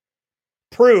game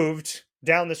proved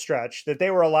down the stretch that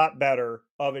they were a lot better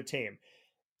of a team.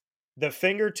 The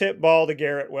fingertip ball to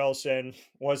Garrett Wilson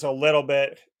was a little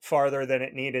bit farther than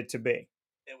it needed to be.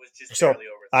 It was just So barely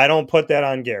over. I don't put that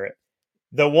on Garrett.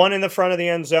 The one in the front of the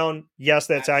end zone, yes,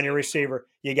 that's on your Absolutely. receiver.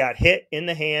 You got hit in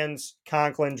the hands.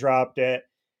 Conklin dropped it.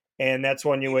 And that's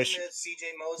when you Even wish. the C.J.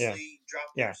 Mosley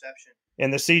dropped the Yeah. interception.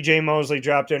 And the C.J. Mosley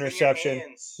dropped In your interception,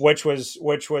 hands. which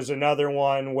was another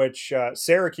one, which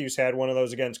Syracuse had one of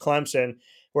those against Clemson,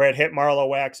 where it hit Marlowe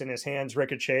Wax in his hands,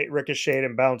 ricocheted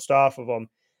and bounced off of him.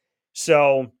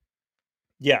 So,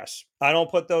 yes, I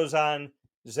don't put those on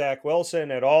Zach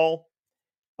Wilson at all.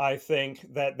 I think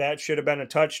that should have been a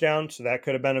touchdown, so that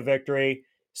could have been a victory.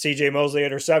 C.J. Mosley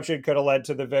interception could have led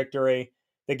to the victory.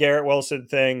 The Garrett Wilson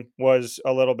thing was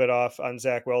a little bit off on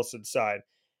Zach Wilson's side.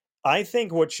 I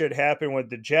think what should happen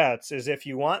with the Jets is if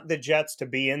you want the Jets to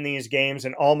be in these games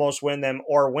and almost win them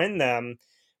or win them,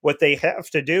 what they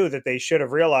have to do that they should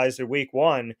have realized in week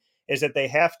one is that they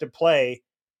have to play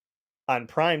on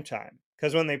prime time.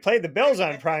 Because when they played the Bills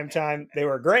on prime time, they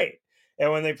were great.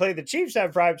 And when they played the Chiefs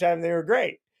on prime time, they were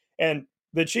great. And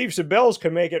the Chiefs and Bills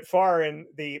could make it far in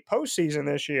the postseason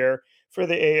this year for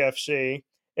the AFC,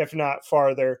 if not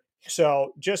farther.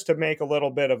 So just to make a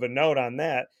little bit of a note on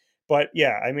that. But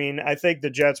yeah, I mean, I think the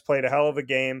Jets played a hell of a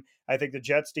game. I think the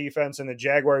Jets defense and the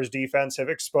Jaguars defense have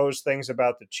exposed things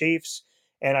about the Chiefs.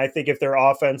 And I think if their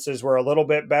offenses were a little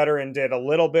bit better and did a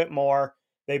little bit more,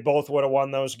 they both would have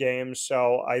won those games.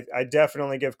 So I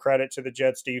definitely give credit to the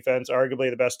Jets defense, arguably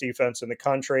the best defense in the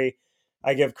country.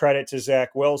 I give credit to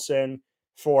Zach Wilson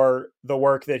for the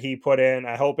work that he put in.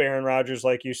 I hope Aaron Rodgers,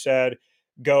 like you said,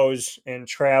 goes and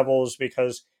travels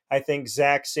because I think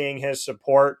Zach seeing his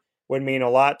support would mean a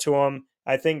lot to him.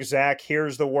 I think Zach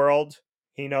hears the world.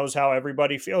 He knows how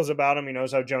everybody feels about him. He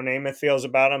knows how Joe Namath feels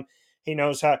about him. He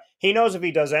knows if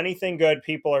he does anything good,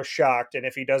 people are shocked. And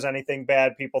if he does anything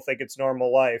bad, people think it's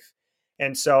normal life.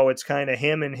 And so it's kind of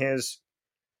him and his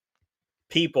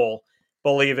people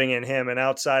believing in him. And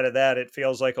outside of that, it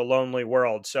feels like a lonely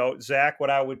world. So, Zach, what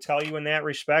I would tell you in that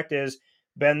respect is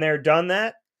been there, done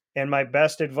that. And my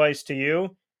best advice to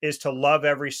you is to love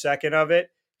every second of it.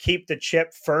 Keep the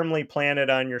chip firmly planted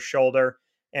on your shoulder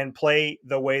and play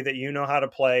the way that you know how to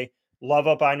play. Love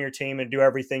up on your team and do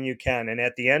everything you can. And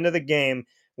at the end of the game,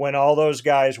 when all those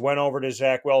guys went over to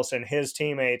Zach Wilson, his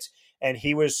teammates, and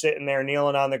he was sitting there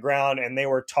kneeling on the ground and they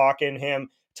were talking to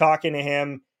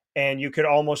him, and you could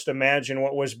almost imagine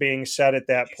what was being said at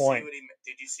that point.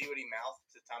 Did you see what he mouthed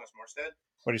to Thomas Morstead?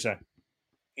 What do you say?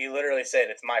 He literally said,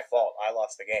 "It's my fault. I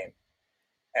lost the game."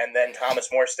 And then Thomas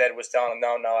Morstead was telling him,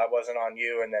 "No, I wasn't on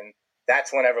you." And then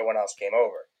that's when everyone else came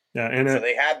over. Yeah, and so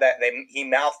they had that. He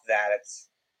mouthed that.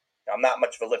 I'm not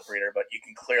much of a lip reader, but you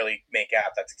can clearly make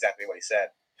out that's exactly what he said.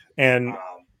 And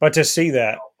but to see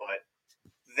that,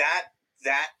 but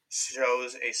that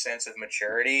shows a sense of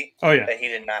maturity. That he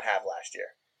did not have last year.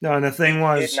 No, and the thing he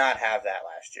was, did not have that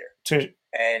last year.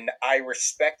 And I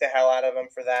respect the hell out of him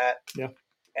for that. Yeah.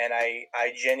 And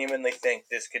I genuinely think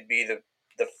this could be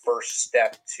the first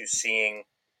step to seeing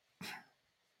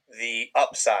the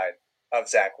upside of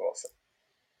Zach Wilson.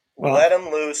 Well, let him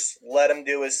loose. Let him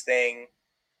do his thing.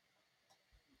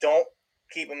 Don't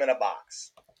keep him in a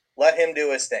box. Let him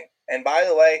do his thing. And by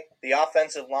the way, the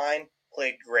offensive line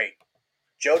played great.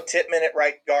 Joe Tippmann at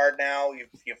right guard now.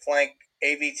 You flank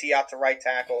AVT out to right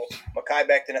tackle. Mekhi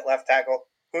Becton at left tackle.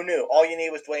 Who knew? All you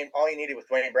needed was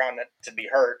Dwayne Brown to be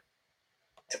hurt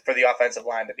for the offensive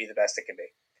line to be the best it can be.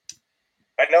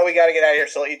 I know we got to get out of here,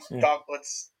 so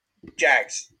let's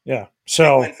Jags. Yeah.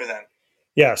 So win for them.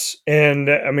 Yes, and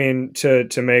I mean to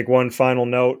make one final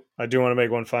note, I do want to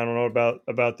make one final note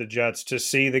about the Jets. To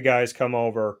see the guys come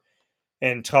over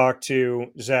and talk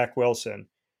to Zach Wilson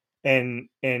and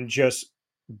just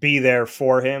be there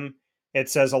for him, it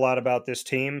says a lot about this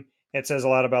team. It says a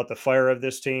lot about the fire of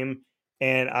this team.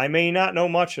 And I may not know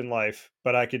much in life,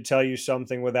 but I could tell you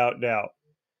something without doubt.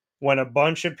 When a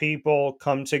bunch of people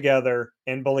come together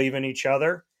and believe in each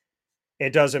other,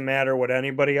 it doesn't matter what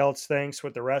anybody else thinks,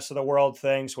 what the rest of the world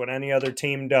thinks, what any other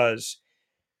team does.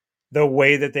 The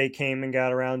way that they came and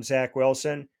got around Zach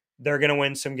Wilson, they're going to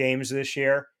win some games this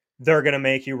year. They're going to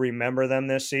make you remember them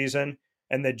this season,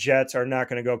 and the Jets are not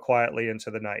going to go quietly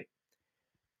into the night.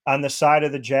 On the side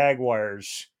of the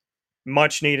Jaguars,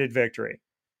 much needed victory.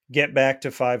 Get back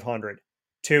to 500,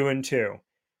 2-2.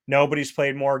 Nobody's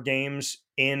played more games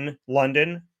in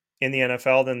London in the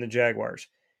NFL than the Jaguars.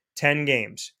 10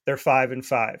 games. They're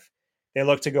 5-5. They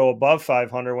look to go above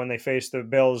 500 when they face the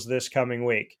Bills this coming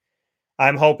week.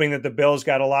 I'm hoping that the Bills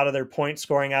got a lot of their point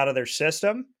scoring out of their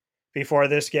system before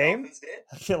this game,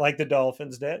 like the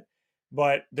Dolphins did.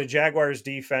 But the Jaguars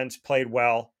defense played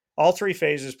well. All three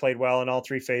phases played well, and all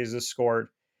three phases scored.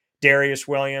 Darius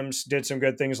Williams did some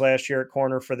good things last year at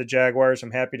corner for the Jaguars.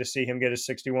 I'm happy to see him get a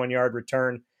 61-yard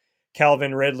return.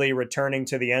 Calvin Ridley returning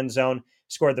to the end zone,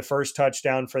 scored the first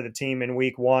touchdown for the team in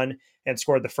week 1 and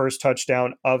scored the first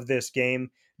touchdown of this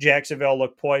game. Jacksonville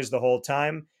looked poised the whole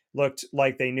time, looked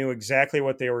like they knew exactly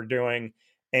what they were doing,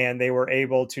 and they were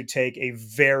able to take a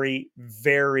very,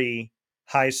 very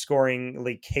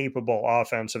high-scoringly capable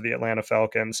offense of the Atlanta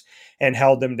Falcons and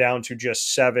held them down to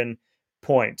just 7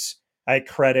 points. I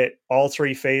credit all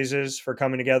three phases for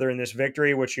coming together in this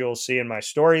victory, which you'll see in my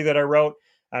story that I wrote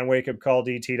on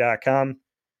wakeupcalldt.com.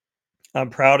 I'm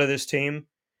proud of this team.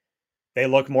 They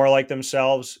look more like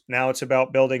themselves. Now it's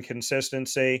about building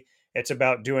consistency. It's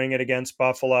about doing it against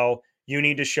Buffalo. You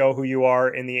need to show who you are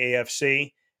in the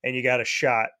AFC, and you got a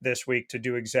shot this week to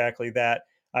do exactly that.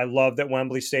 I love that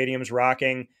Wembley Stadium's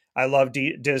rocking. I love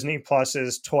Disney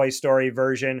Plus's Toy Story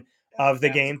version of the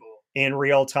game in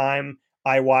real time.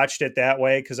 I watched it that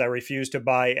way because I refuse to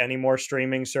buy any more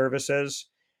streaming services.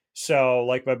 So,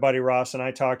 like my buddy Ross and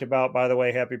I talked about, by the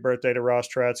way, happy birthday to Ross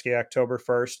Trotsky, October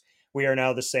 1st. We are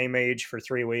now the same age for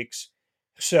 3 weeks.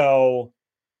 So,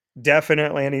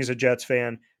 definitely, and he's a Jets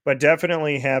fan, but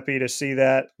definitely happy to see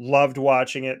that. Loved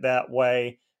watching it that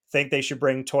way. Think they should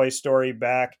bring Toy Story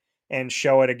back and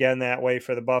show it again that way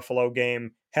for the Buffalo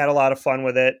game. Had a lot of fun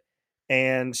with it.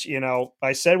 And,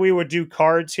 I said we would do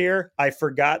cards here. I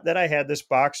forgot that I had this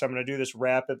box. I'm going to do this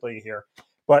rapidly here.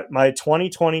 But my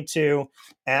 2022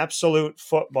 Absolute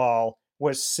Football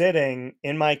was sitting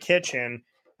in my kitchen.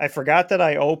 I forgot that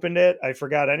I opened it. I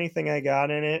forgot anything I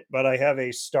got in it, but I have a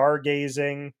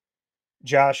stargazing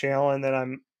Josh Allen that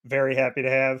I'm very happy to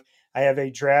have. I have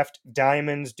a draft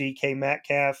Diamonds DK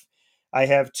Metcalf. I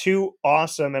have 2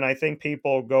 awesome, and I think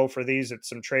people go for these at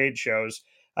some trade shows.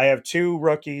 I have 2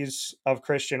 rookies of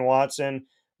Christian Watson,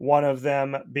 one of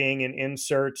them being an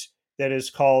insert that is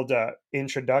called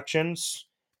Introductions.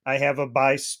 I have a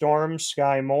by Storm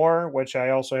Sky Moore, which I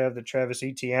also have the Travis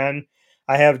Etienne.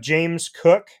 I have James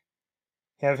Cook,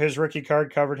 have his rookie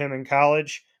card, covered him in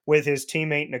college with his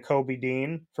teammate Nakobe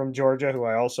Dean from Georgia, who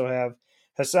I also have.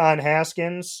 Hassan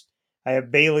Haskins. I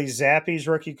have Bailey Zappi's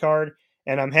rookie card,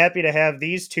 and I'm happy to have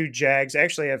these 2 Jags.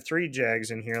 Actually, I have 3 Jags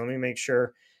in here. Let me make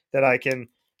sure that I can.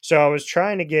 So I was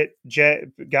trying to get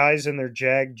guys in their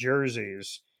Jag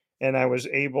jerseys, and I was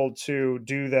able to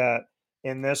do that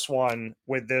in this one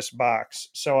with this box.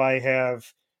 So I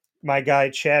have my guy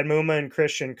Chad Muma and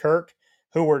Christian Kirk,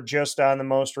 who were just on the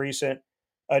most recent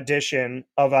edition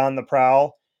of On the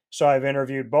Prowl. So I've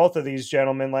interviewed both of these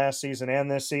gentlemen last season and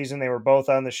this season. They were both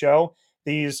on the show.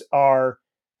 These are,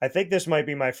 I think this might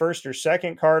be my first or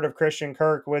second card of Christian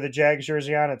Kirk with a Jags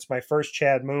jersey on. It's my first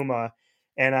Chad Muma.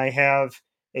 And I have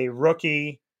a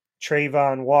rookie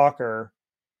Trayvon Walker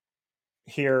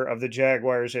here of the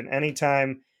Jaguars. And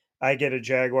anytime I get a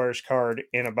Jaguars card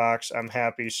in a box, I'm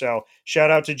happy. So shout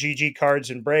out to GG Cards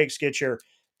and Breaks. Get your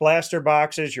blaster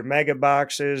boxes, your mega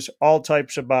boxes, all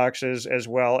types of boxes, as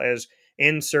well as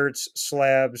inserts,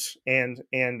 slabs, and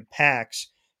packs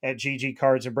at GG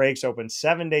Cards and Breaks. Open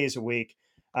 7 days a week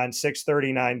on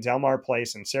 639 Delmar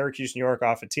Place in Syracuse, New York,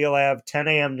 off of Teal Ave, 10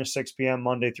 a.m. to 6 p.m.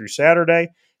 Monday through Saturday,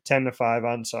 10 to 5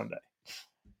 on Sunday.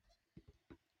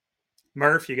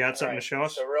 Murph, you got something to show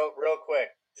us? So real quick,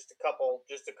 just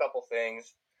a couple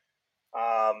things.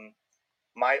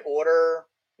 My order,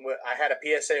 I had a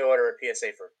PSA order at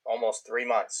PSA for almost 3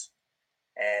 months,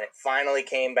 and it finally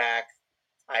came back.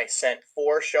 I sent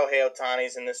 4 Shohei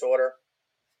Ohtanis in this order.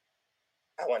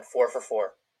 I went 4 for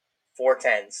 4. 4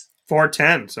 10s. 4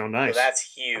 10s, so nice. So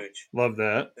that's huge. Love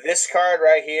that. This card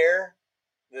right here,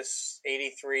 this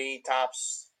 83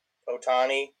 Topps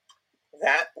Ohtani,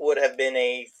 that would have been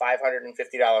a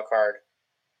 $550 card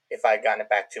if I'd gotten it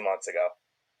back 2 months ago.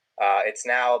 It's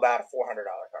now about a $400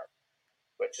 card,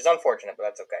 which is unfortunate, but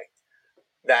that's okay.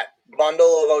 That bundle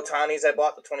of Ohtanis I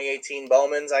bought, the 2018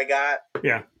 Bowmans I got.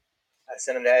 Yeah. I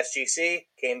sent them to SGC,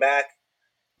 came back.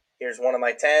 Here's one of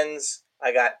my 10s.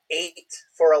 I got 8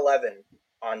 for 11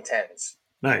 on 10s.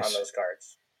 Nice. On those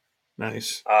cards.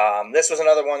 Nice. This was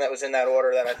another one that was in that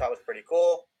order that I thought was pretty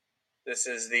cool. This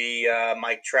is the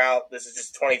Mike Trout. This is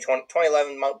just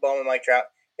 2011 Bowman Mike Trout.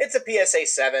 It's a PSA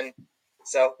 7,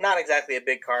 so not exactly a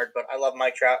big card, but I love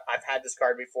Mike Trout. I've had this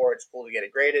card before. It's cool to get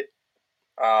it graded.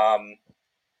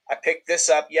 I picked this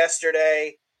up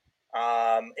yesterday.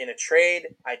 In a trade,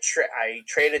 I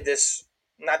traded this,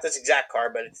 not this exact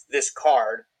card, but it's this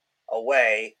card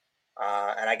away,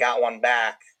 and I got one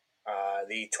back.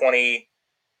 The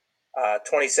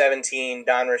 2017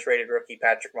 Donruss rated rookie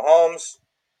Patrick Mahomes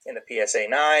in the PSA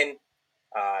 9.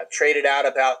 Traded out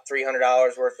about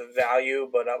 $300 worth of value,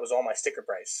 but that was all my sticker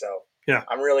price. So Yeah.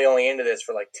 I'm really only into this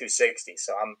for like $260.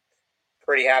 So I'm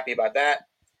pretty happy about that.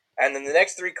 And then the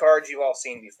next three cards you've all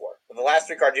seen before. The last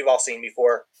three cards you've all seen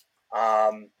before.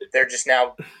 They're just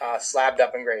now slabbed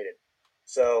up and graded.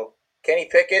 So Kenny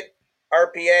Pickett,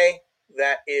 RPA,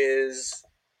 that is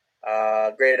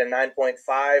graded a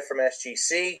 9.5 from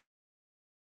SGC.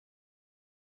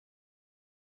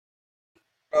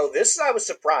 Oh, this I was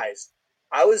surprised.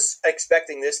 I was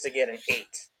expecting this to get an 8.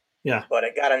 Yeah. But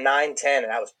it got a 9.10,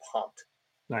 and I was pumped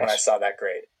when I Nice. saw that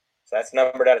grade. So that's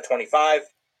numbered out of 25.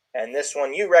 And this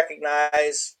one you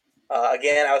recognize.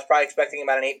 Again, I was probably expecting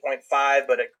about an 8.5,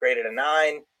 but it graded a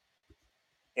 9.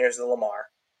 Here's the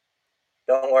Lamar.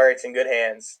 Don't worry, it's in good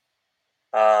hands.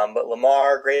 But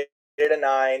Lamar graded a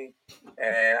 9,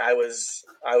 and I was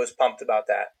pumped about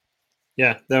that.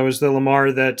 Yeah, that was the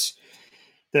Lamar that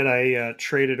I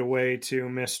traded away to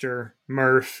Mr.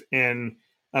 Murph in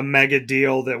a mega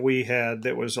deal that we had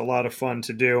that was a lot of fun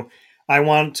to do. I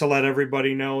want to let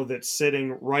everybody know that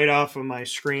sitting right off of my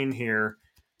screen here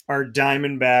are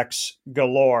Diamondbacks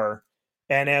galore.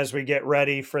 And as we get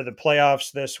ready for the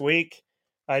playoffs this week,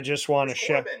 I just want to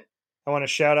shout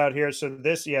out here. So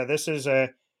this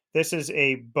is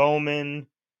a Bowman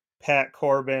Pat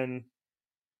Corbin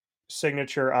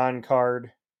signature on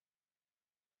card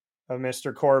of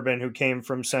Mr. Corbin, who came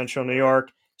from Central New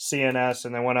York, CNS,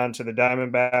 and then went on to the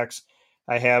Diamondbacks.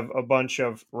 I have a bunch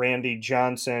of Randy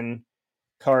Johnson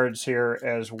cards here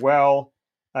as well.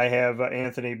 I have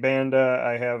Anthony Banda.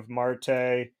 I have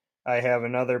Marte. I have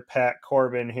another Pat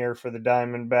Corbin here for the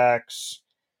Diamondbacks.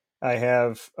 I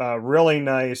have a really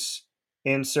nice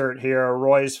insert here, a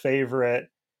Roy's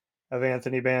favorite of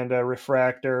Anthony Banda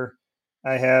refractor.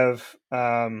 I have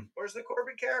Where's the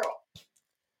Corbin Carroll?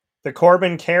 The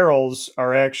Corbin Carrolls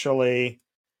are actually,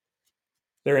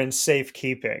 they're in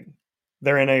safekeeping.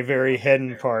 They're in a very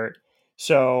hidden part.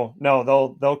 So no,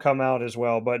 they'll come out as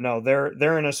well. But no,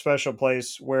 they're in a special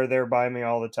place where they're by me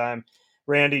all the time.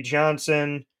 Randy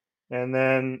Johnson, and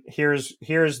then here's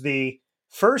the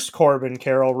first Corbin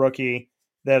Carroll rookie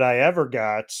that I ever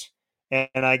got,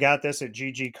 and I got this at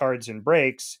GG Cards and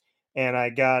Breaks, and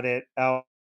I got it out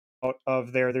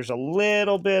of there. There's a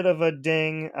little bit of a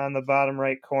ding on the bottom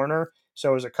right corner,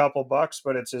 so it was a couple bucks,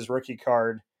 but it's his rookie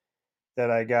card that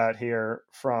I got here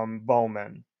from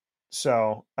Bowman.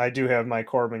 So I do have my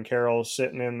Corbin Carroll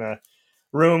sitting in the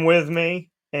room with me,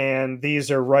 and these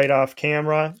are right off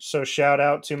camera. So shout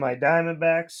out to my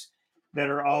Diamondbacks that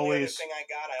are always thing I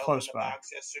got, I close opened the by.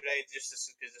 box yesterday just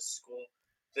because this is cool.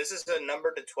 This is a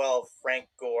number to 12 Frank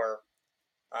Gore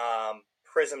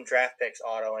Prism draft picks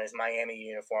auto in his Miami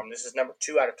uniform. This is number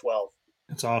 2 out of 12.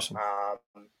 It's awesome.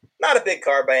 Not a big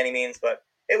card by any means, but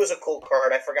it was a cool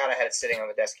card. I forgot I had it sitting on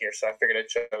the desk here, so I figured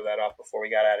I'd show that off before we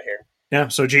got out of here. Yeah,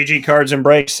 so GG Cards and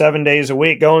Breaks 7 days a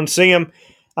week. Go and see them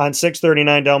on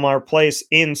 639 Delmar Place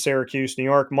in Syracuse, New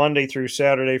York, Monday through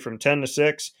Saturday from 10 to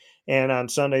 6, and on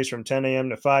Sundays from 10 a.m.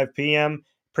 to 5 p.m.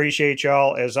 Appreciate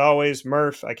y'all as always.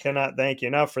 Murph, I cannot thank you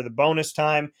enough for the bonus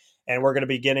time, and we're going to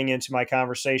be getting into my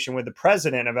conversation with the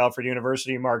president of Alfred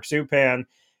University, Mark Zupan,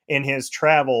 in his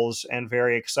travels, and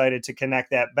very excited to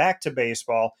connect that back to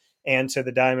baseball and to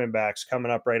the Diamondbacks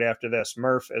coming up right after this.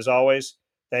 Murph, as always,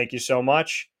 thank you so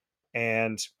much,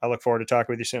 and I look forward to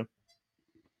talking with you soon.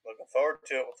 Looking forward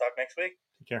to it. We'll talk next week.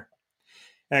 Take care.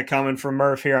 That coming from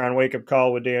Murph here on Wake Up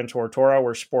Call with Dan Tortora,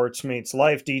 where sports meets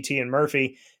life. DT and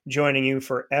Murphy joining you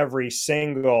for every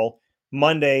single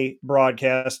Monday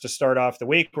broadcast to start off the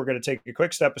week. We're going to take a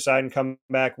quick step aside and come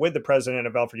back with the president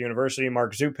of Alfred University,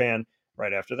 Mark Zupan,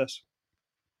 right after this.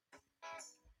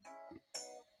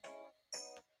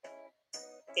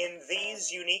 In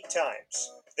these unique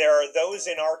times, there are those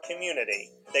in our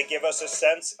community that give us a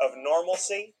sense of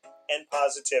normalcy and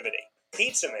positivity.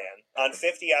 Pizza Man on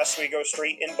 50 Oswego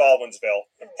Street in Baldwinsville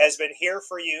has been here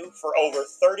for you for over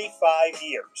 35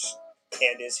 years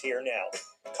and is here now.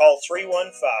 Call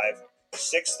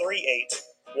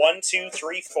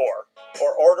 315-638-1234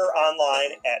 or order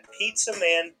online at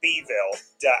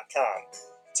pizzamanbville.com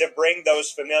to bring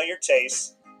those familiar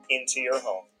tastes into your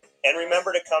home. And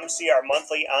remember to come see our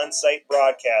monthly on-site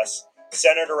broadcasts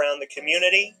centered around the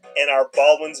community and our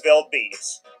Baldwinsville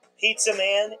Bees. Pizza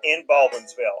Man in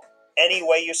Baldwinsville. Any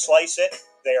way you slice it,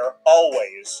 they are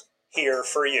always here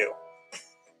for you.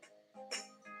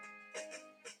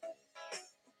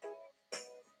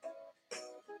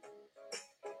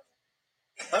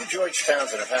 George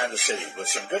Townsend of Honda City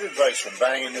with some good advice when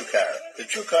buying a new car. The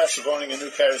true cost of owning a new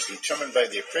car is determined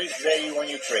by the appraised value when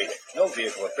you trade it. No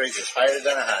vehicle appraises higher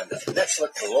than a Honda. Next,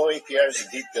 look for low APRs and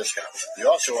deep discounts.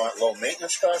 You also want low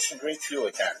maintenance costs and great fuel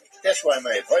economy. That's why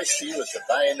my advice to you is to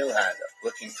buy a new Honda.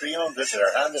 Looking pre-owned, visit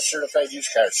our Honda Certified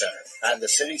Used Car Center. Honda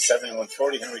City,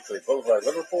 7140 Henry Clay Boulevard,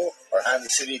 Liverpool, or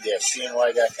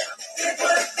HondaCity-CNY.com. It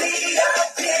would be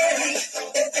a pity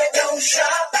if you don't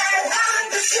shop at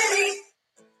Honda City.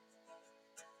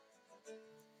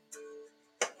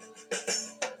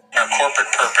 Our corporate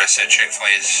purpose at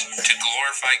Chick-fil-A is to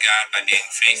glorify God by being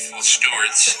faithful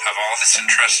stewards of all that's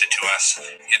entrusted to us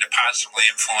and to positively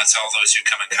influence all those who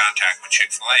come in contact with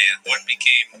Chick-fil-A. And what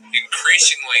became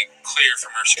increasingly clear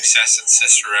from our success at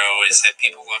Cicero is that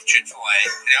people love Chick-fil-A.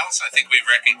 And also, I think we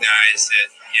recognized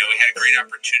that we had a great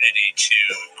opportunity to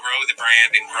grow the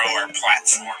brand and grow our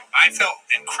platform. I felt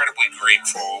incredibly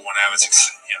grateful when I was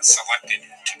selected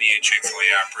to be a Chick-fil-A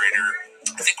operator.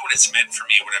 I think what it's meant for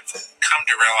me, what I've come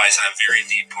to realize on a very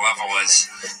deep level is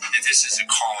that this is a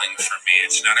calling for me.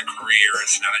 It's not a career.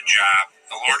 It's not a job.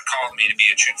 The Lord called me to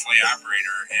be a Chick-fil-A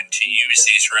operator and to use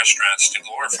these restaurants to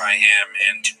glorify Him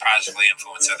and to positively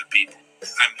influence other people.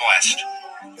 I'm blessed.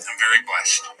 I'm very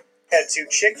blessed. Head to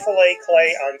Chick-fil-A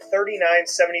Clay on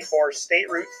 3974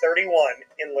 State Route 31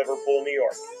 in Liverpool, New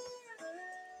York.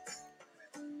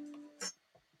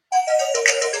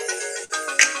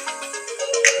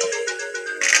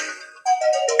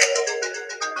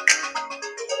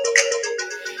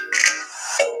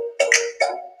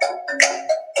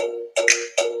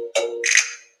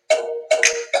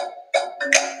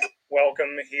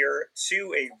 Welcome here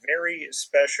to a very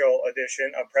special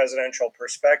edition of Presidential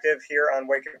Perspective here on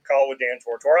Wake Up Call with Dan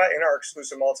Tortora in our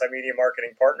exclusive multimedia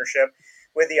marketing partnership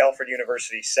with the Alfred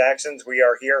University Saxons. We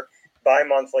are here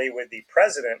bi-monthly with the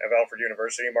president of Alfred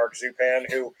University, Mark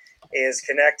Zupan, who is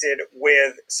connected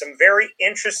with some very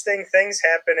interesting things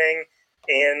happening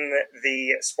in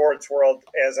the sports world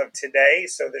as of today.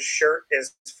 So the shirt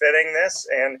is fitting this,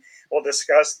 and we'll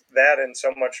discuss that and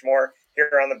so much more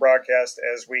here on the broadcast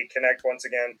as we connect once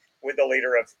again with the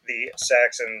leader of the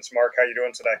Saxons. Mark, how you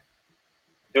doing today?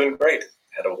 Doing great.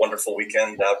 Had a wonderful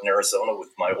weekend out in Arizona with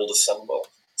my oldest son, Will.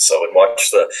 So I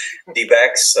watched the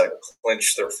D-backs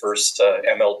clinch their first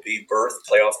MLB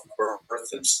playoff berth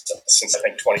since I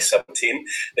think 2017.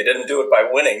 They didn't do it by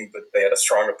winning, but they had a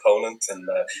strong opponent, and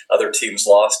other teams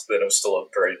lost, but it was still a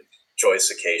very joyous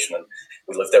occasion. And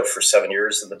we lived there for 7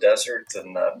 years in the desert,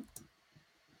 and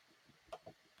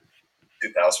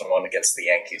 2001 against the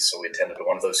Yankees. So we attended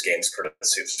one of those games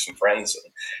courtesy of some friends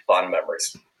and fond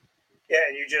memories. Yeah,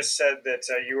 and you just said that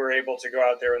you were able to go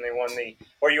out there when they won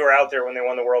you were out there when they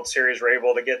won the World Series, were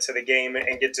able to get to the game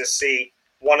and get to see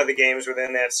one of the games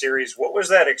within that series. What was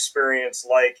that experience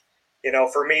like?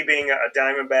 For me being a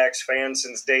Diamondbacks fan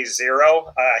since day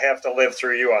zero, I have to live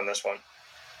through you on this one.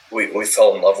 We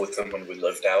fell in love with them when we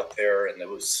lived out there, and it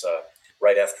was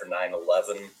right after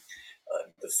 9/11.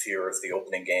 The fear of the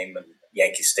opening game in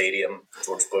Yankee Stadium.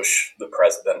 George Bush, the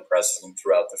president,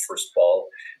 threw out the first ball,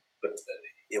 but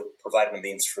it provided a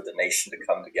means for the nation to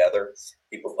come together.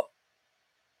 People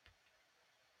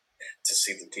to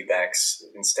see the D-backs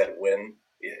instead win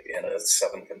in a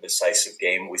seventh and decisive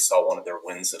game. We saw one of their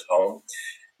wins at home,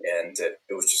 and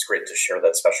it was just great to share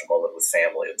that special moment with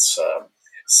family. It's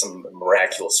some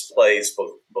miraculous plays.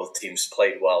 Both teams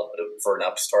played well, but for an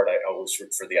upstart, I always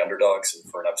root for the underdogs, and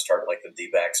for an upstart like the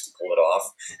D-backs to pull it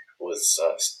off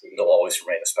it'll always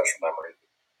remain a special memory.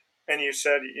 And you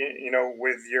said,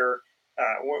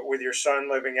 with your son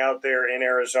living out there in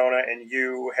Arizona and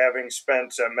you having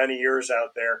spent many years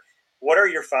out there, what are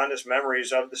your fondest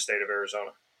memories of the state of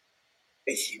Arizona?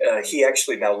 He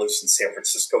actually now lives in San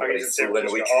Francisco, but he flew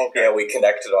in. We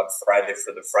connected on Friday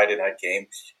for the Friday night game,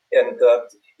 and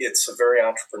it's a very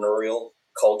entrepreneurial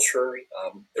culture.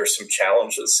 There's some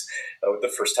challenges.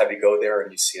 The first time you go there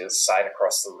and you see a sign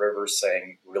across the river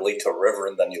saying "Relate to a River,"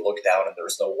 and then you look down and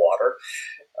there's no water.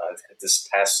 This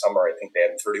past summer, I think they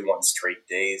had 31 straight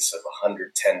days of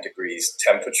 110 degrees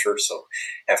temperature, so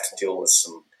have to deal with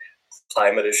some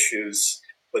climate issues.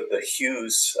 But the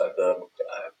Hughes, the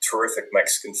terrific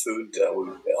Mexican food,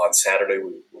 on Saturday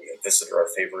we visited our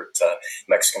favorite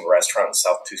Mexican restaurant in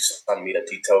South Tucson,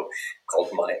 Miradito,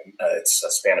 called it's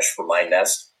Spanish for My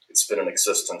Nest. It's been in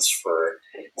existence for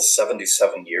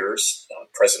 77 years.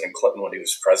 President Clinton, when he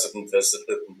was president, visited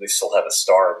it, and they still have a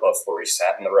star above where he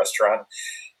sat in the restaurant.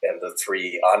 And the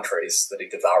 3 entrees that he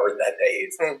devoured that day,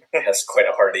 it has quite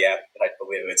a hearty appetite. But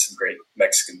we had some great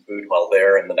Mexican food while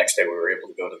there. And the next day we were able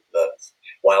to go to the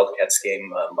Wildcats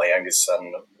game. My youngest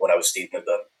son, when I was staying at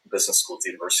the business school at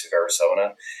the University of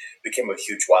Arizona. Became a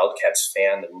huge Wildcats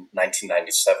fan. In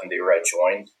 1997, the year I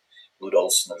joined, Lute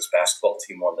Olson and his basketball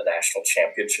team won the national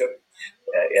championship.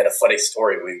 And a funny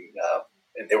story,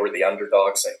 they were the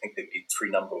underdogs. I think they beat 3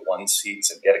 number 1 seeds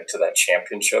and getting to that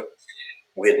championship.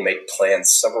 We had made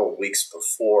plans several weeks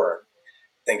before,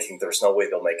 thinking there's no way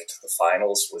they'll make it to the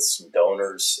finals, with some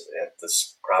donors at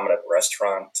this prominent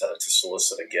restaurant to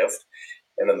solicit a gift.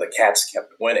 And then the Cats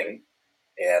kept winning,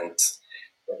 and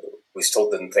we still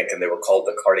didn't think, and they were called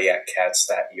the Cardiac Cats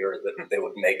that year, that they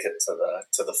would make it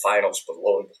to the finals. But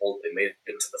lo and behold, they made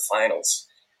it to the finals.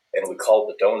 And we called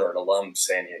the donor, an alum,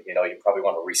 saying, you probably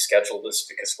want to reschedule this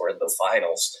because we're in the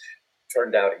finals.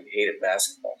 Turned out he hated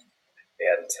basketball.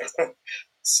 And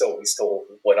so we still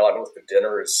went on with the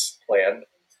dinner as planned.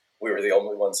 We were the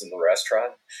only ones in the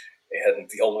restaurant. And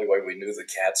the only way we knew the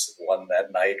Cats had won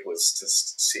that night was to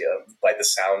see by the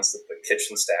sounds that the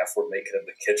kitchen staff were making in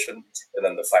the kitchen, and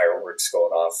then the fireworks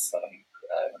going off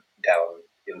down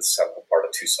in the central part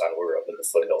of Tucson. We were up in the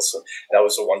foothills. So that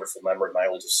was a wonderful memory. My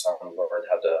oldest son learned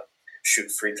how to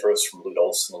shoot free throws from Lute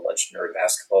Olson, a legendary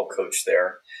basketball coach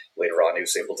there. Later on, he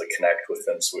was able to connect with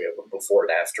him. So we have a before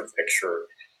and after picture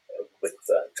with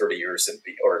 30 years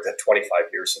or 25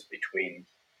 years in between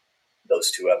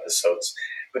those two episodes.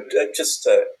 But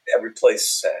every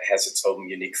place has its own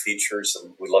unique features,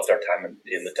 and we loved our time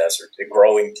in the desert. A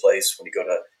growing place. When you go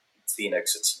to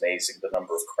Phoenix, it's amazing the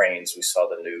number of cranes. We saw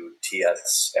the new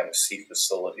TSMC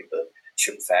facility, the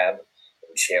chip fab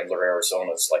in Chandler,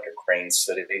 Arizona. It's like a crane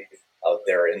city. Out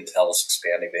there, Intel's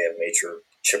expanding. They have major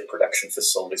chip production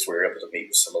facilities. We were able to meet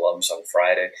with some alums on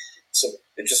Friday. So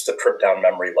just a trip down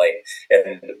memory lane,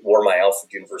 and wore my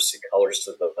Alfred University colors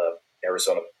to the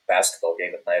Arizona basketball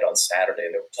game at night on Saturday.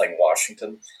 They were playing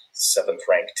Washington,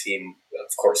 7th-ranked team.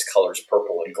 Of course, colors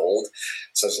purple and gold.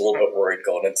 So I was a little bit worried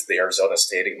going into the Arizona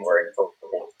Stadium wearing purple,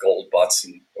 gold butts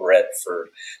and red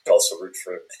to also root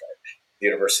for the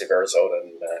University of Arizona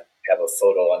and have a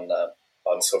photo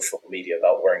on social media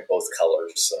about wearing both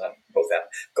colors, both that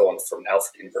going from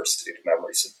Alfred University to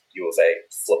memories of U of A,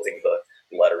 flipping the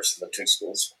letters in the two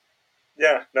schools.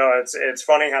 Yeah, no, it's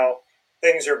funny how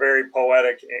things are very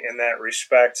poetic in that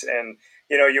respect. And,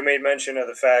 you made mention of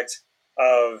the fact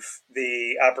of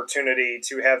the opportunity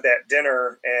to have that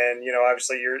dinner. And,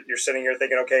 obviously you're sitting here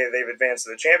thinking, okay, they've advanced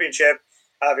to the championship.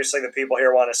 Obviously the people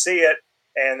here want to see it.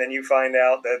 And then you find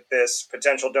out that this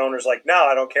potential donor's like, no,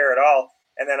 I don't care at all.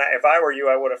 And then if I were you,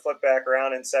 I would have flipped back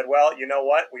around and said, well, you know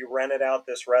what? We rented out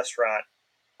this restaurant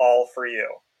all for you.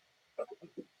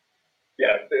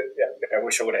 Yeah, I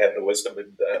wish I would have had the wisdom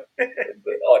and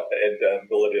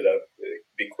ability to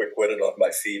be quick-witted on my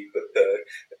feet, but that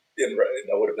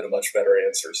would have been a much better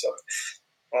answer. So,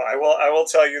 well, I will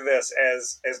tell you this: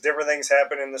 as different things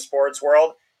happen in the sports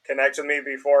world, connect with me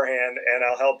beforehand, and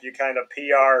I'll help you kind of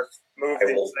PR move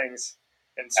these things.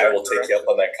 I will take you up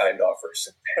on that kind offer.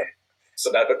 So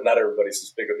not everybody's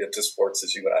as big into sports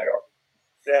as you and I are.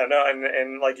 Yeah, no,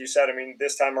 and like you said, I mean,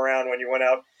 this time around when you went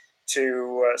out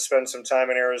to spend some time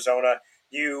in Arizona,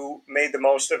 you made the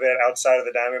most of it outside of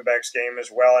the Diamondbacks game as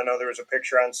well. I know there was a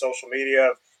picture on social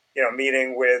media of,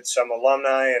 meeting with some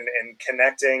alumni and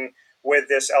connecting with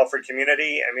this Alfred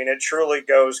community. I mean, it truly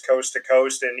goes coast to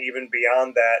coast and even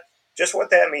beyond that. Just what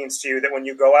that means to you, that when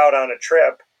you go out on a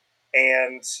trip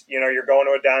and, you're going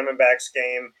to a Diamondbacks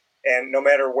game, and no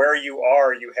matter where you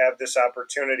are, you have this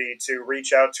opportunity to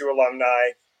reach out to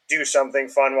alumni, do something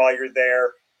fun while you're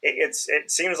there. It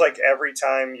seems like every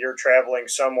time you're traveling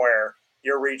somewhere,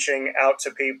 you're reaching out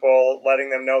to people, letting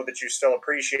them know that you still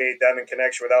appreciate them in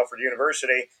connection with Alfred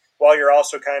University, while you're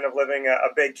also kind of living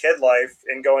a big kid life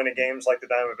and going to games like the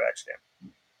Diamondbacks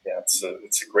game. Yeah,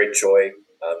 it's a great joy.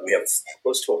 We have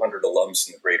close to 100 alums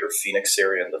in the greater Phoenix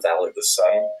area in the Valley of the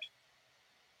Sun.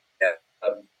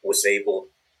 And was able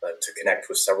to connect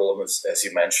with several of them, as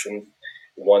you mentioned.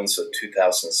 One's a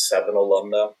 2007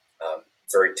 alumna,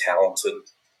 very talented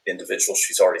individual.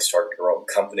 She's already started her own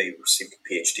company, received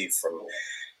a PhD from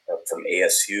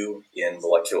ASU in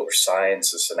molecular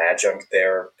science as an adjunct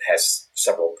there, has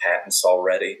several patents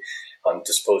already on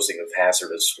disposing of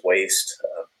hazardous waste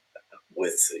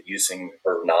with using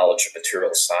her knowledge of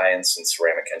material science and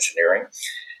ceramic engineering.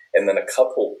 And then a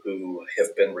couple who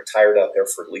have been retired out there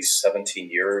for at least 17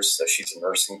 years. She's a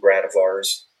nursing grad of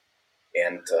ours,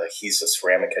 and he's a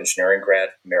ceramic engineering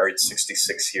grad, married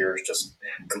 66 years, just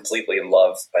completely in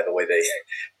love by the way they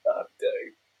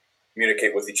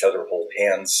communicate with each other, hold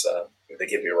hands. They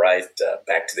give me a ride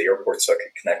back to the airport so I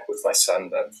could connect with my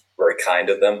son. Very kind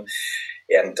of them.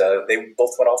 And they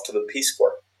both went off to the Peace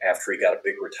Corps. after he got a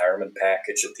big retirement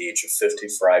package at the age of 50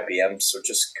 for IBM. So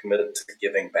just committed to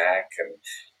giving back, and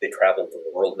they travel the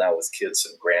world now with kids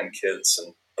and grandkids,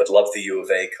 but love the U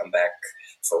of A, come back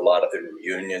for a lot of the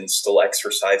reunions, still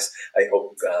exercise. I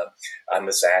hope I'm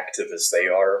as active as they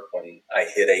are. When I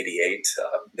hit 88,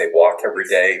 they walk every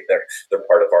day. They're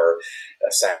part of our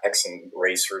Saxon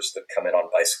racers that come in on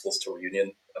bicycles to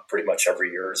reunion pretty much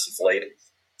every year as of late.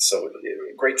 So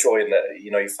great joy in that,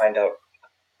 you find out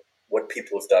what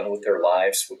people have done with their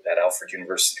lives with that Alfred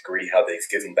University degree, how they've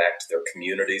given back to their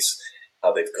communities,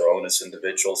 how they've grown as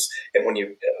individuals. And when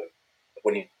you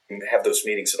have those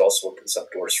meetings, it also opens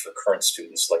up doors for current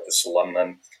students, like this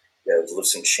alumna that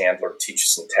lives in Chandler,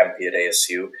 teaches in Tempe at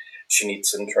ASU. She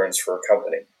needs interns for her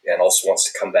company and also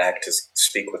wants to come back to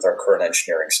speak with our current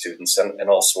engineering students and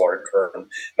also our current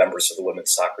members of the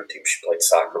women's soccer team she played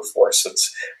soccer for. So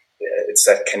it's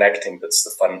that connecting that's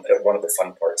one of the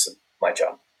fun parts of my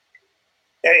job.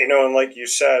 Yeah, and like you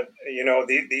said,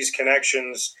 these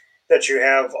connections that you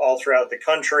have all throughout the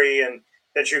country, and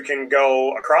that you can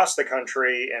go across the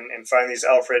country and find these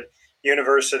Alfred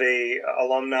University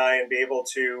alumni and be able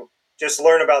to just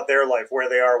learn about their life, where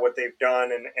they are, what they've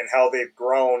done, and how they've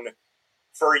grown.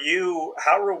 For you,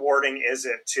 how rewarding is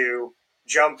it to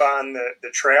jump on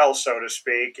the trail, so to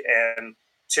speak, and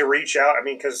to reach out? I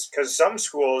mean, because some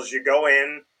schools, you go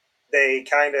in, they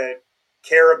kind of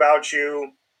care about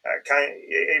you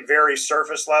a very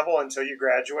surface level until you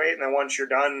graduate, and then once you're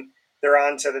done, they're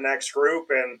on to the next group,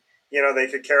 and they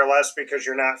could care less because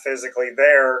you're not physically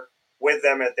there with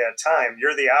them at that time.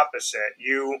 You're the opposite.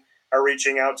 You are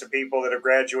reaching out to people that have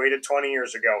graduated 20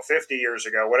 years ago, 50 years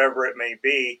ago, whatever it may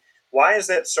be. Why is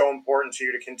that so important to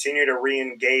you to continue to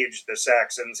re-engage the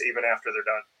Saxons even after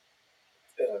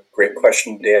they're done? Great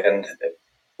question, Dan.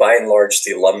 By and large,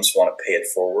 the alums want to pay it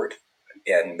forward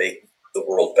and make the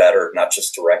world better, not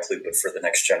just directly, but for the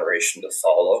next generation to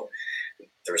follow.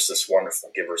 There's this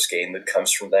wonderful giver's gain that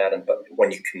comes from that. But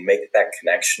when you can make that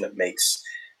connection, it makes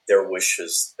their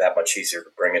wishes that much easier to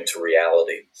bring into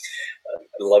reality. I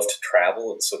love to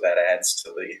travel, and so that adds to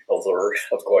the allure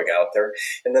of going out there.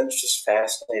 And then it's just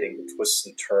fascinating the twists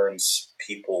and turns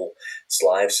people's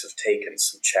lives have taken,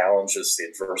 some challenges, the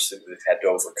adversity they've had to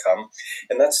overcome.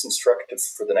 And that's instructive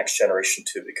for the next generation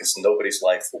too, because nobody's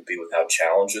life will be without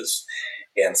challenges.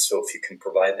 And so if you can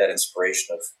provide that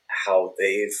inspiration of how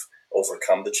they've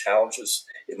overcome the challenges,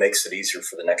 it makes it easier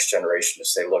for the next generation to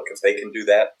say, look, if they can do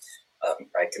that,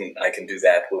 I can do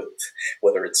that with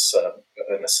whether it's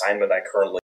an assignment I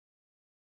currently